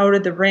first one out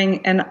of the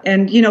ring. And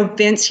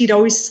Vince, he'd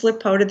always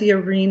slip out of the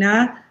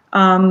arena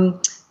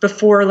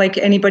before like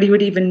anybody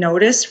would even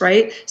notice,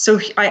 right? So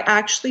I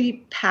actually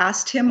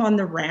passed him on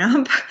the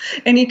ramp,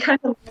 and he kind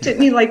of looked at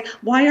me like,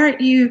 why aren't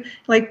you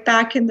like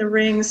back in the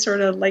ring, sort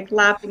of like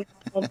lapping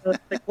all the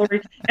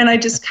glory? And I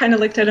just kind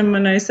of looked at him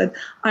and I said,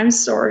 I'm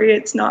sorry,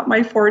 it's not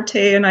my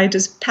forte. And I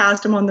just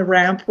passed him on the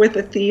ramp with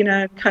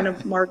Athena and kind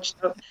of marched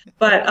out.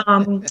 But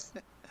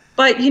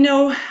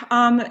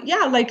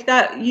like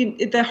that,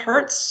 the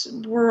Harts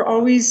were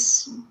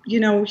always,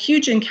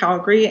 huge in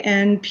Calgary,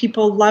 and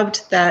people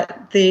loved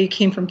that they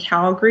came from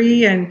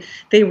Calgary and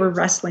they were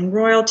wrestling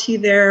royalty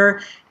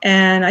there.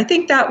 And I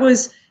think that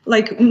was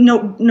like,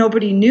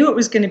 nobody knew it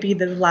was going to be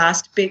the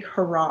last big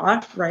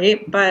hurrah,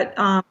 right? But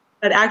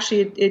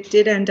actually it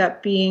did end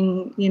up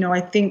being,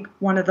 I think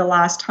one of the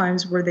last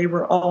times where they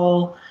were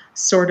all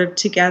sort of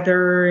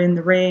together in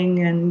the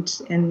ring,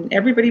 and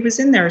everybody was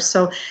in there.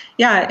 So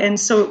yeah, and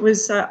so it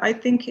was.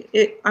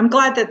 I'm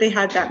glad that they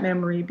had that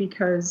memory,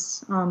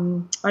 because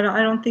I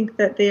don't think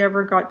that they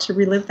ever got to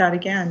relive that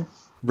again.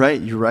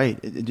 Right, you're right.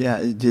 It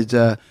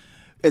did.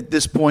 At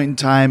this point in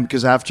time,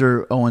 because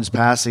after Owen's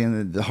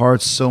passing, the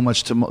Hart's so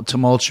much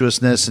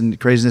tumultuousness and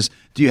craziness.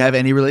 Do you have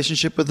any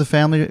relationship with the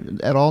family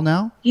at all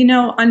now?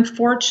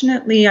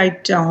 Unfortunately, I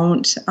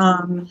don't,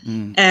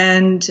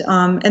 and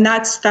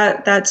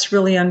that's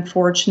really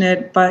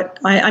unfortunate. But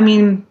I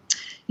mean,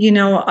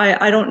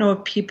 I don't know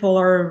if people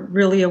are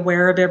really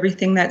aware of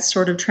everything that's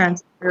sort of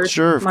transpired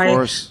Sure, of my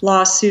course.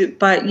 lawsuit,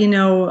 but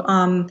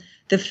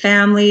the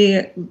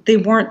family, they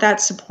weren't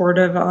that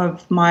supportive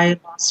of my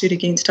lawsuit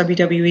against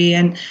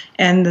WWE,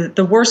 and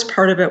the worst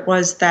part of it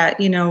was that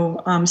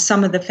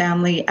some of the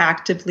family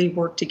actively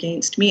worked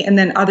against me, and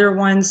then other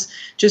ones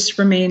just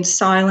remained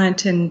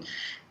silent, and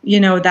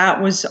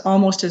that was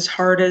almost as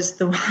hard as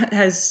the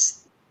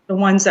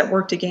ones that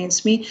worked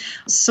against me.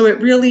 So it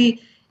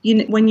really,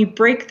 when you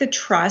break the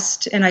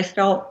trust, and I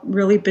felt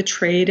really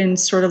betrayed and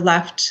sort of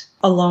left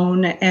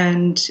alone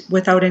and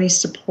without any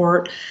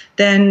support,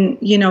 then,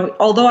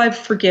 although I've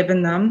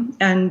forgiven them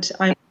and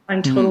I'm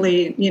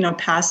totally,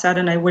 past that,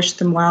 and I wish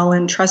them well.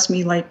 And trust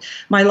me, like,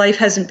 my life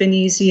hasn't been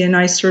easy, and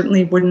I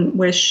certainly wouldn't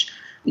wish,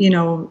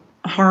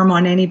 harm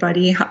on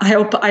anybody.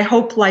 I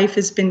hope life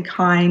has been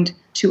kind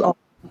to all.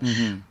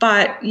 Mm-hmm.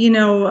 But,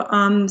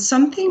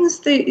 some things,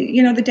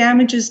 the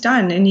damage is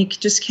done and you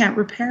just can't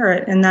repair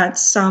it. And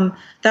that's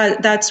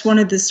one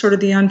of the sort of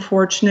the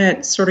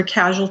unfortunate sort of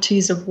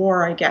casualties of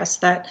war, I guess,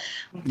 that,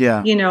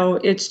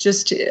 it's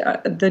just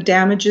the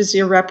damage is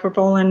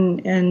irreparable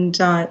and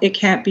it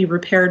can't be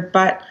repaired.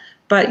 But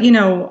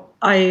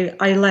I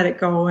let it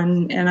go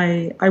and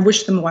I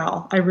wish them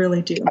well. I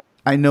really do.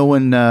 I know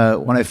when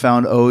I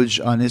found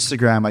Oj on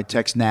Instagram, I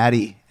text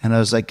Natty and I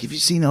was like, "Have you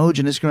seen Oj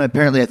on Instagram?"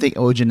 Apparently, I think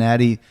Oj and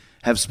Natty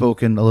have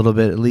spoken a little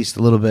bit, at least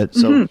a little bit.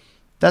 So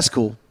that's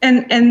cool.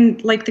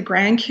 And like the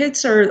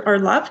grandkids are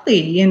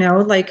lovely,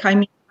 like, I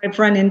mean, I've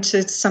run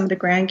into some of the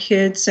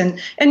grandkids and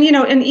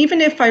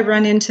even if I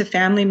run into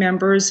family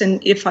members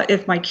and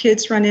if my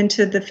kids run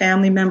into the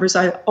family members,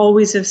 I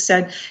always have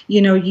said,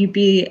 you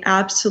be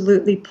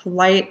absolutely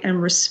polite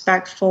and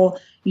respectful.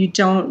 You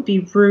don't be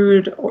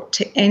rude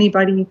to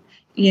anybody,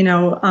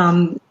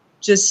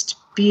 just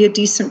be a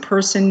decent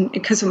person,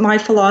 because my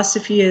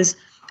philosophy is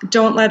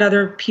don't let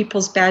other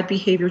people's bad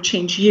behavior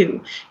change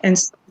you. And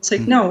so it's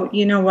like, no,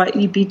 you know what,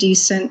 you be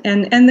decent.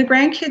 And the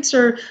grandkids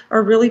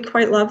are really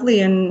quite lovely.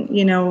 And,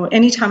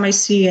 anytime I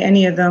see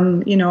any of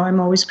them, I'm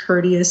always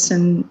courteous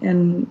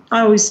and I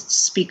always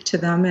speak to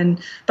them.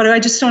 But I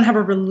just don't have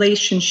a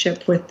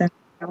relationship with them.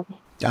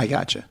 I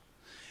gotcha.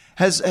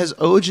 Has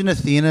Oj and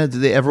Athena,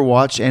 did they ever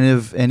watch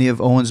any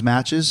of Owen's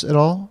matches at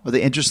all? Are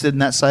they interested in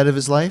that side of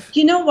his life?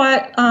 You know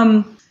what?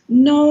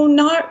 No,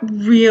 not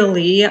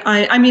really.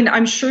 I mean,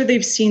 I'm sure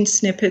they've seen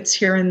snippets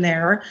here and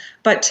there,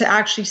 but to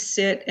actually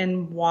sit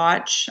and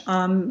watch,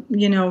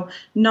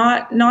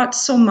 not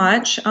so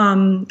much.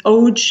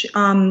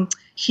 Oj,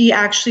 he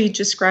actually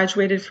just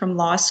graduated from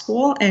law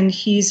school and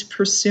he's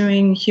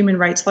pursuing human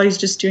rights law. He's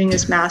just doing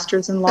his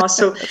master's in law.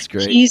 So That's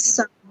great. He's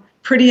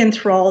pretty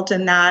enthralled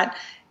in that.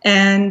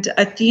 And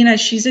Athena,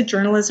 she's a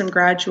journalism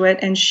graduate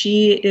and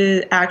she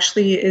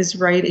is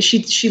right.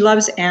 She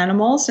loves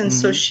animals. And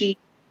so she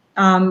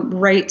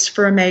writes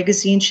for a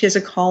magazine. She has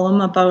a column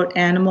about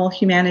animal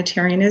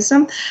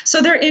humanitarianism.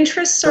 So their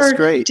interests are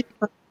different,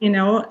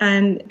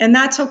 and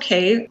that's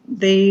okay.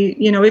 They,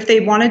 if they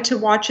wanted to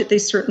watch it, they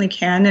certainly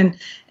can.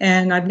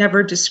 And I've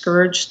never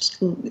discouraged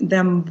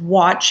them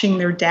watching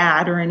their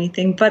dad or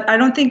anything, but I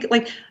don't think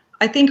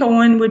I think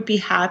Owen would be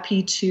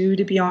happy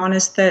to be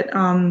honest, that,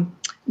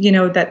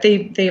 that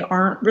they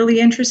aren't really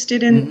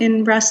interested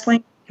in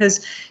wrestling.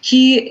 Because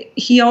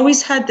he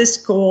always had this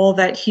goal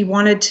that he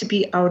wanted to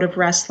be out of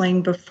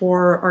wrestling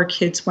before our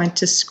kids went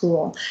to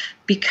school.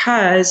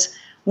 Because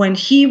when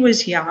he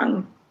was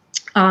young,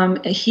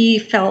 he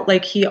felt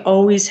like he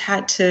always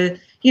had to,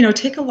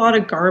 take a lot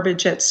of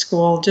garbage at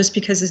school just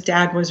because his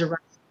dad was a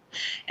wrestler.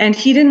 And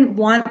he didn't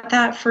want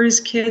that for his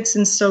kids.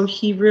 And so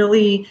he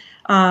really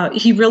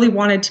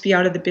wanted to be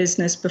out of the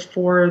business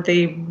before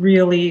they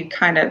really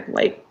kind of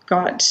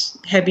got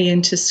heavy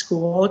into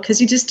school, because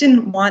he just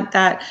didn't want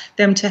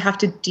them to have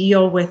to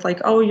deal with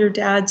oh, your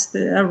dad's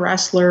a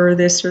wrestler or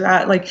this or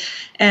that.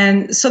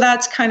 And so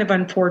that's kind of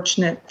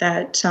unfortunate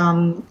that,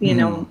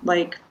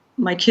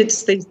 my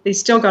kids, they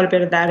still got a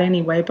bit of that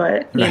anyway,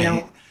 but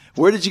right.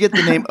 Where did you get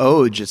the name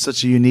Oj? It's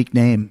such a unique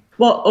name.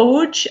 Well,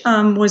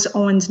 Oj was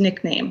Owen's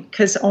nickname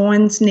because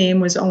Owen's name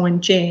was Owen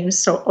James,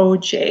 so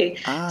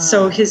OJ.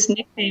 So his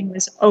nickname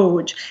was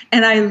Oj,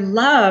 and I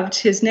loved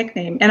his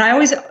nickname. And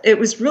it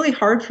was really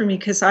hard for me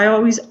because I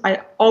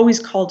always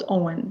called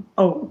Owen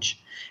Oj.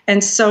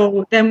 And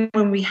so then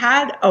when we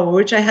had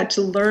Oj, I had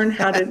to learn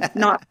how to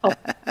not call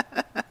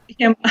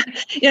him.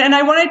 Yeah, and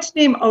I wanted to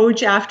name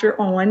Oj after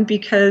Owen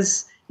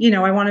because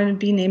I wanted to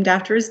be named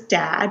after his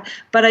dad,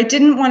 but I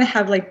didn't want to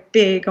have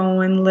Big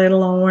Owen,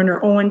 Little Owen,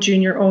 or Owen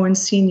Jr., Owen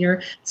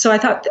Sr. So I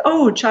thought,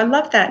 Oj, I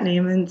love that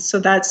name. And so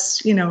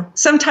that's,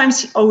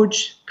 sometimes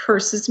Oj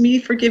curses me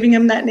for giving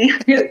him that name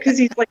because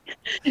he's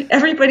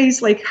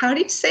everybody's how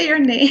do you say your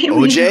name?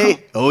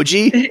 OJ? OG?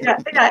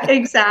 Yeah,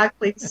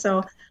 exactly.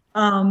 So,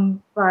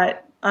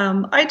 but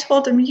I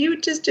told him, you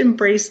just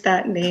embrace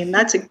that name.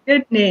 That's a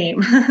good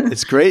name.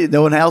 It's great.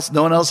 No one else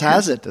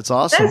has it. That's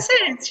awesome. That's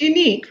it. It's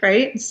unique,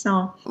 right?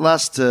 So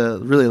last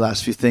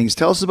few things.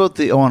 Tell us about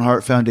the Owen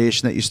Hart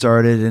Foundation that you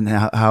started and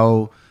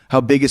how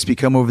big it's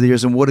become over the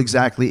years, and what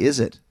exactly is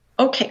it?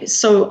 Okay.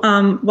 So,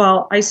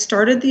 I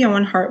started the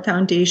Owen Hart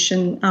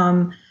Foundation.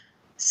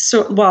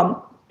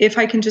 if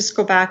I can just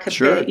go back a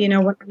Sure. bit, you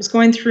know, when I was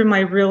going through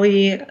my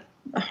really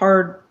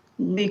hard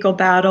legal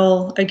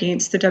battle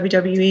against the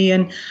WWE,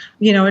 and,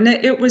 you know, and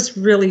it was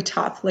really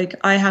tough. Like,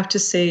 I have to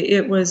say,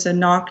 it was a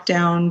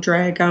knockdown,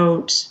 drag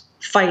out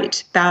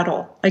fight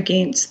battle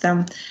against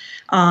them.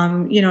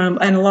 You know,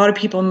 and a lot of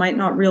people might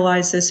not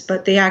realize this,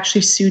 but they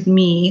actually sued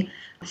me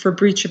for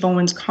breach of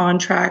Owen's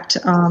contract.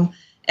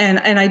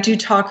 And I do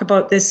talk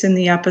about this in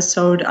the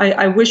episode.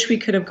 I wish we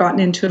could have gotten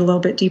into it a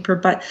little bit deeper,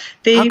 but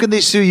How could they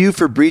sue you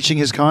for breaching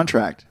his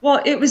contract?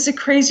 Well, it was the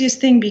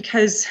craziest thing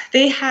because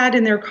they had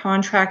in their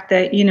contract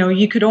that, you know,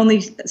 you could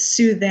only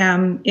sue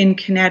them in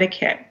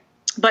Connecticut.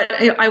 But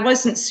I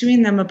wasn't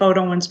suing them about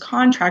Owen's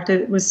contract.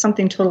 It was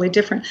something totally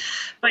different.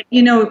 But,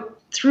 you know,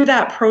 through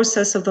that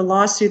process of the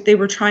lawsuit, they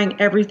were trying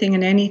everything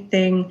and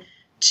anything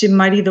to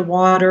muddy the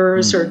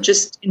waters or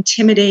just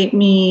intimidate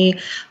me.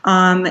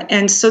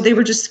 And so they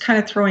were just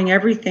kind of throwing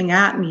everything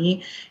at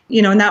me,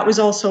 you know, and that was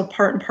also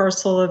part and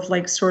parcel of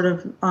like sort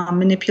of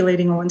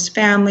manipulating Owen's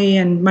family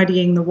and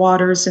muddying the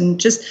waters and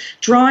just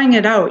drawing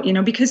it out, you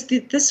know, because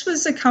this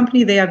was a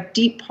company, they have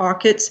deep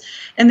pockets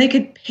and they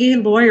could pay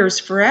lawyers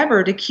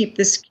forever to keep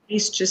this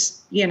case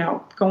just, you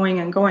know, going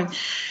and going.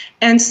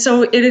 And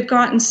so it had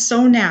gotten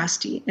so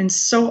nasty and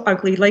so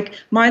ugly. Like,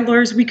 my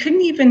lawyers, we couldn't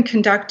even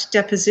conduct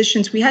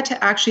depositions. We had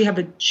to actually have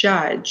a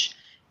judge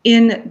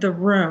in the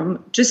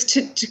room just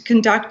to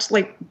conduct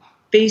like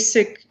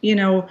basic, you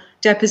know,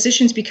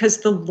 depositions, because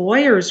the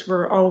lawyers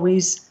were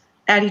always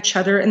at each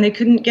other and they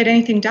couldn't get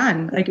anything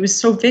done. Like, it was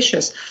so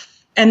vicious.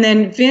 And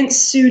then Vince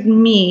sued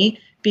me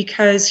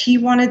because he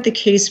wanted the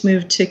case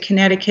moved to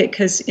Connecticut,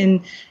 because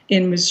in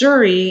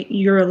Missouri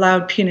you're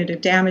allowed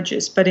punitive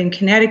damages, but in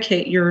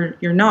Connecticut you're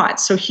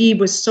not. So he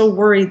was so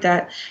worried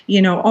that,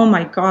 you know, oh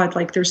my God,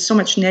 like there's so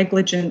much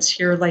negligence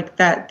here, like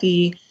that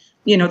the,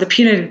 you know, the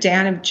punitive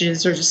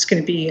damages are just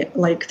going to be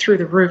like through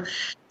the roof.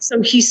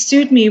 So he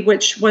sued me,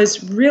 which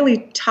was really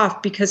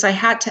tough because I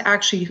had to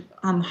actually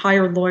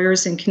hire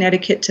lawyers in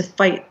Connecticut to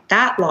fight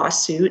that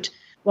lawsuit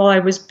while I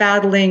was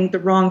battling the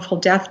wrongful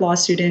death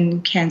lawsuit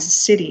in Kansas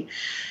City.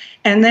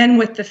 And then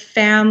with the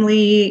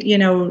family, you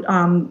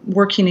know,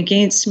 working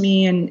against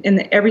me and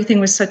everything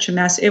was such a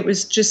mess. It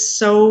was just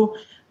so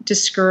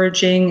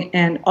discouraging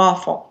and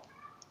awful.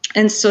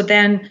 And so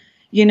then,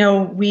 you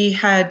know, we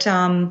had,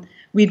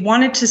 we'd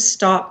wanted to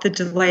stop the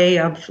delay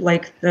of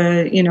like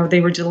the, you know,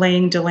 they were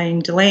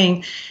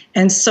delaying.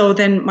 And so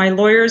then my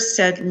lawyers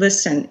said,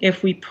 listen,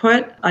 if we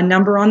put a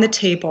number on the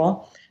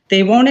table,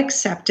 they won't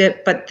accept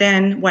it, but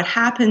then what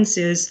happens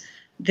is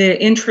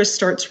the interest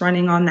starts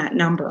running on that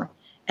number,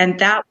 and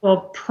that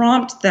will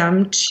prompt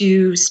them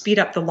to speed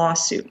up the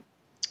lawsuit.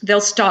 They'll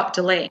stop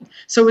delaying.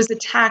 So it was a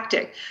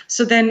tactic.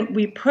 So then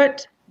we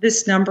put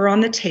this number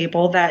on the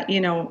table that,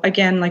 you know,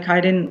 again, like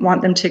I didn't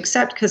want them to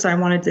accept because I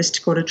wanted this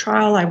to go to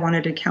trial. I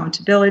wanted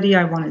accountability.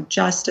 I wanted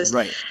justice.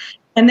 Right.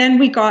 And then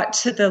we got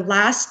to the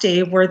last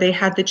day where they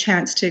had the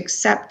chance to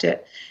accept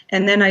it.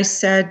 And then I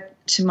said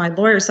to my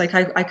lawyers, like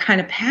I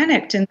kind of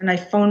panicked, and then I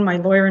phoned my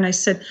lawyer and I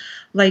said,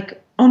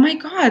 like, oh my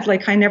God,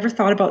 like I never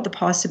thought about the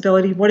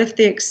possibility. What if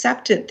they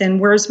accept it? Then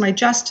where's my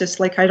justice?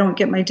 Like I don't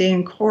get my day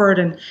in court.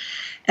 And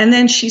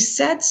then she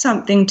said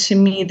something to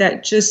me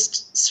that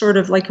just sort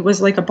of like it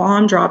was like a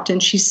bomb dropped.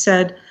 And she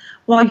said,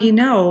 well, you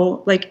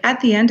know, like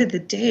at the end of the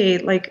day,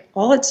 like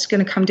all it's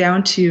going to come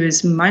down to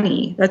is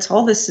money. That's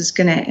all this is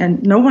going to,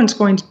 and no one's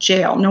going to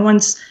jail. No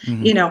one's,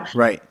 you know.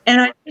 Right.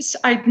 And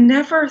I'd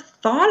never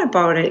thought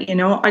about it, you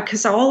know,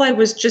 because all I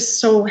was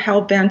just so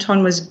hell bent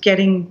on was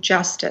getting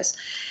justice.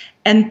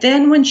 And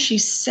then when she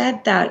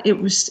said that, it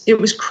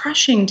was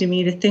crushing to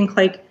me to think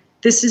like,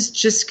 this is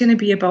just going to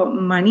be about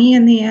money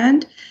in the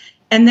end.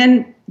 And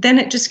then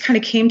it just kind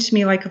of came to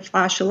me like a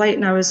flash of light.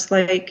 And I was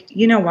like,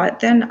 you know what,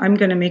 then I'm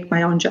going to make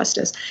my own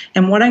justice.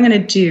 And what I'm going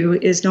to do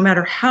is no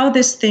matter how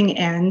this thing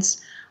ends,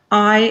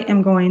 I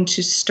am going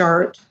to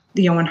start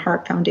the Owen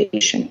Hart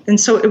Foundation. And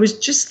so it was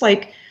just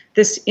like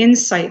this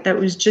insight that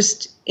was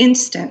just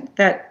instant,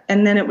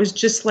 and then it was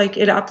just like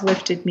it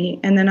uplifted me.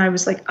 And then I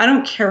was like, I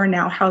don't care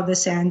now how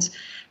this ends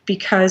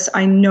because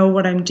I know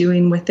what I'm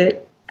doing with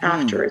it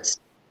after it's.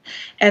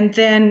 And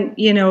then,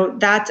 you know,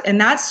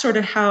 that's sort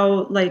of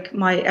how like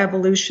my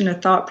evolution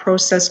of thought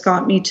process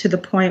got me to the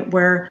point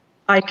where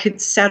I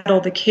could settle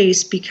the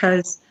case,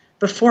 because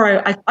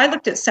before I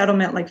looked at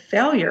settlement like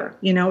failure.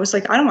 You know, it was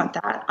like, I don't want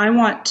that. I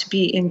want to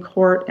be in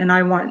court and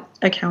I want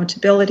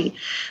accountability.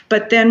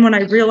 But then when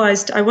I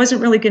realized I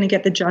wasn't really going to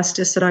get the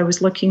justice that I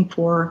was looking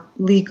for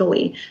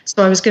legally,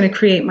 so I was going to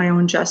create my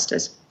own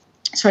justice.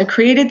 So I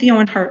created the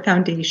Owen Hart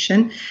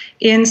Foundation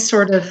in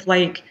sort of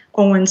like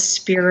Owen's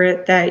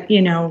spirit, that,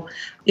 you know,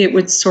 it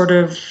would sort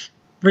of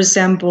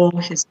resemble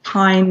his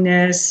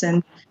kindness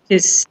and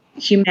his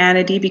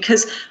humanity.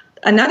 Because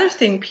another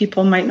thing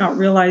people might not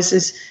realize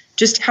is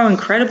just how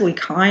incredibly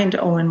kind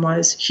Owen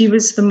was. He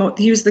was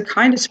the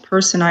kindest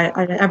person I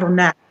ever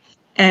met.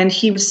 And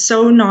he was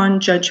so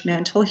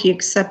non-judgmental. He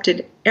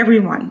accepted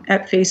everyone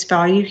at face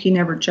value. He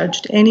never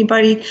judged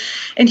anybody.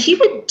 And he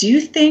would do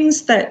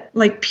things that,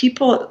 like,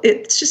 people,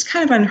 it's just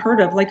kind of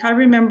unheard of. Like, I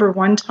remember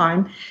one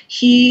time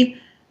he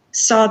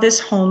saw this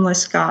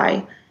homeless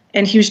guy,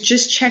 and he was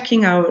just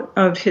checking out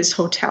of his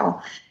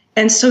hotel.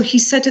 And so he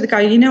said to the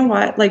guy, you know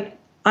what, like,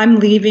 I'm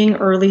leaving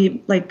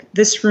early, like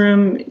this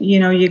room, you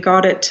know, you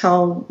got it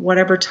till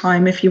whatever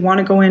time if you want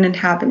to go in and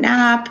have a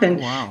nap,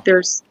 and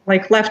there's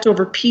like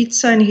leftover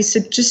pizza. And he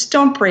said, just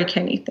don't break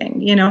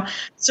anything, you know?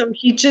 So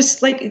he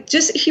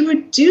he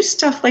would do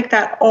stuff like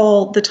that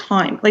all the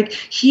time. Like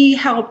he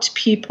helped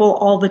people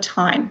all the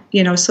time,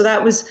 you know? So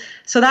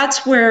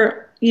that's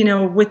where, you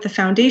know, with the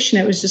foundation,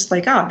 it was just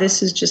like,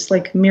 this is just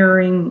like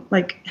mirroring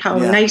like how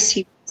nice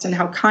he was and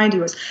how kind he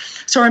was.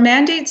 So our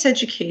mandate's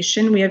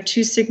education. We have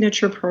 2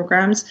 signature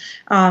programs.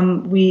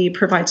 We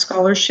provide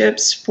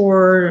scholarships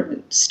for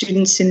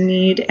students in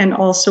need, and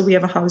also we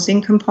have a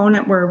housing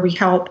component where we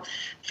help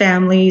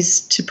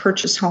families to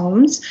purchase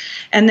homes.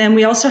 And then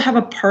we also have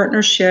a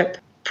partnership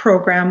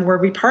program where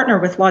we partner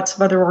with lots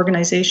of other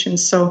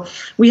organizations. So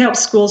we help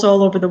schools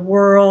all over the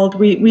world.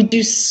 We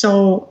do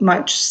so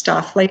much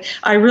stuff. Like,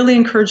 I really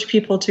encourage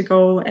people to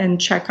go and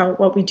check out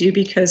what we do,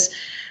 because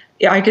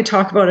I could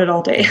talk about it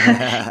all day.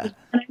 And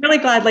I'm really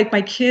glad, like,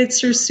 my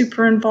kids are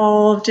super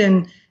involved,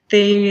 and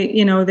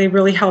they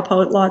really help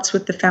out lots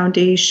with the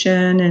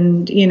foundation.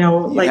 And, you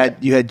know,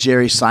 you had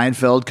Jerry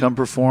Seinfeld come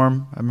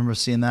perform. I remember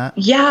seeing that.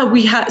 Yeah,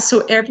 we have.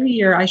 So every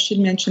year, I should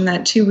mention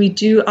that too, we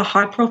do a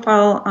high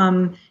profile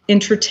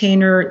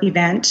entertainer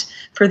event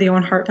for the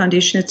Owen Hart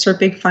Foundation. It's our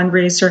big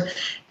fundraiser.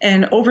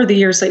 And over the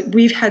years, like,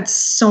 we've had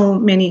so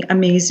many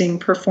amazing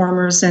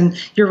performers. And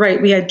you're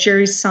right, we had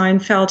Jerry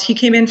Seinfeld. He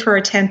came in for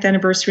our 10th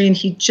anniversary, and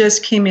he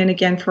just came in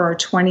again for our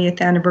 20th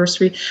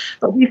anniversary.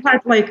 But we've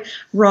had like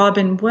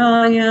Robin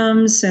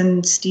Williams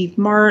and Steve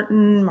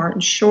Martin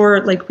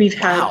Short. Like, we've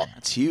had, wow,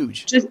 that's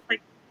huge. Just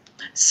like,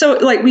 so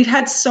like, we've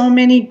had so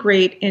many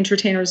great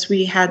entertainers.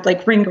 We had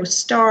like Ringo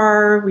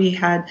Starr. We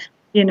had,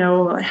 you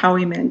know,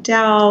 Howie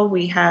Mandel.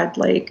 We had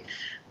like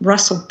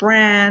Russell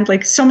Brand,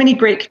 like so many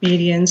great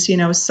comedians, you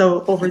know,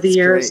 so over the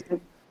years.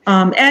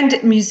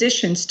 And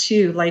musicians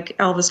too, like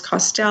Elvis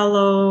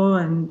Costello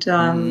and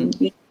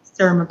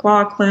Sarah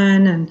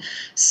McLachlan. And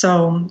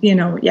so, you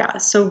know,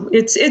 so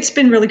it's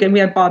been really good. We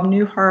had Bob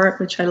Newhart,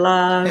 which I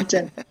loved.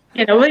 And,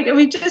 you know,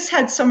 we just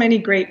had so many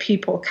great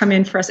people come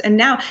in for us. And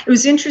now it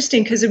was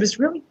interesting because it was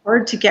really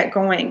hard to get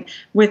going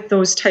with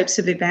those types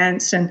of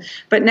events.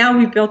 But now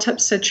we've built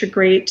up such a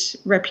great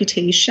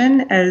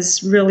reputation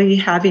as really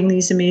having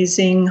these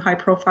amazing high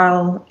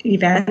profile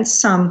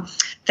events,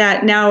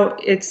 that now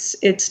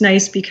it's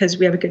nice because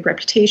we have a good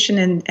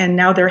reputation, and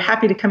now they're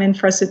happy to come in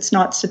for us. It's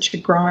not such a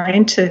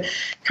grind to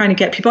kind of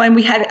get people. And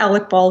we had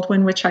Alec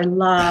Baldwin, which I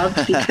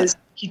loved because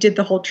he did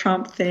the whole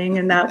Trump thing,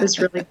 and that was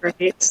really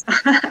great.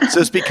 So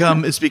it's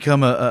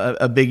become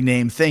a big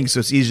name thing. So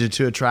it's easier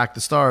to attract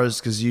the stars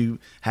because you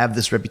have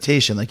this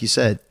reputation, like you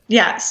said.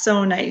 Yeah,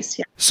 so nice.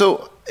 Yeah.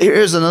 So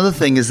here's another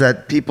thing: is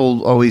that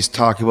people always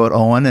talk about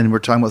Owen, and we're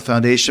talking about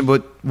foundation.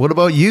 But what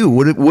about you?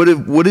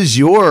 What is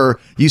your?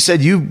 You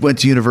said you went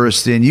to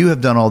university and you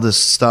have done all this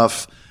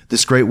stuff,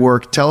 this great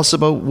work. Tell us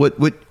about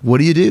what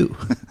do you do?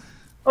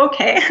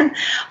 Okay.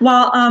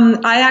 Well,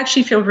 I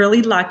actually feel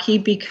really lucky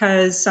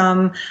because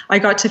I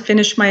got to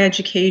finish my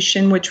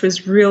education, which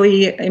was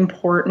really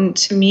important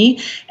to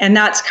me. And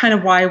that's kind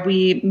of why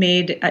we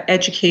made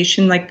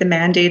education like the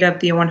mandate of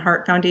the Owen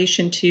Hart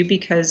Foundation too,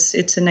 because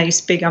it's a nice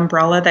big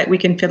umbrella that we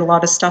can fit a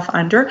lot of stuff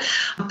under.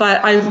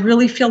 But I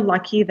really feel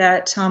lucky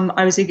that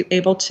I was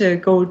able to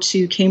go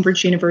to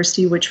Cambridge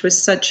University, which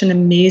was such an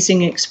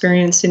amazing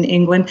experience in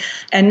England.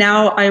 And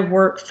now I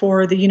work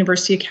for the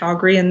University of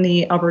Calgary and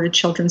the Alberta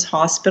Children's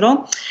Hospital.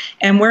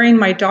 And wearing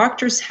my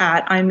doctor's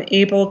hat, I'm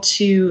able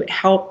to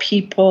help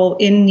people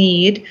in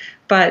need,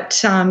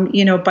 but,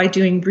 by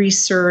doing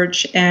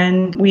research.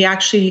 And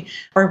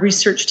our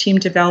research team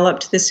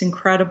developed this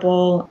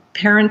incredible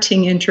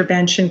parenting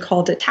intervention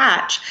called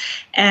Attach.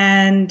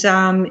 And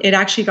it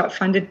actually got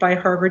funded by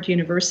Harvard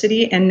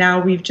University. And now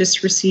we've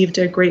just received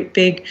a great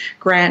big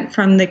grant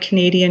from the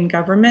Canadian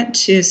government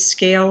to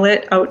scale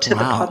it out to the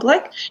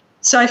public.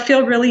 So I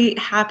feel really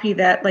happy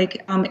that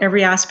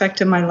every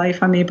aspect of my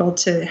life, I'm able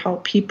to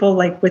help people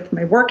with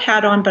my work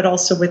hat on, but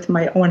also with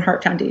my Owen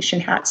Hart Foundation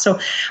hat. So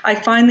I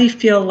finally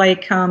feel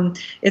like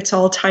it's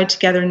all tied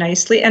together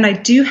nicely. And I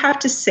do have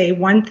to say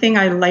one thing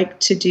I like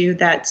to do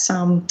that's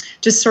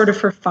just sort of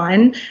for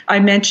fun.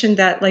 I mentioned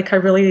that I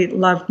really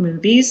love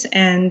movies,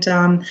 and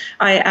I'm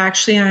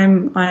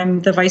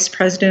the vice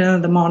president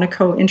of the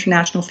Monaco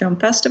International Film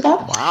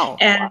Festival. Wow.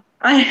 And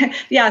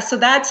so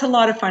that's a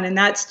lot of fun, and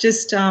that's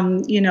just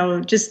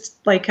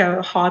just like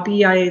a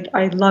hobby.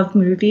 I love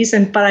movies,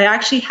 but I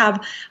actually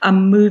have a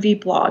movie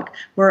blog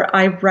where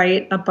I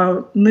write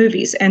about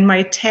movies, and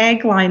my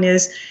tagline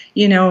is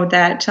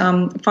that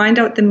find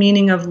out the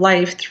meaning of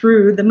life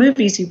through the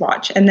movies you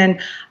watch. And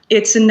then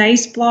it's a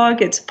nice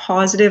blog. It's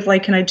positive.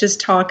 Like, and I just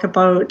talk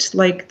about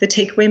like the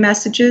takeaway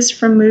messages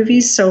from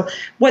movies. So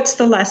what's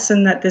the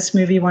lesson that this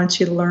movie wants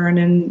you to learn,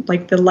 and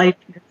like the life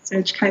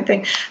message kind of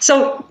thing.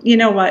 So you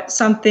know what,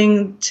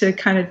 something to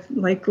kind of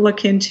like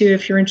look into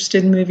if you're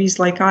interested in movies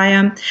like I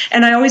am.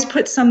 And I always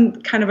put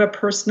some kind of a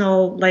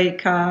personal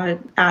like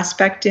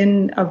aspect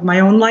in of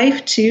my own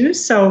life too.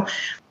 So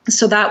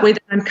that way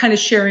I'm kind of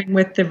sharing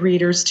with the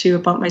readers too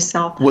about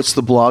myself. What's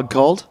the blog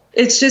called?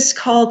 It's just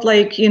called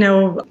like,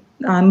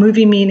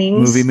 movie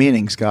meanings. Movie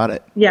meanings, got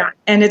it. Yeah,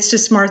 and it's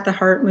just Martha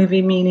Hart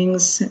movie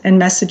meanings and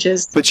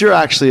messages. But you're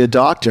actually a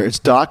doctor. It's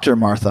Dr.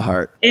 Martha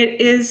Hart. It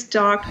is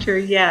doctor,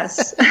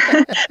 yes.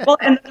 Well,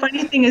 and the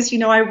funny thing is,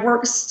 I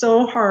worked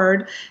so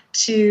hard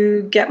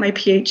to get my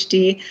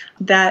PhD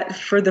that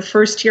for the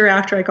first year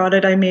after I got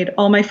it, I made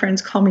all my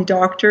friends call me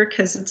doctor,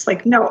 because it's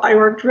like, no, I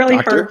worked really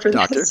hard for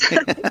this.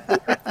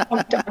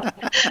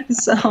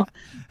 So,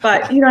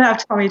 but you don't have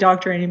to call me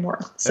doctor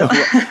anymore. So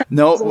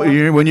no,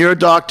 when you're a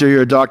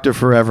doctor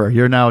forever.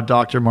 You're now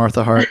Dr.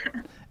 Martha Hart.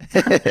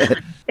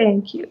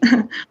 Thank you.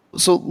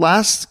 So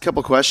last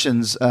couple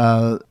questions.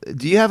 Do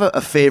you have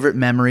a favorite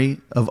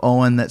memory of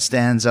Owen that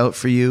stands out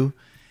for you?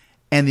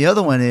 And the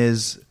other one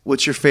is,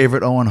 what's your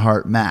favorite Owen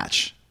Hart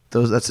match?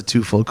 That's a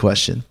twofold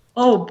question.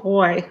 Oh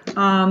boy.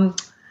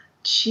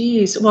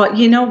 Geez. Well,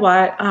 you know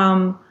what?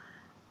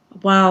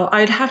 Wow.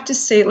 I'd have to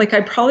say, like,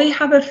 I probably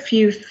have a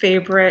few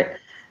favorite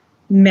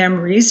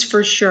memories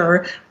for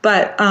sure,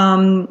 but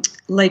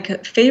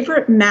like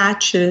favorite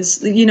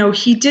matches,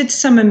 he did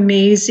some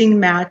amazing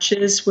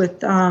matches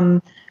with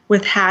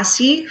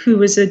Hasse, who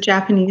was a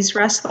Japanese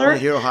wrestler.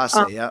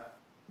 Hirohase, yeah.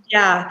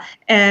 Yeah,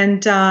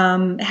 and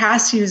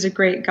Hasse was a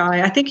great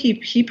guy. I think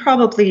he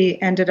probably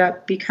ended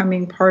up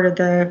becoming part of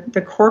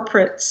the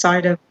corporate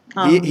side of.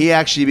 He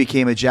actually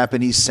became a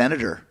Japanese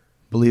senator,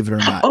 believe it or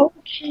not.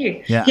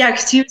 Okay. Yeah,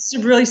 because he was a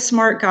really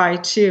smart guy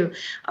too.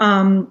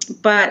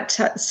 But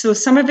so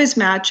some of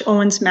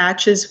Owen's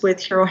matches with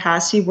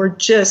Hirohase were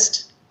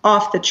just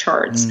off the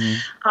charts.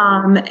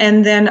 Mm-hmm.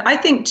 And then I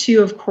think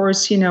too, of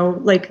course,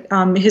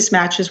 his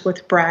matches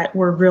with Bret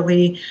were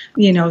really,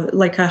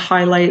 like a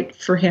highlight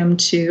for him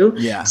too.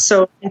 Yeah.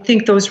 So I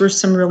think those were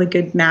some really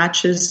good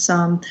matches.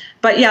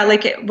 But yeah,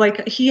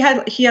 like he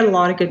had a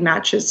lot of good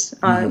matches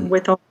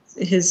with all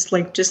his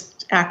like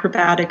just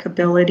acrobatic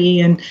ability,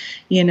 and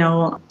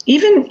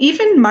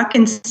even Muck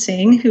and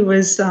Singh, who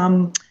was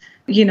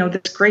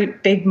this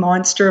great big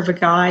monster of a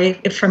guy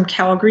from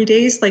Calgary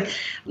days. Like,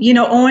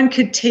 Owen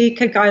could take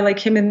a guy like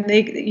him, and they,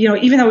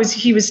 even though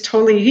he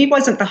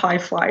wasn't the high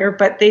flyer,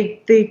 but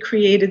they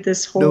created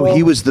this whole. No,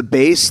 he was the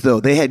base though.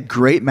 They had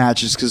great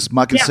matches because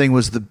Muck and Singh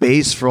was the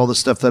base for all the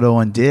stuff that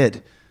Owen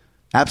did.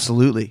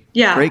 Absolutely.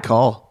 Yeah. Great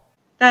call.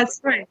 That's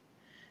right.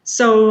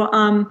 So,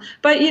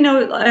 but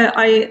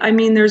I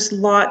mean, there's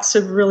lots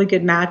of really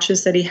good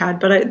matches that he had,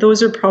 but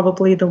those are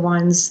probably the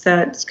ones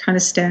that kind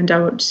of stand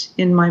out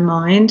in my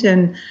mind.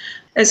 And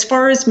as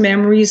far as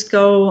memories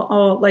go,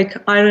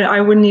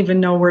 I wouldn't even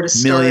know where to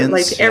start.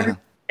 Millions, every,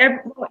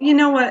 you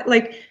know what,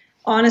 like,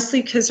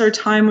 honestly, because our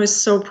time was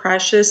so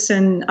precious,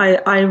 and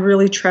I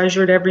really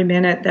treasured every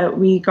minute that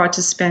we got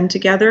to spend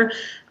together.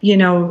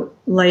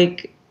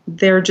 Like,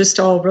 they're just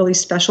all really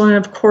special. And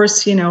of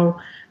course,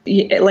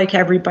 like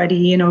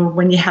everybody,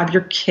 when you have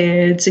your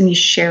kids and you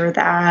share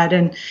that,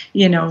 and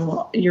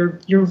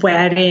your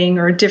wedding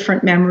or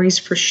different memories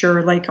for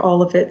sure, like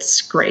all of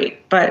it's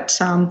great. But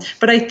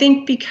I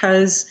think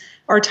because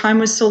our time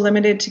was so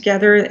limited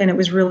together and it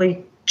was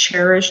really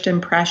cherished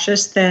and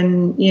precious,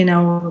 then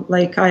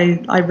like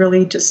I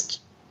really just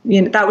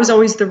that was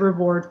always the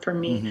reward for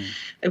me. Mm-hmm.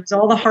 It was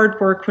all the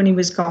hard work when he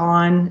was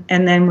gone,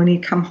 and then when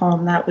he'd come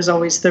home, that was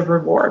always the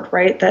reward,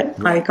 right? That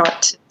I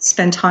got to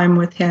spend time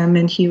with him,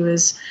 and he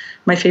was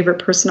my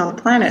favorite person on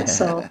the planet.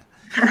 So,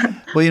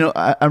 well,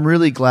 I'm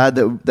really glad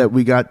that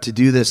we got to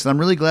do this, and I'm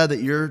really glad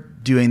that you're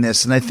doing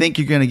this, and I think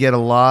you're going to get a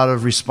lot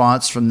of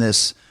response from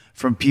this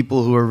from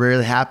people who are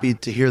really happy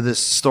to hear this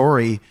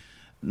story,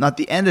 not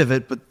the end of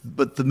it,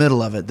 but the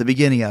middle of it, the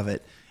beginning of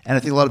it. And I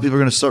think a lot of people are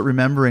going to start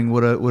remembering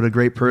what a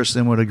great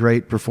person, what a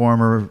great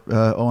performer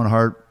Owen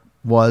Hart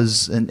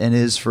was and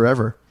is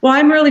forever. Well,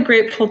 I'm really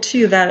grateful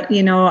too that,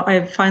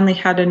 I've finally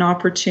had an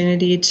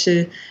opportunity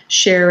to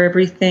share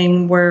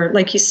everything where,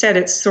 like you said,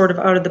 it's sort of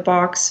out of the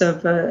box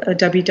of a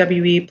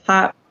WWE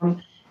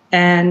platform.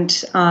 And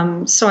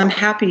so I'm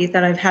happy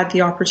that I've had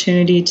the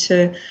opportunity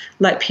to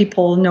let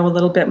people know a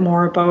little bit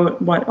more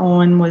about what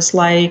Owen was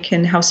like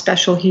and how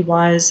special he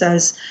was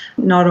as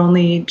not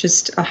only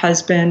just a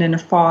husband and a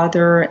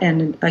father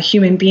and a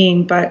human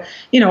being, but,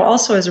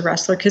 also as a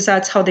wrestler, because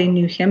that's how they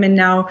knew him. And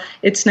now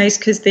it's nice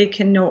because they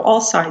can know all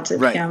sides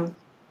of him.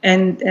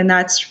 And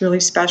that's really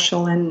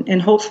special.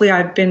 And hopefully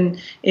I've been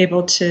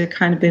able to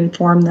kind of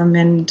inform them.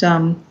 And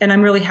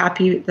I'm really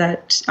happy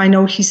that I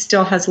know he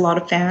still has a lot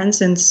of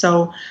fans. And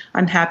so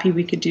I'm happy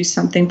we could do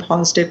something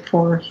positive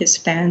for his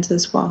fans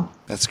as well.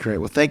 That's great.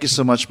 Well, thank you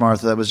so much,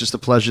 Martha. That was just a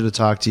pleasure to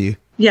talk to you.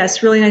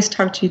 Yes, really nice to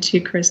talk to you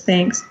too, Chris.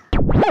 Thanks.